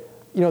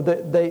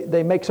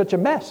they make such a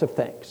mess of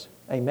things.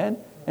 Amen.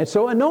 And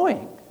so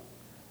annoying,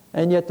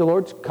 and yet the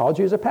Lord's called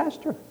you as a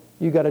pastor.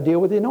 You got to deal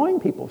with the annoying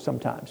people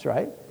sometimes,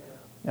 right?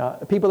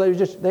 People that are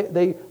just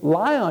they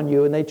lie on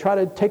you and they try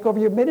to take over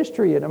your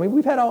ministry. And I mean,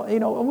 we've had all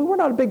we're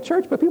not a big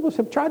church, but people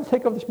have tried to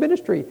take over this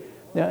ministry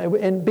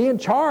and be in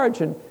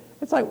charge. And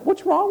it's like,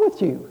 what's wrong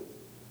with you?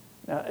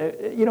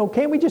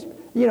 Can't we just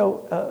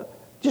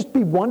just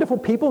be wonderful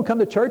people and come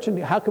to church, and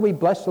how can we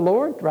bless the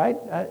Lord, right?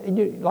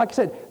 Like I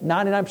said,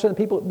 99% of the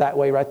people that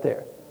way right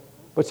there.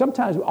 But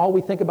sometimes all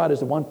we think about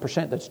is the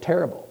 1% that's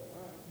terrible.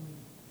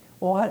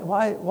 Well,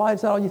 why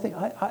is that all you think?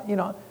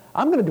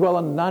 I'm going to dwell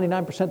on the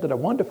 99% that are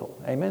wonderful.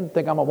 Amen.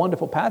 Think I'm a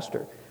wonderful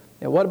pastor.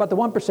 And what about the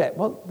 1%?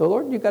 Well, the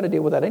Lord, you've got to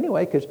deal with that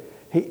anyway, because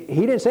he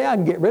didn't say I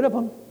can get rid of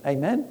them.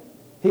 Amen.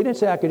 He didn't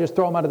say I could just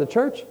throw them out of the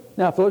church.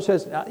 Now, if the Lord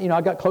says,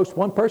 I got close to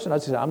one person, I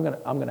say, I'm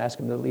going to ask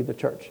him to leave the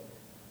church.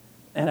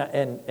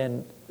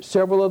 And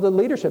several of the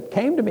leadership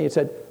came to me and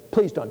said,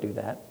 please don't do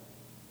that.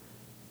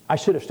 I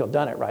should have still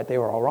done it, right? They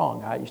were all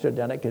wrong. You should have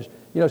done it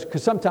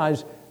because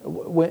sometimes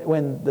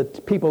when the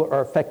people are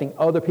affecting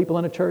other people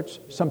in a church,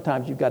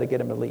 sometimes you've got to get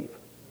them to leave.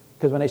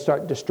 Because when they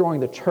start destroying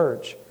the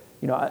church,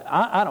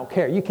 I don't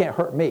care. You can't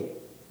hurt me.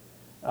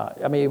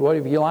 What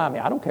if you lie on me?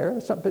 I don't care.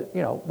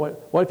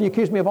 What if you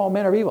accuse me of all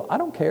manner of evil? I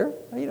don't care.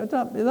 It's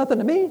nothing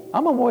to me.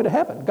 I'm on my way to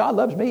heaven. God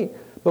loves me.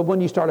 But when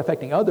you start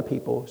affecting other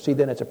people, see,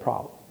 then it's a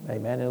problem.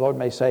 Amen. And the Lord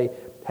may say,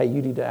 hey,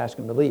 you need to ask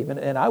him to leave.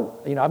 And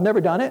I've never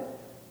done it,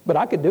 but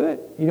I could do it.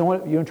 You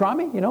want to try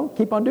me?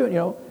 Keep on doing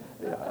it.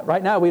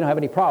 Right now we don't have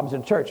any problems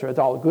in church, so it's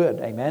all good.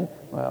 Amen.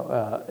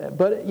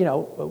 But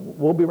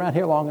we'll be around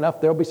here long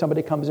enough. There'll be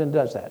somebody comes in and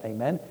does that.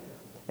 Amen.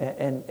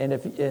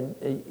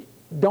 And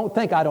don't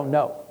think I don't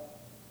know.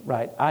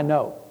 Right? I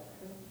know.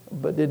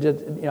 But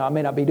I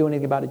may not be doing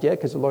anything about it yet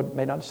because the Lord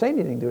may not say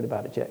anything to do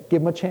about it yet.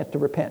 Give him a chance to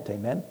repent.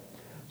 Amen.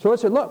 So I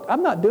said, look,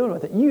 I'm not doing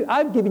with it.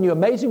 I've given you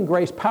amazing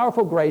grace,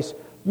 powerful grace.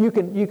 You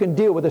can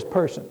deal with this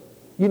person.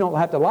 You don't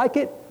have to like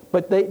it,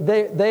 but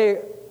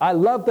I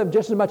love them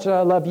just as much as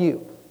I love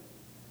you.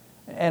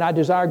 And I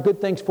desire good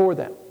things for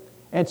them.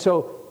 And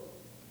so,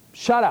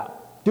 shut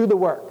up. Do the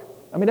work.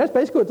 I mean, that's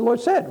basically what the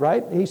Lord said,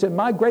 right? He said,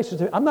 my grace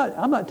is, I'm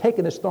not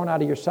taking this thorn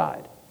out of your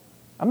side.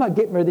 I'm not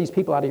getting rid of these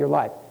people out of your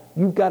life.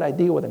 You've got to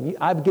deal with them.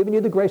 I've given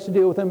you the grace to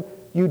deal with them.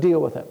 You deal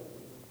with them.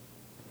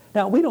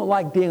 Now, we don't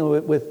like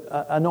dealing with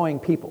annoying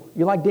people.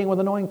 You like dealing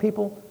with annoying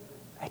people?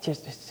 It's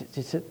just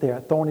sit there,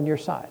 a thorn in your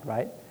side,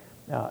 right?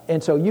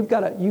 And so you've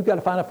got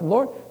to find out from the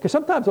Lord. Because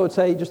sometimes the Lord would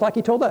say, just like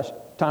he told us,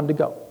 time to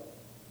go.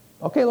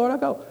 Okay, Lord, I'll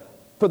go.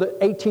 For the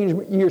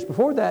 18 years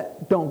before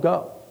that, don't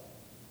go.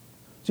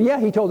 So yeah,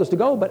 he told us to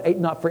go, but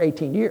not for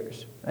 18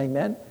 years.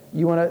 Amen?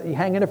 You want to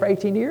hang in there for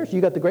 18 years?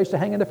 You got the grace to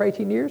hang in there for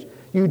 18 years?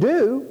 You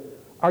do.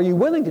 Are you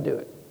willing to do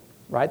it?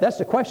 Right? That's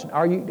the question.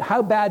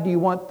 How bad do you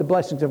want the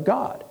blessings of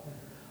God?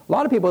 A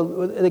lot of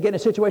people, they get in a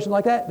situation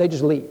like that, they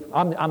just leave.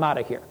 I'm out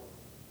of here.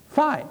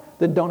 Fine.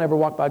 Then don't ever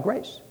walk by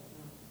grace.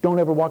 Don't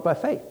ever walk by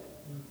faith.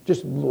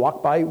 Just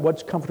walk by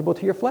what's comfortable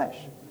to your flesh.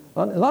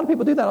 A lot of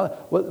people do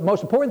that. Well, the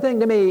most important thing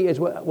to me is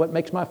what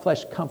makes my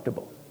flesh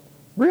comfortable.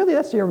 Really,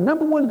 that's your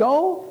number one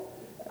goal?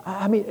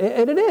 I mean,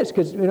 and it is,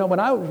 because, when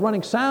I was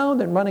running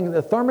sound and running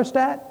the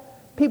thermostat,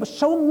 people were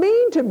so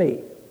mean to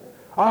me.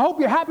 I hope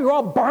you're happy we're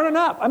all burning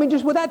up. I mean,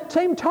 just with that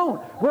same tone.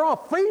 We're all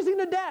freezing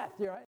to death.